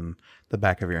fingers and the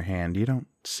back of your hand, you don't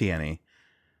see any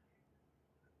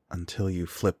until you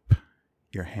flip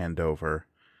your hand over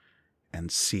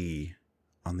and see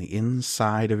on the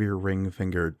inside of your ring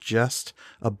finger, just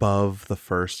above the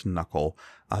first knuckle,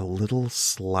 a little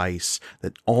slice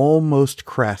that almost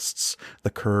crests the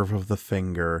curve of the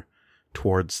finger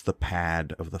towards the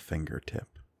pad of the fingertip.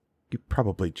 You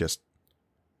probably just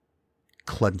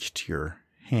clenched your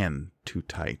hand too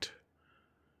tight.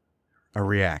 A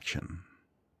reaction,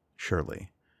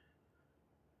 surely.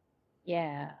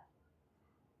 Yeah.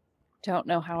 Don't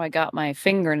know how I got my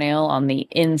fingernail on the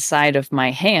inside of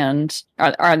my hand,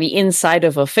 or on the inside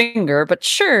of a finger, but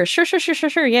sure.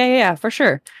 Yeah, for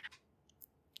sure.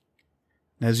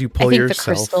 As you pull I think yourself, the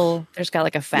crystal, there's got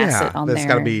like a facet on there. there's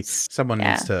got to be, someone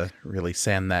needs to really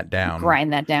sand that down.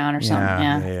 Grind that down or something,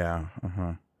 yeah. Yeah.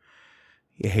 Uh-huh.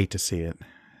 You hate to see it.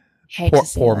 Hate to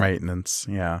see Poor it. maintenance,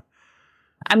 yeah.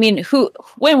 I mean,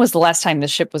 when was the last time the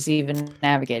ship was even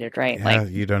navigated, right? Yeah,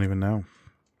 you don't even know.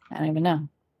 I don't even know.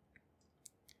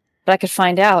 But I could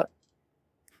find out.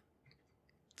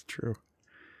 It's true.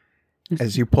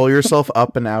 As you pull yourself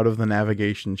up and out of the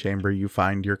navigation chamber, you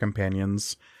find your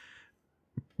companions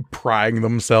prying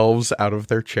themselves out of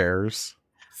their chairs.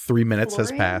 3 minutes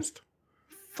has passed.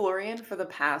 Florian, for the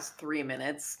past 3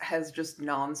 minutes, has just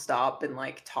nonstop been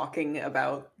like talking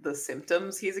about the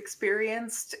symptoms he's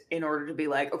experienced in order to be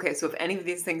like, okay, so if any of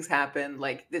these things happen,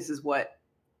 like this is what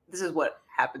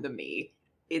happened to me.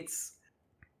 It's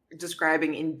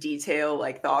describing in detail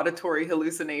like the auditory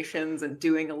hallucinations and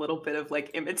doing a little bit of like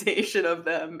imitation of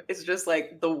them. It's just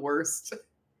like the worst.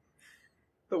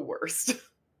 The worst.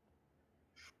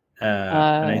 And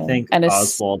I think and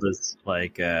Oswald is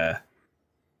like,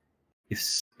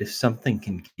 if something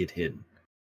can get hidden,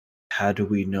 how do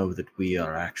we know that we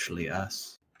are actually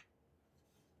us?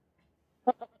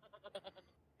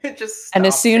 It just stops and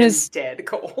as soon as dead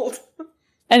cold.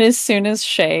 And as soon as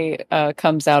Shay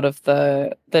comes out of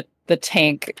the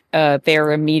tank,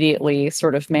 they're immediately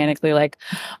sort of manically like,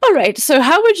 all right, so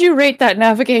how would you rate that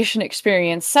navigation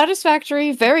experience?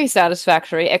 Satisfactory, very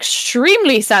satisfactory,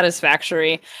 extremely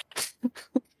satisfactory.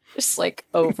 Just like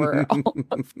over all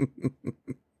of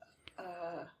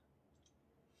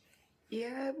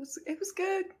Yeah, it was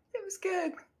good. It was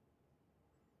good.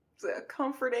 It's a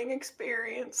comforting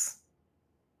experience.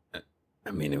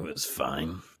 I mean, it was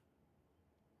fine.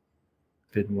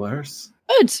 Been worse.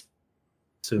 Good.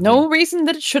 So No reason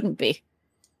that it shouldn't be.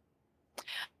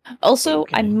 Also,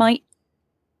 Okay.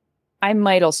 I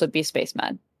might also be space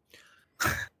mad.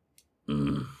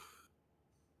 Mm.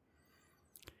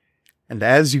 And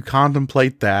as you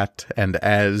contemplate that, and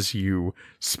as you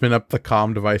spin up the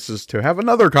comm devices to have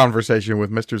another conversation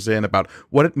with Mr. Zinn about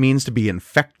what it means to be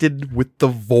infected with the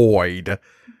void,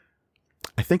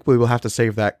 I think we will have to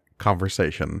save that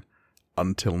conversation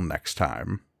until next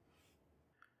time.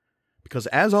 Because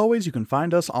as always, you can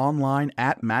find us online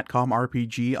at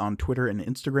MatcomRPG on Twitter and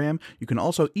Instagram. You can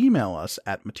also email us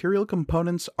at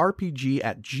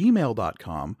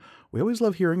materialcomponentsrpg@gmail.com. We always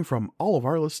love hearing from all of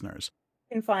our listeners.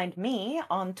 You can find me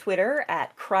on Twitter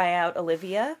at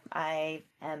CryOutOlivia. I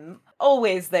am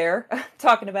always there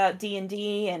talking about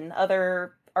D&D and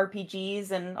other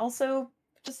RPGs and also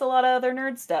just a lot of other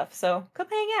nerd stuff. So come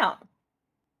hang out.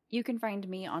 You can find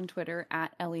me on Twitter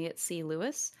at Elliot C.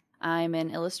 Lewis. I'm an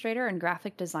illustrator and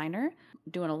graphic designer,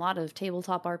 doing a lot of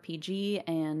tabletop RPG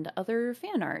and other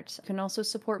fan art. You can also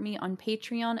support me on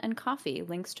Patreon and Ko-fi.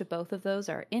 Links to both of those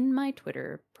are in my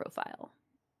Twitter profile.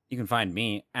 You can find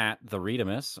me at The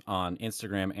Readamus on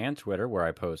Instagram and Twitter, where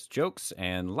I post jokes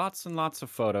and lots of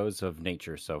photos of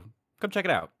nature, so come check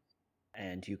it out.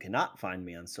 And you cannot find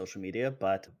me on social media,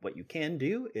 but what you can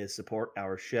do is support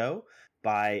our show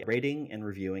by rating and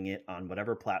reviewing it on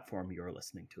whatever platform you're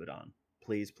listening to it on.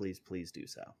 Please, please, please do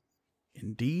so.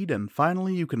 Indeed, and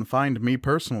finally, you can find me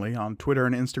personally on Twitter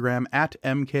and Instagram at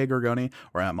MKGorgoni,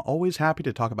 where I'm always happy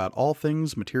to talk about all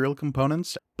things material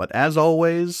components. But as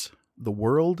always, the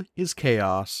world is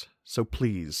chaos, so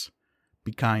please,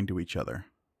 be kind to each other.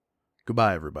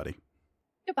 Goodbye, everybody.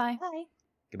 Goodbye. Bye.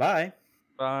 Goodbye.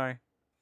 Bye.